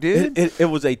work, dude. It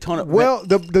was a ton of. well,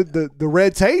 the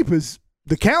red tape is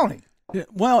the county.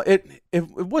 Well, it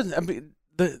wasn't. I mean,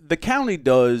 the county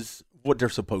does what they're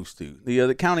supposed to.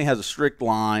 The county has a strict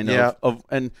line Yeah. of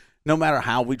and no matter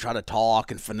how we try to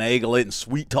talk and finagle it and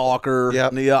sweet talk her,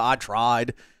 Yep. I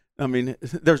tried. I mean,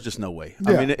 there's just no way.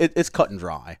 Yeah. I mean, it's cut and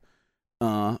dry.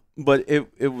 But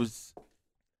it was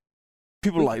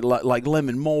people like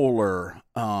Lemon Moeller,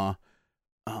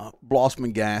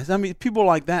 Blossman Gas. I mean, people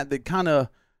like that kind of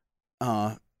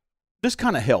just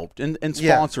kind of helped and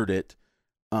Yeah. sponsored it.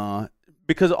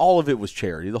 Because all of it was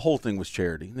charity. The whole thing was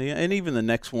charity. And even the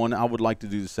next one, I would like to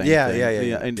do the same Yeah,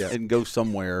 thing. yeah. And go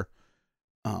somewhere.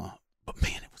 But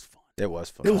man, it was fun. It was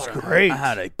fun. It was great. I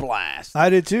had a blast. I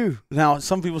did too. Now,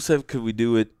 some people said, could we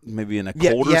do it maybe in a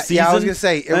Yeah, colder yeah, season? yeah. I was gonna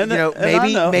say, And I know.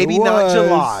 maybe It not was.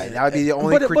 July. That would be the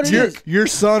only But it critique. Your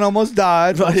son almost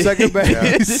died from second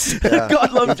base. Yeah.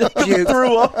 God love Jacob. Puked.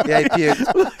 Threw up. Yeah, he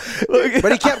puked.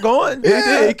 But he kept going. He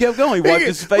did. He kept going. He wiped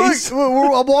his face. Look,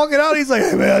 I'm walking out. He's like,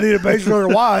 "Hey man, I need a base runner."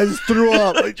 Why? I just threw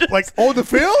up. Like on the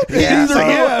field? Yeah. He's like,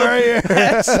 "Yeah, right here."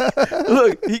 Yes.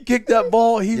 Look, he kicked that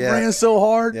ball. He Yeah. ran so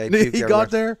hard. Yeah, he he puked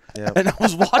got there, Yeah. and I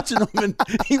was watching him, and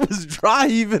he was dry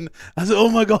even. I said, "Oh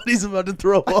my God, he's about to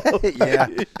throw up." Yeah.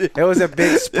 It was a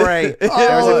big spray. There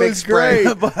was Oh, a it big was spray.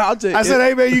 great. But I'll tell you, I said,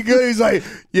 "Hey man, you good?" He's like,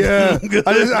 "Yeah."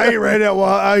 I ain't ran that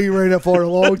wild. I ain't ran that far in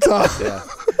a long time. Yeah.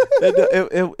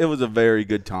 it was a very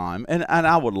good time, and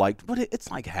I would like, but it's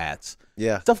like hats.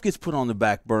 Yeah. Stuff gets put on the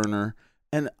back burner,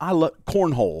 and I love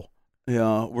cornhole.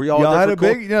 Yeah, were y'all Y'all there had for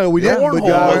a big, we Yeah, didn't. But cornhole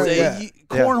y'all- was yeah.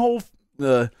 cornhole.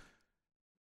 The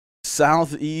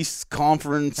Southeast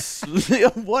Conference,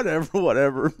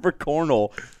 whatever for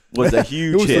cornhole was a It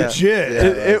huge was hit. legit.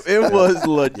 Yeah. It was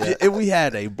legit. And we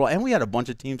had and we had a bunch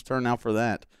of teams turn out for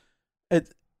that.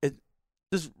 It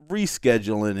just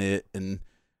rescheduling it, and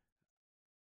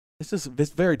it's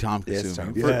very time Yeah, it's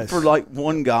consuming time- Yes. for like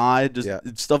one guy. Just Yeah.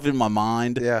 stuff in my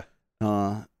mind. Yeah.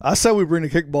 I say we bring the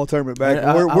kickball tournament back.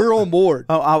 Yeah, We're on board.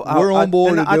 We're on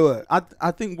board to do it.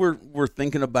 I think we're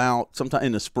thinking about sometime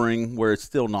in the spring where it's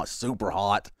still not super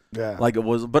hot Yeah. like it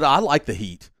was, but I like the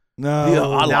heat. No. Yeah,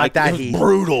 I not like that it. It heat. was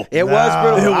brutal. It was No.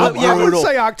 brutal. It was Yeah, I would brutal.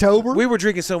 say October. we were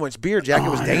drinking so much beer, Jack. It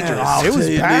was Oh, dangerous. man, I'll it was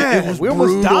tell you, bad. it was we almost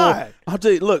brutal. died. I'll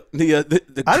tell you. Look, the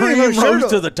I didn't cream even have a shirt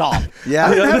rose to on. the top. Yeah.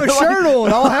 I didn't have a shirt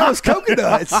on. All I had was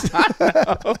coconuts.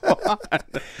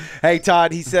 Hey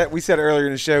Todd, we said earlier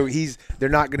in the show they're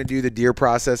not going to do the deer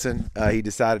processing. He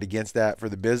decided against that for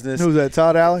the business. Who's that?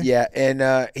 Todd Alley? Yeah,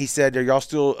 and he said, "Are y'all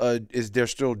still? Is there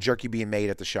still jerky being made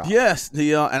at the shop?" Yes,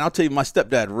 and I'll tell you, my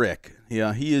stepdad Rick.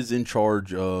 Yeah, he is in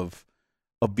charge of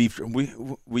beef.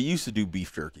 We used to do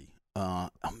beef jerky.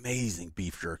 Amazing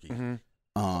beef jerky.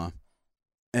 Mm-hmm.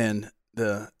 And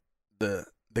the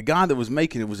guy that was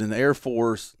making it was in the Air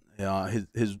Force. They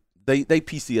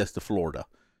PCS to Florida.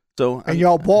 So And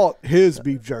y'all bought his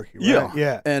beef jerky, right? yeah,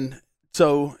 Yeah. And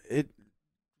so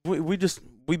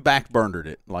we backburnered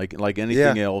it like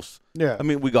anything else. Yeah. I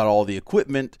mean, we got all the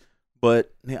equipment,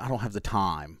 but I don't have the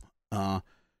time.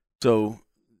 So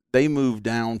they moved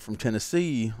down from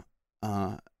Tennessee,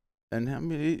 and I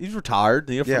mean, he's retired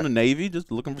from the Navy,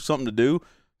 just looking for something to do.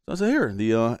 So I said,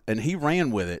 here, and he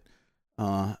ran with it,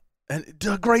 and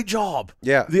did a great job.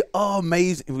 Yeah.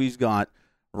 Amazing. He's got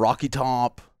Rocky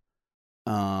Top.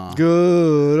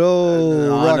 Good old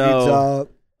Rocky Top.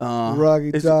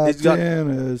 Rocky Top, it's got,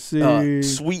 Tennessee.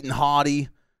 Sweet and Hottie.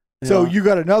 So you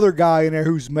got another guy in there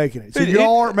who's making it. So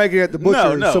y'all aren't making it at the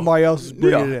butcher. No. Somebody else is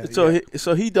bringing it in.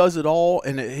 So he does it all,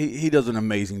 and he does an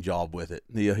amazing job with it.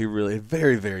 He really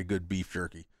very, very good beef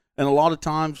jerky. And a lot of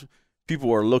times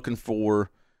people are looking for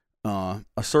a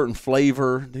certain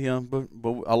flavor, but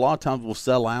a lot of times we'll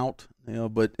sell out,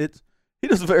 but he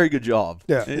does a very good job.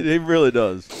 Yeah. He really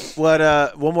does.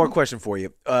 What? One more question for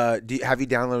you. Have you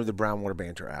downloaded the Brownwater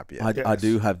Banter app yet? I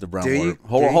do have the brown Do water. you?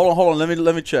 Hold on.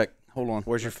 Let me check. Hold on.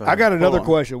 Where's your phone? I got another on.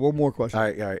 question. One more question. All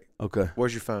right. Okay.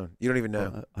 Where's your phone? You don't even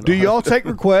know. Do y'all take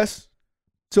requests?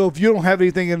 So if you don't have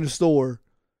anything in the store,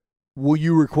 will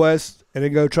you request and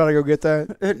then try to go get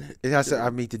that? It has to. I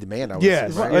meet the demand. I would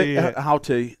Yes. say, right? Yeah. I'll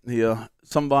tell you,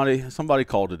 somebody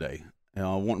called today,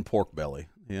 wanting pork belly,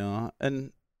 and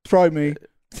It's probably me.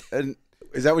 and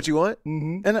Is that what you want?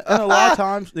 Mm-hmm. and a lot of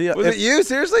times, Was it you?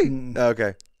 Seriously? Mm.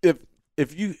 Okay.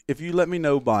 if you let me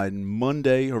know by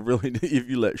Monday, or really if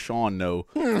you let Sean know,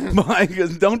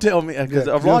 because don't tell me, because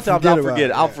a lot of times I'll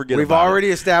forget. I'll forget. We've about already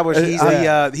established he's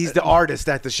the artist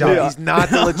at the shop. Yeah. He's not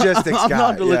the logistics I'm guy.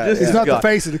 not the logistics He's not guy. the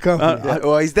face of the company. Yeah,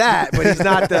 well, he's that, but he's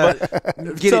not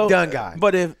the get it done guy.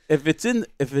 But if it's he's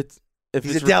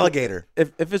it's a delegator.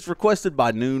 If it's requested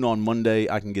by noon on Monday,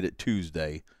 I can get it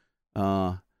Tuesday.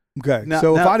 Okay. Now-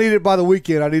 So if now- I need it by the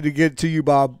weekend, I need to get it to you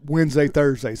by Wednesday,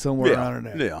 Thursday, somewhere around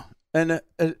in there. Yeah, and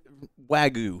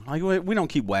Wagyu, like we don't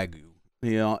keep Wagyu,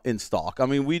 in stock. I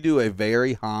mean, we do a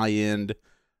very high end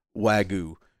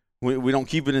Wagyu. We don't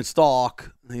keep it in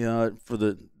stock, for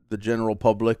the general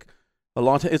public. A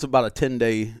lot of it's about a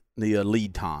 10-day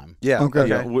lead time. Yeah.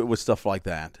 Okay. With stuff like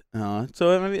that.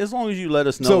 So I mean, as long as you let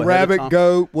us know. So ahead of rabbit, time.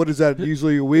 goat, what is that?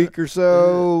 Usually a week or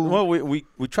so. Well, we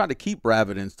try to keep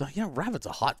rabbit in stock. Rabbit's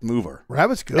a hot mover.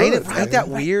 Rabbit's good. Ain't that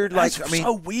weird? Like, That's I mean,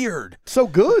 so weird. so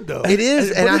good though. it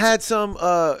is. And But I it's- had some.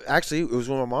 Actually, it was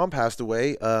when my mom passed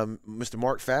away. Mr.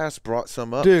 Mark Fast brought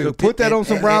some up. Dude, cooked put it, that on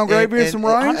some brown gravy and some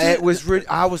rice? It was.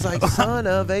 I was like, son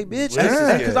of a bitch. This is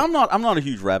Yeah. Because good. I'm not a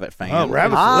huge rabbit fan. Oh,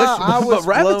 rabbit's I was but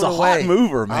rabbit's a blown hot away.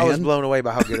 mover, man. I was blown away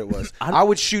by how good it was. I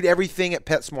would shoot everything at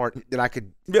PetSmart that I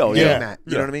could Oh, get yeah. them at.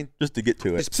 You know what I mean? Just to get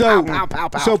to it. Just So, pow, pow, pow,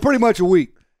 pow. so pretty much a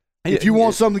week. If you Yeah,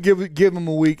 want something to give them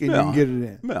a week and you Yeah. can get it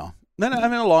in. Yeah. Then I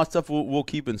mean, a lot of stuff we'll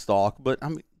keep in stock, but I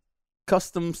mean,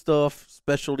 custom stuff,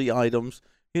 specialty items.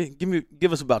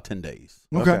 Give us about 10 days.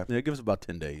 Okay. Yeah, give us about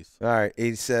 10 days. All right.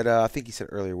 He said, I think he said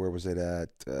earlier, where was it at?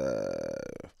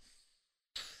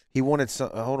 He wanted some.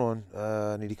 Hold on.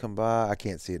 I need to come by. I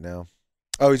can't see it now.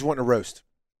 Oh, he's wanting a roast.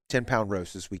 10-pound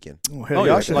roast this weekend. Oh, hell, Oh,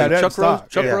 y'all yeah, should like have that in chuck roast? stock.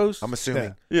 Chuck Yeah, roast? I'm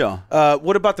assuming. Yeah.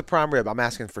 What about the prime rib? I'm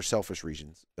asking for selfish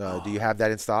reasons. Do you have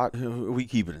that in stock? We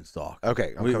keep it in stock.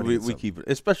 Okay. I'm We coming to get some. keep it,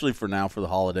 especially for now, for the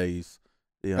holidays.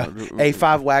 Yeah.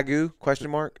 A5 Wagyu?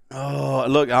 Question mark. Oh,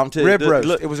 look, I'm telling you. Rib roast.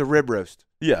 Look, it was a rib roast.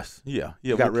 yes. Yeah.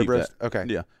 You got we'll rib keep roast. that. Okay.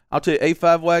 Yeah. I'll tell you,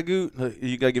 A5 Wagyu,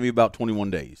 you got to give me about 21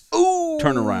 days. Ooh.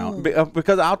 Turnaround.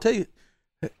 Because I'll tell you,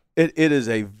 it is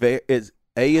a very, it's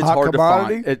Hot hard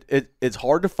commodity? to find. It's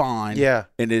hard to find. Yeah.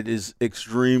 And it is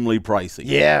extremely pricey.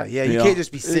 Yeah. Yeah. You Yeah. can't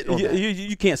just be sitting on you, that.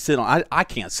 you can't sit on. I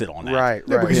can't sit on that. Right.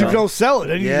 Yeah, Right. because yeah. if you don't sell it,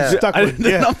 then Yeah. you're stuck with it.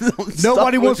 Yeah. I'm stuck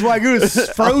Nobody with- wants Wagyu. It's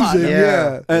frozen. Yeah.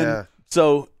 Yeah. And Yeah.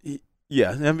 so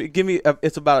Yeah, I mean, give me.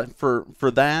 It's about for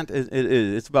that.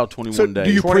 It's about 21 So days.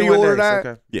 do you 21 pre-order days, that?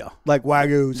 okay. Yeah. Like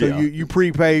Wagyu, so Yeah. you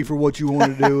prepay for what you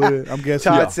want to do with it. I'm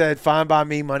guessing. Todd said, "Fine by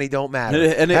me, money don't matter."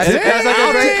 That's and like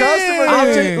a great customer. I'll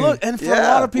dude. tell you, look, and for a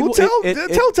Yeah. lot of people, Well,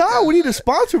 tell Todd we need a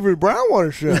sponsor for the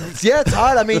Brownwater show. Yeah,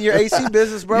 Todd. I mean, your AC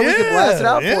business, bro. We can blast it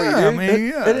out for you, dude. I mean,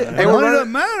 yeah. Hey, Money we're running-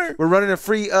 doesn't matter. We're running a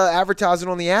free advertising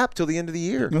on the app till the end of the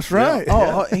year. That's right.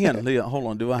 Oh, Ian, Leah, hold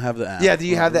on. Do I have the app? Yeah, do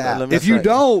you have the app? Let me If you see.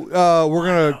 don't, we're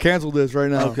gonna cancel this right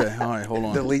now. Okay, all right, hold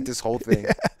on. Delete this whole thing.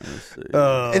 Let's see.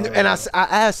 And I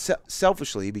asked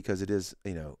selfishly because it is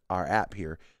our app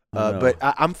here. I know. But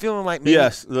I'm feeling like maybe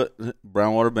Yes, the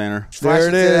Brownwater banner. flash There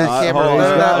it to is. that Hold camera. on, He's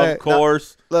No, got no, it. of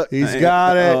course. Look, He's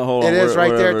got it. Hold on, it is right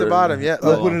there at whatever. the bottom. Yeah,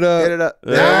 Hold Open on. it up. Get it up. There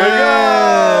we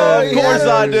go. Of course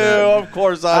I do. Of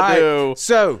course All I right, do.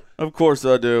 So, Of course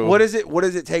I do. what does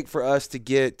it take for us to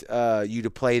get you to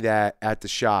play that at the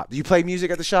shop? Do you play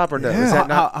music at the shop or no? Yeah. Is that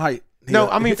not? No,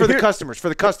 I mean for the customers. For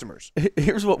the customers.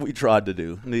 Here's what we tried to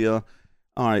do.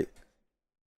 All right.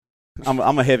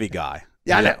 I'm a heavy guy.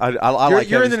 Yeah, I know. I You're, like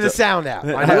you're heavy into the stuff. sound app.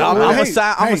 I I'm, know. I'm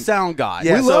Hey, a sound guy.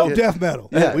 Yeah, we so- love death metal.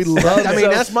 Yeah. We love. I mean, it.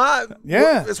 that's my.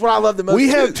 Yeah. That's what I love the most. We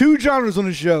have too. 2 genres on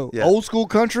the show: Yeah. old school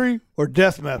country or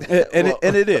death metal. And Well,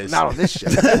 it is. Not on this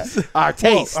show. Our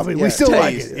taste. I mean, Yeah. we still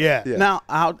like Taste. it. Yeah. Yeah. Now,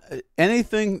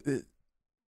 anything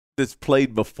that's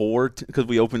played before, because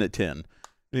we open at 10.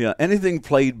 Yeah, anything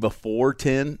played before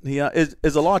 10,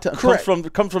 is a lot of Correct.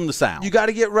 comes from the sound. You got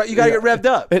to get get revved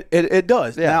up. It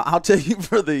does. Yeah. Now I'll tell you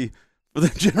for the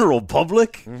general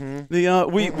public,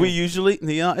 Mm-hmm. we usually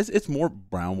it's more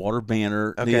Brownwater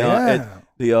banner. Okay.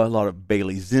 Yeah. A lot of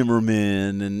Bailey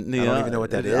Zimmerman and I don't even know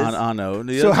what that is. I know.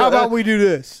 So how about we do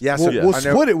this? Yeah, we'll, so- we'll I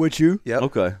know- split it with you, Yep.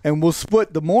 Okay. and we'll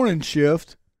split the morning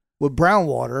shift with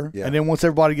Brownwater, Yeah. and then once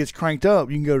everybody gets cranked up,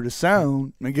 you can go to the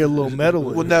sound and get a little metal.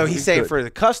 with Well, it. no, he's saying Good. for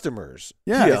the customers.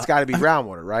 Yeah. It's got to be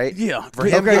Brownwater, right? Yeah. For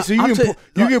him, Okay, so you I'll can tell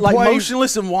you can like play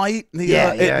Motionless in White.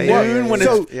 Yeah, yeah, at yeah, noon yeah, when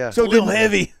yeah. it's Yeah. so a little then-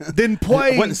 heavy. then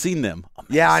play. I wouldn't seen them.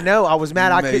 Yeah, I know. I was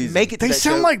mad I couldn't Amazing. make it. To They that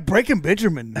sound show. like Breaking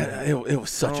Benjamin. It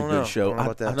was such a don't good know. show. I don't know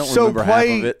about that. I don't So remember half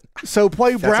play of it.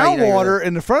 play That's how you know you're Brownwater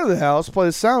in the front of the house, play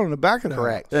the sound in the back of the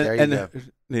Correct. house. There you go.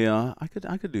 Yeah, I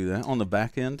could do that on the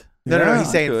back end. No, Yeah, he's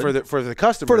I saying could. for the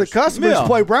customers. For the customers, Yeah.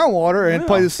 play Brownwater and Yeah.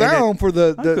 play the sound for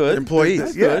the I could. employees. I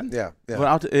could. Yeah, yeah. But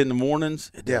out in the mornings,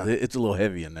 Yeah. it's a little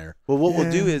heavy in there. Well, what we'll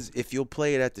do Yeah. is if you'll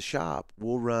play it at the shop,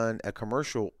 we'll run a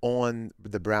commercial on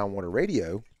the Brownwater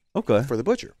radio Okay. for the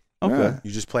butcher. Okay. Yeah.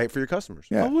 You just play it for your customers.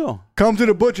 Yeah. I will. Come to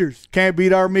the butchers. Can't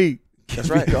beat our meat. That's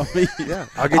right. Yeah.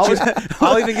 I'll get you.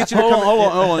 I'll even get you to Hold come.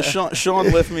 on, hold on. Sean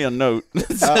left me a note.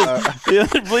 Yeah,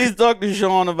 please talk to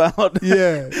Sean about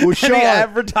Yeah. Well, Sean, any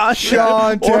advertisement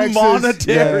Sean, or Texas.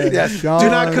 monetary. Yeah. Do Sean,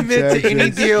 not commit to any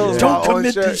Texas. deals. Don't while on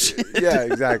commit to show. shit. Yeah,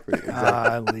 exactly.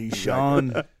 Golly,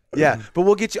 Sean. Yeah, but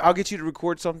we'll get you. I'll get you to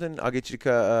record something. I'll get you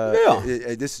to.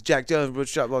 Yeah. This is Jack Jones, Butch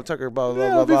Shop, blah, Tucker, blah blah Yeah,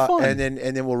 blah it'll be blah, fun.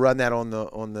 and then we'll run that on the.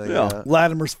 Yeah.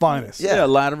 Latimer's finest. Yeah.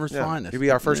 Latimer's Yeah. finest. It'll be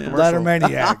our first Yeah. commercial. Ladder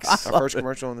Maniacs. Our first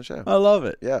commercial on the show. I love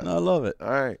it. Yeah. I love it. All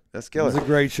right, let's It kill was it. a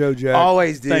great show, Jack.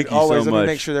 Always, dude. Thank you always. so Let me much.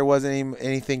 make sure there wasn't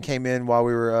anything came in while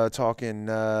we were talking.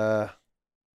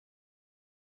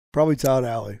 Probably Todd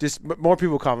Alley. Just more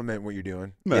people compliment what you're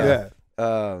doing. Yeah.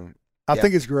 I Yeah.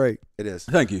 think it's great. It is.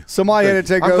 Thank you. Somebody had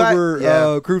to take I'm glad- over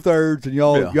yeah. Crew Thirds, and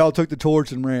y'all Yeah. y'all took the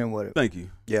torch and ran with it. Thank you.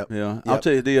 Yep. Yeah. Yep. I'll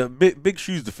tell you, the big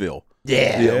shoes to fill.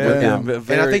 Yeah. Yeah.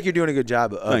 And I think you're doing a good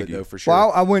job of Thank it, you. though, for sure.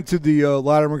 Well, I went to the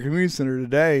Latimer Community Center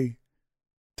today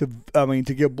to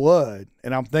give blood,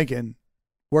 and I'm thinking,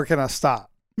 where can I stop?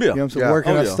 Yeah. You know what I'm saying? Yeah. Where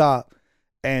can Oh, I yeah. stop?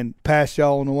 And passed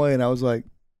y'all on the way, and I was like,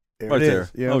 there Right it is. there.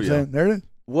 You know Oh, what I'm yeah. saying? There it is.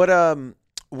 What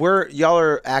where y'all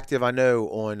are active, I know,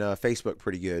 on Facebook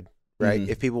pretty good, right? Mhm.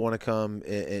 If people want to come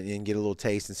and get a little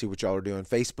taste and see what y'all are doing,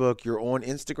 Facebook. You're on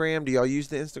Instagram. Do y'all use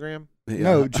the Instagram?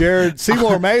 No, Jared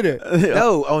Seymour made it. Yeah.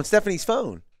 No, on Stephanie's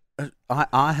phone.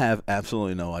 I have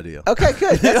absolutely no idea. Okay,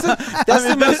 good. That's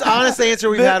the most honest answer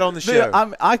we've had on the show.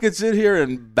 I could sit here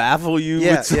and baffle you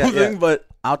Yeah, with yeah, something, yeah. but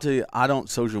I'll tell you, I don't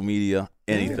social media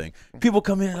anything. People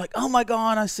come in and like, oh my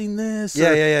God, I seen this. Yeah,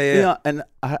 or, yeah. and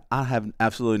I have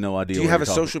absolutely no idea. Do you what have a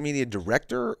you're talking social media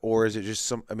director, or is it just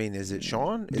some? I mean, is it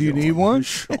Sean? Is Do you it- need one?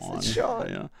 Sean. Sean.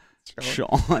 Yeah.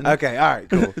 Sean. Okay, all right,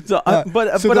 cool. So,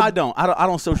 but so but the- I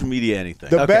don't social media anything.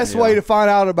 The Okay, best way to find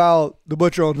out about the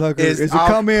Butcher on Tucker Is is to I'll-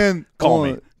 come in. Call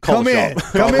on- me. Call Come the in.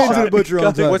 shop. Come into the Butcher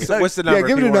on Tucker. What's the number? Yeah,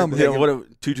 give if me you the want number. to Yeah, take it?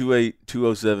 what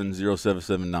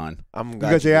 228-207-0779. I'm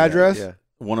got your address? Yeah.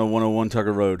 10101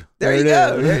 Tucker Road. There you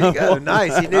go. There you go.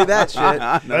 Nice. You knew that shit.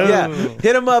 Yeah.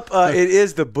 Hit them up. It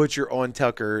is The Butcher on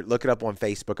Tucker. Look it up on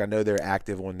Facebook. I know they're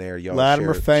active on there. Y'all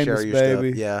Latimer famous, share your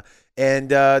baby. stuff. Yeah. And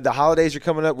the holidays are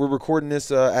coming up. We're recording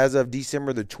this as of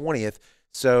December the 20th.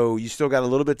 So you still got a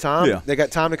little bit of time. Yeah. They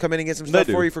got time to come in and get some stuff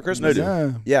for you for Christmas. They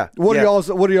do. Yeah. What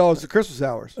are y'all's Christmas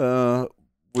hours?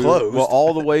 Closed. Well,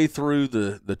 all the way through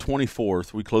the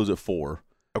 24th. We close at 4.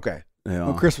 Okay. Yeah.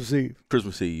 On Christmas Eve.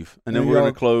 Christmas Eve, and And then we're y'all-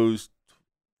 going to close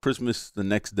Christmas the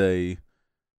next day,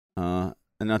 and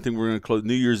I think we're going to close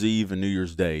New Year's Eve and New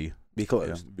Year's Day. Be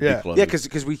closed. Yeah. closed. Yeah,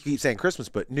 because we keep saying Christmas,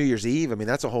 but New Year's Eve, I mean,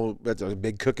 that's a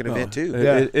big cooking event, too.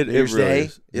 Yeah. It New Year's really Day,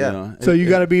 is. yeah. So you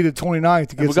got to be the 29th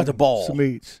to and get we got the ball. some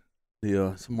meats.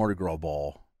 Yeah, some Mardi Gras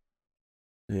ball.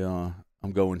 Yeah,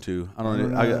 I'm going to. I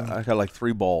don't. Oh, I got like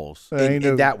 3 balls.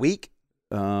 In that week?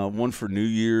 One for New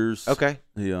Year's. Okay.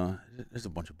 Yeah, there's a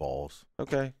bunch of balls.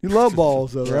 Okay. You love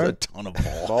balls, though, There's a right? ton of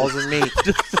balls. Balls and meat.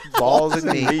 Balls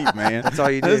and meat. man. That's all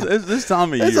you do. It's this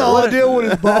time of That's year. all I deal with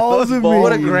is balls and meat.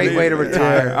 What a great way to Yeah.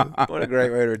 retire. What a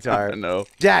great way to I retire. know.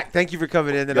 Jack, thank you for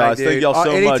coming in tonight, Guys, dude. thank y'all so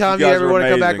much. Anytime You you guys ever were want to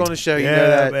come back amazing. on the show, you Yeah, know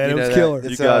that. man, you it know was that. killer. It's,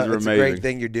 You guys were it's a great amazing.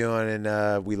 thing you're doing,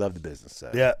 and we love the business. So.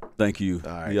 Yeah. Thank you.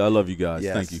 All right. Yeah, I love you guys.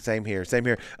 Yes, Thank you. Same here. Same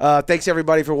here. Thanks,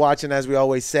 everybody, for watching, as we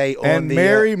always say. On And the,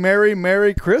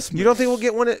 Merry Christmas. you don't think we'll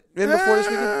get one in before this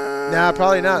weekend? Nah,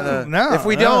 probably not. No, If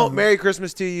we no. don't, Merry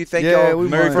Christmas to you. Thank Yeah, y'all. we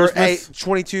Merry might. for, hey, Christmas.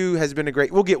 22 has been a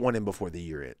great. We'll get one in before the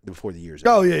year. Before the year's.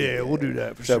 Oh, out. yeah, we'll do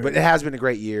that for So, sure. but it has been a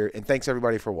great year, and thanks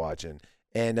everybody for watching.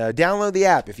 And download the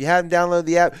app if you haven't downloaded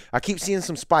the app. I keep seeing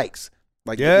some spikes.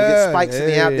 Like we get spikes in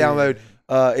the app. hey. Download.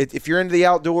 If you're into the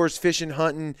outdoors, fishing,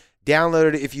 hunting,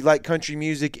 download it. If you like country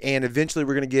music, and eventually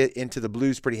we're gonna get into the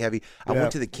blues pretty heavy. I Yeah.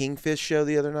 went to the Kingfish show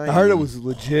the other night. I heard it was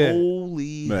legit.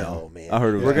 Holy Man, hell, man! I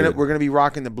heard it was we're good. gonna be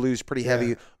rocking the blues pretty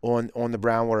heavy on the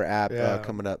Brownwater app Yeah.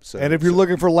 coming up. So And if you're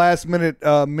looking for last minute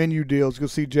menu deals, go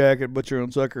see Jack at Butcher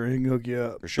on Sucker and he can hook you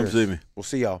up. for sure, Come see me. we'll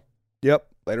see y'all Yep.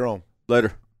 later on.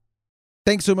 Later.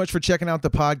 Thanks so much for checking out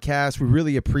the podcast. We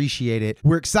really appreciate it.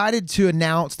 We're excited to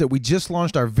announce that we just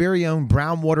launched our very own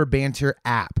Brownwater Banter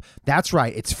app. That's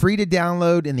right. It's free to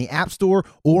download in the App Store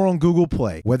or on Google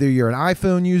Play. Whether you're an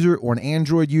iPhone user or an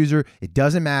Android user, it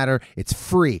doesn't matter. It's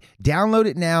free. Download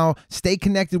it now. Stay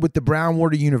connected with the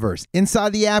Brownwater universe.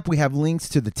 Inside the app, we have links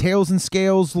to the Tails and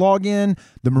Scales login,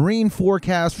 the marine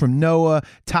forecast from NOAA,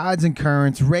 tides and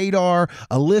currents, radar,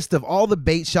 a list of all the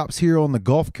bait shops here on the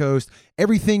Gulf Coast,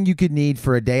 everything you could need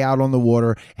for a day out on the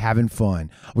water having fun.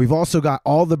 We've also got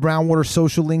all the Brownwater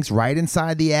social links right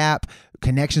inside the app,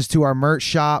 connections to our merch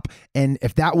shop, and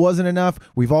if that wasn't enough,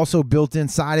 we've also built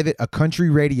inside of it a country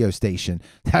radio station.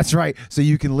 That's right, so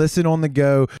you can listen on the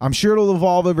go. I'm sure it'll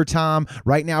evolve over time.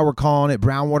 Right now we're calling it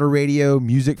Brownwater Radio,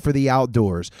 music for the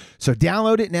outdoors. So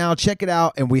download it now, check it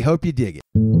out, and we hope you dig it.